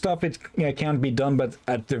story and stuff, it can't be done, but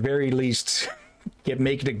at the very least,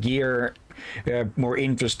 make the gear more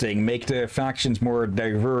interesting, make the factions more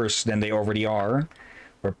diverse than they already are.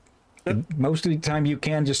 Or most of the time, you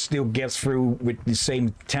can just still get through with the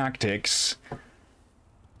same tactics.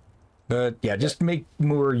 But yeah, just make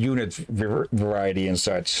more unit variety and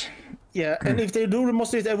such. Yeah, and if they do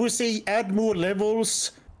most of it, I would say add more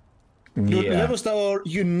levels. Levels that are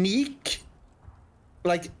unique.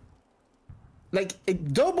 Like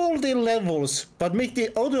double the levels, but make the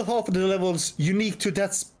other half of the levels unique to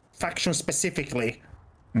that faction specifically.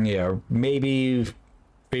 Yeah, maybe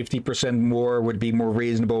 50% more would be more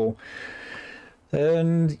reasonable.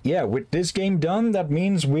 And yeah, with this game done, that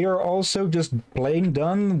means we are also just plain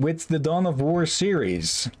done with the Dawn of War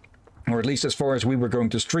series. Or at least as far as we were going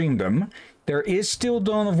to stream them. There is still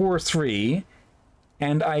Dawn of War 3,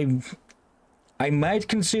 and I might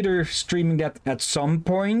consider streaming that at some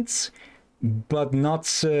point, but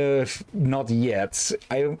not yet.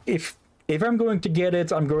 If I'm going to get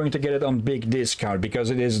it, I'm going to get it on big discount, because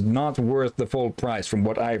it is not worth the full price from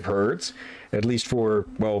what I've heard, at least for,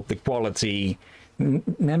 well, the quality.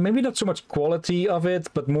 Maybe not so much quality of it,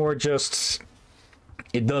 but more just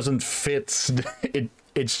it doesn't fit.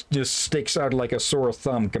 It just sticks out like a sore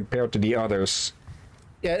thumb compared to the others.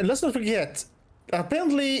 Yeah, and let's not forget,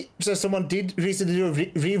 apparently, so someone did recently do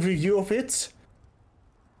a review of it.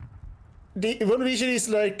 The one reason is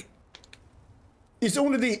like, it's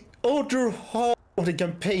only the outer half of the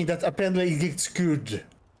campaign that apparently gets good.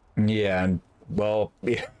 Yeah, and well,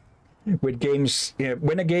 yeah, with games,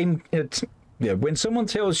 yeah, when someone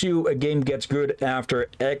tells you a game gets good after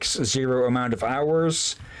X zero amount of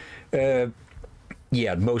hours,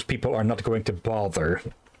 yeah, most people are not going to bother.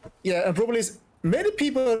 Yeah, and probably is many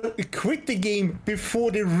people quit the game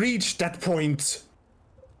before they reach that point.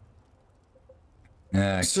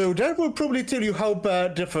 So that will probably tell you how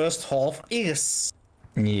bad the first half is.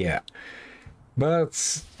 Yeah,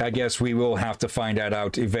 but I guess we will have to find that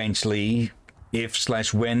out eventually,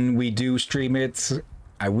 if/when we do stream it.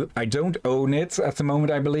 I don't own it at the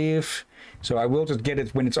moment, I believe, so I will just get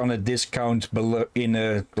it when it's on a discount below, in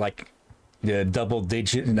a like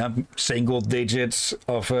the single digits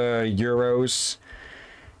of euros,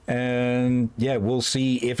 and yeah, we'll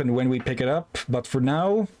see if and when we pick it up. But for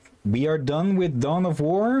now, we are done with Dawn of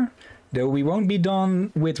War, though we won't be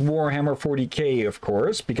done with Warhammer 40K, of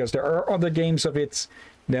course, because there are other games of it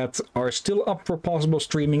that are still up for possible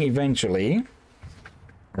streaming eventually.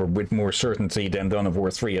 Or with more certainty than Dawn of War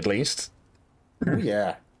 3, at least. Oh,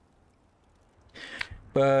 yeah.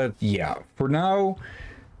 But yeah, for now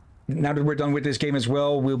that we're done with this game as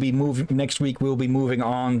well, we'll be next week we'll be moving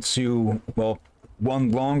on to, well,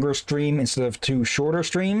 one longer stream instead of two shorter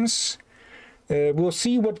streams. We'll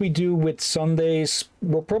see what we do with Sundays.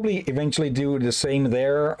 We'll probably eventually do the same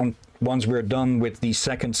there once we're done with the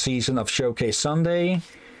second season of Showcase Sunday.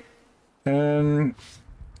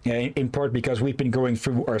 In part because we've been going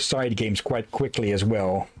through our side games quite quickly as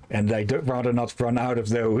well, and I'd rather not run out of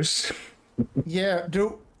those. Yeah,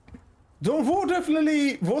 Dawn of War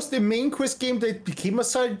definitely was the main quest game that became a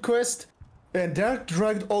side quest, and that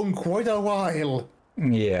dragged on quite a while.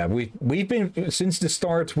 Yeah, we've been since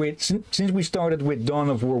we started with Dawn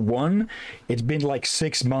of War 1, it's been like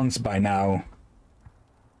 6 months by now.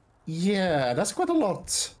 Yeah, that's quite a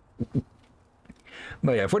lot.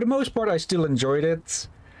 But yeah, for the most part, I still enjoyed it.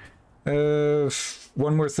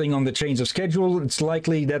 One more thing on the change of schedule. It's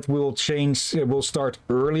likely that we'll start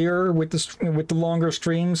earlier with the longer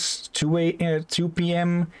we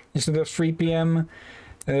p.m. instead of 3 p.m.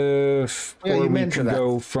 Or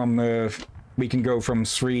we can go from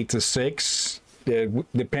 3 to 6.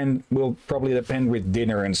 Will probably depend with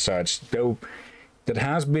dinner and such. Though that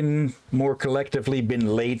has been more collectively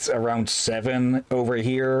been late around 7 over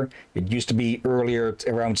here. It used to be earlier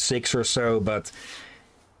around 6 or so, but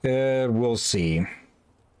we'll see.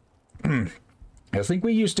 I think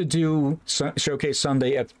we used to do Showcase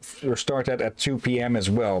Sunday start at 2 p.m. as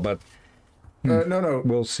well, but no,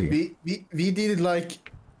 we'll see. We did it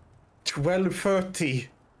like 12:30.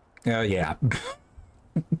 Yeah.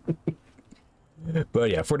 But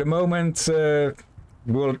yeah, for the moment,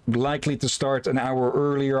 we're likely to start an hour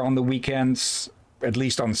earlier on the weekends, at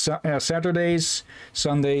least on Saturdays,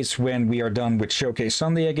 Sundays, when we are done with Showcase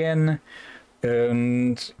Sunday again.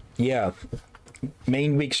 And yeah,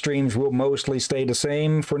 main week streams will mostly stay the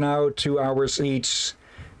same for now, 2 hours each,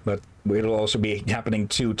 but it'll also be happening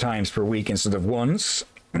 2 times per week instead of once.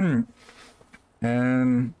 And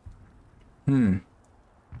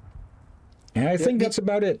I think that's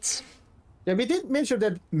about it. Yeah, we did mention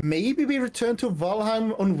that maybe we return to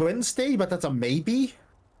Valheim on Wednesday, but that's a maybe.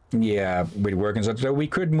 Yeah, with work and such, so we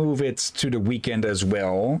could move it to the weekend as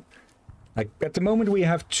well. Like, at the moment, we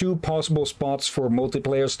have 2 possible spots for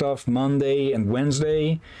multiplayer stuff, Monday and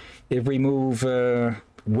Wednesday. If we move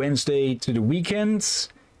Wednesday to the weekends,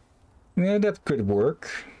 yeah, that could work.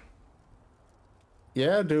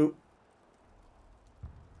 Yeah,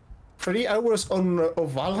 3 hours on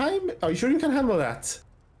of Valheim? Are you sure you can handle that?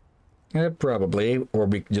 Probably. Or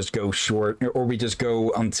we just go short, or we just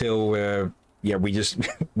go until,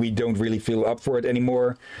 we don't really feel up for it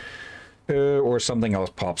anymore. Or something else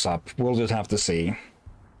pops up. We'll just have to see.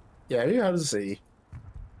 Yeah, you have to see.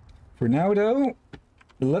 For now, though,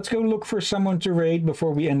 let's go look for someone to raid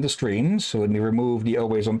before we end the stream. So let me remove the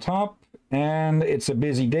always on top. And it's a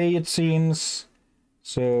busy day, it seems.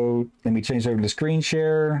 So let me change over the screen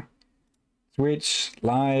share. Switch,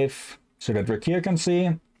 live, so that Drakir can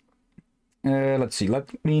see. Let's see, let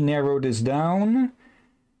me narrow this down.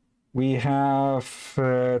 We have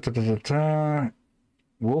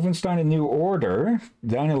Wolfenstein: A New Order.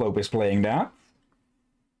 Dynalope is playing that.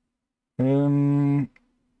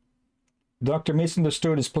 Dr.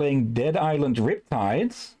 Misunderstood is playing Dead Island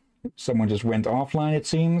Riptide. Someone just went offline, it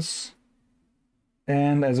seems.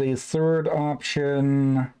 And as a third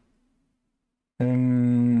option,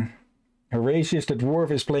 Horatius the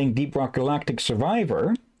Dwarf is playing Deep Rock Galactic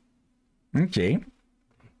Survivor. Okay.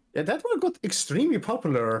 Yeah, that one got extremely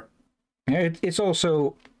popular. It's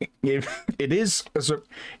also it is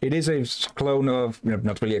a clone of,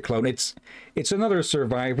 not really a clone. It's another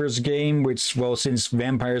Survivors game, which, well, since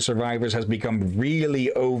Vampire Survivors has become really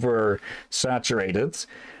oversaturated.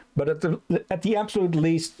 But at the absolute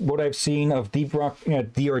least, what I've seen of Deep Rock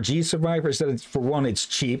DRG Survivor is that it's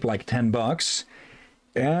cheap, like $10,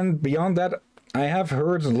 and beyond that, I have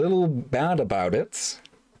heard a little bad about it.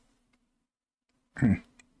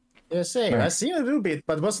 Yeah, same. I've seen a little bit,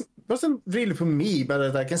 but wasn't really for me.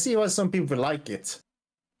 But I can see why some people like it.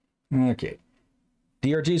 Okay,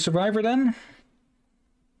 DRG Survivor then,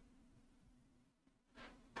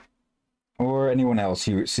 or anyone else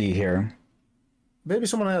you see here? Maybe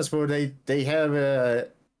someone else, for they have a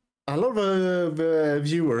lot of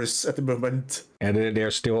viewers at the moment. And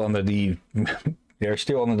they're still under the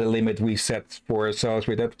limit we set for ourselves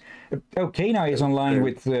with that. Okay, now he's online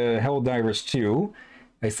with Helldivers 2.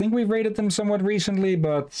 I think we rated them somewhat recently,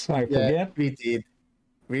 but I forget. Yeah,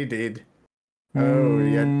 we did. Oh,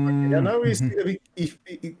 yeah. Now it's a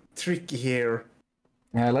bit tricky here.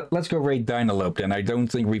 Let's go raid Dynalope then. I don't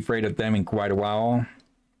think we've rated them in quite a while.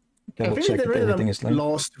 I think they rated them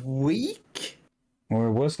last week. Or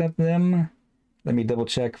was that them? Let me double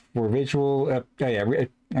check for visual.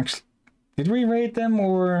 Actually, did we rate them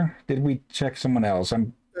or did we check someone else?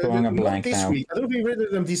 I'm drawing a blank this now. Week. I don't think we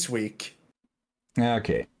rated them this week.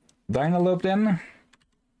 Okay. Dynalope then?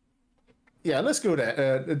 Yeah, let's go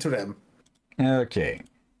there, to them. Okay.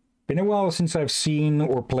 Been a while since I've seen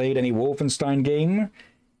or played any Wolfenstein game.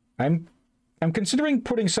 I'm considering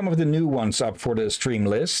putting some of the new ones up for the stream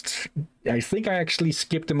list. I think I actually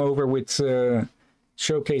skipped them over with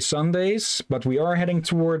Showcase Sundays, but we are heading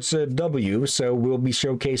towards W, so we'll be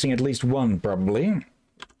showcasing at least one, probably.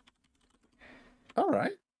 All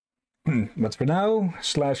right. But for now,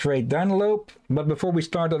 /raid Dynalope. But before we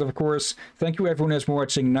start that, of course, thank you everyone who's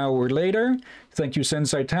watching now or later. Thank you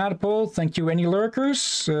Sensei Tadpole. Thank you any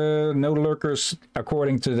lurkers. No lurkers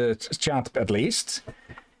according to the chat at least.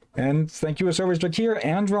 And thank you as always, Drakir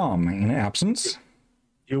and Rom in absence.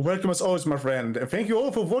 You're welcome as always, my friend. And thank you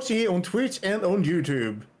all for watching here on Twitch and on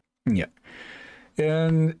YouTube. Yeah.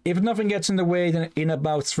 And if nothing gets in the way, then in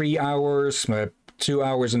about 3 hours, 2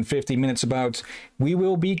 hours and 50 minutes about, we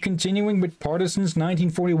will be continuing with Partisans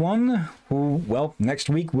 1941, who, well, next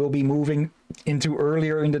week will be moving into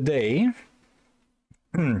earlier in the day.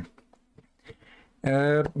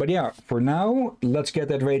 But yeah, for now, let's get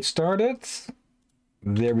that raid started.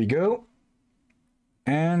 There we go.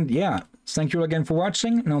 And yeah, thank you again for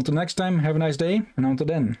watching, and until next time, have a nice day, and until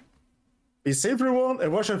then. Be safe, everyone,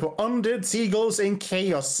 and watch out for undead seagulls and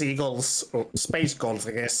chaos seagulls. Or space gulls,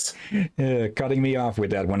 I guess. Cutting me off with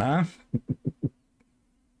that one, huh?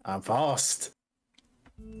 I'm fast.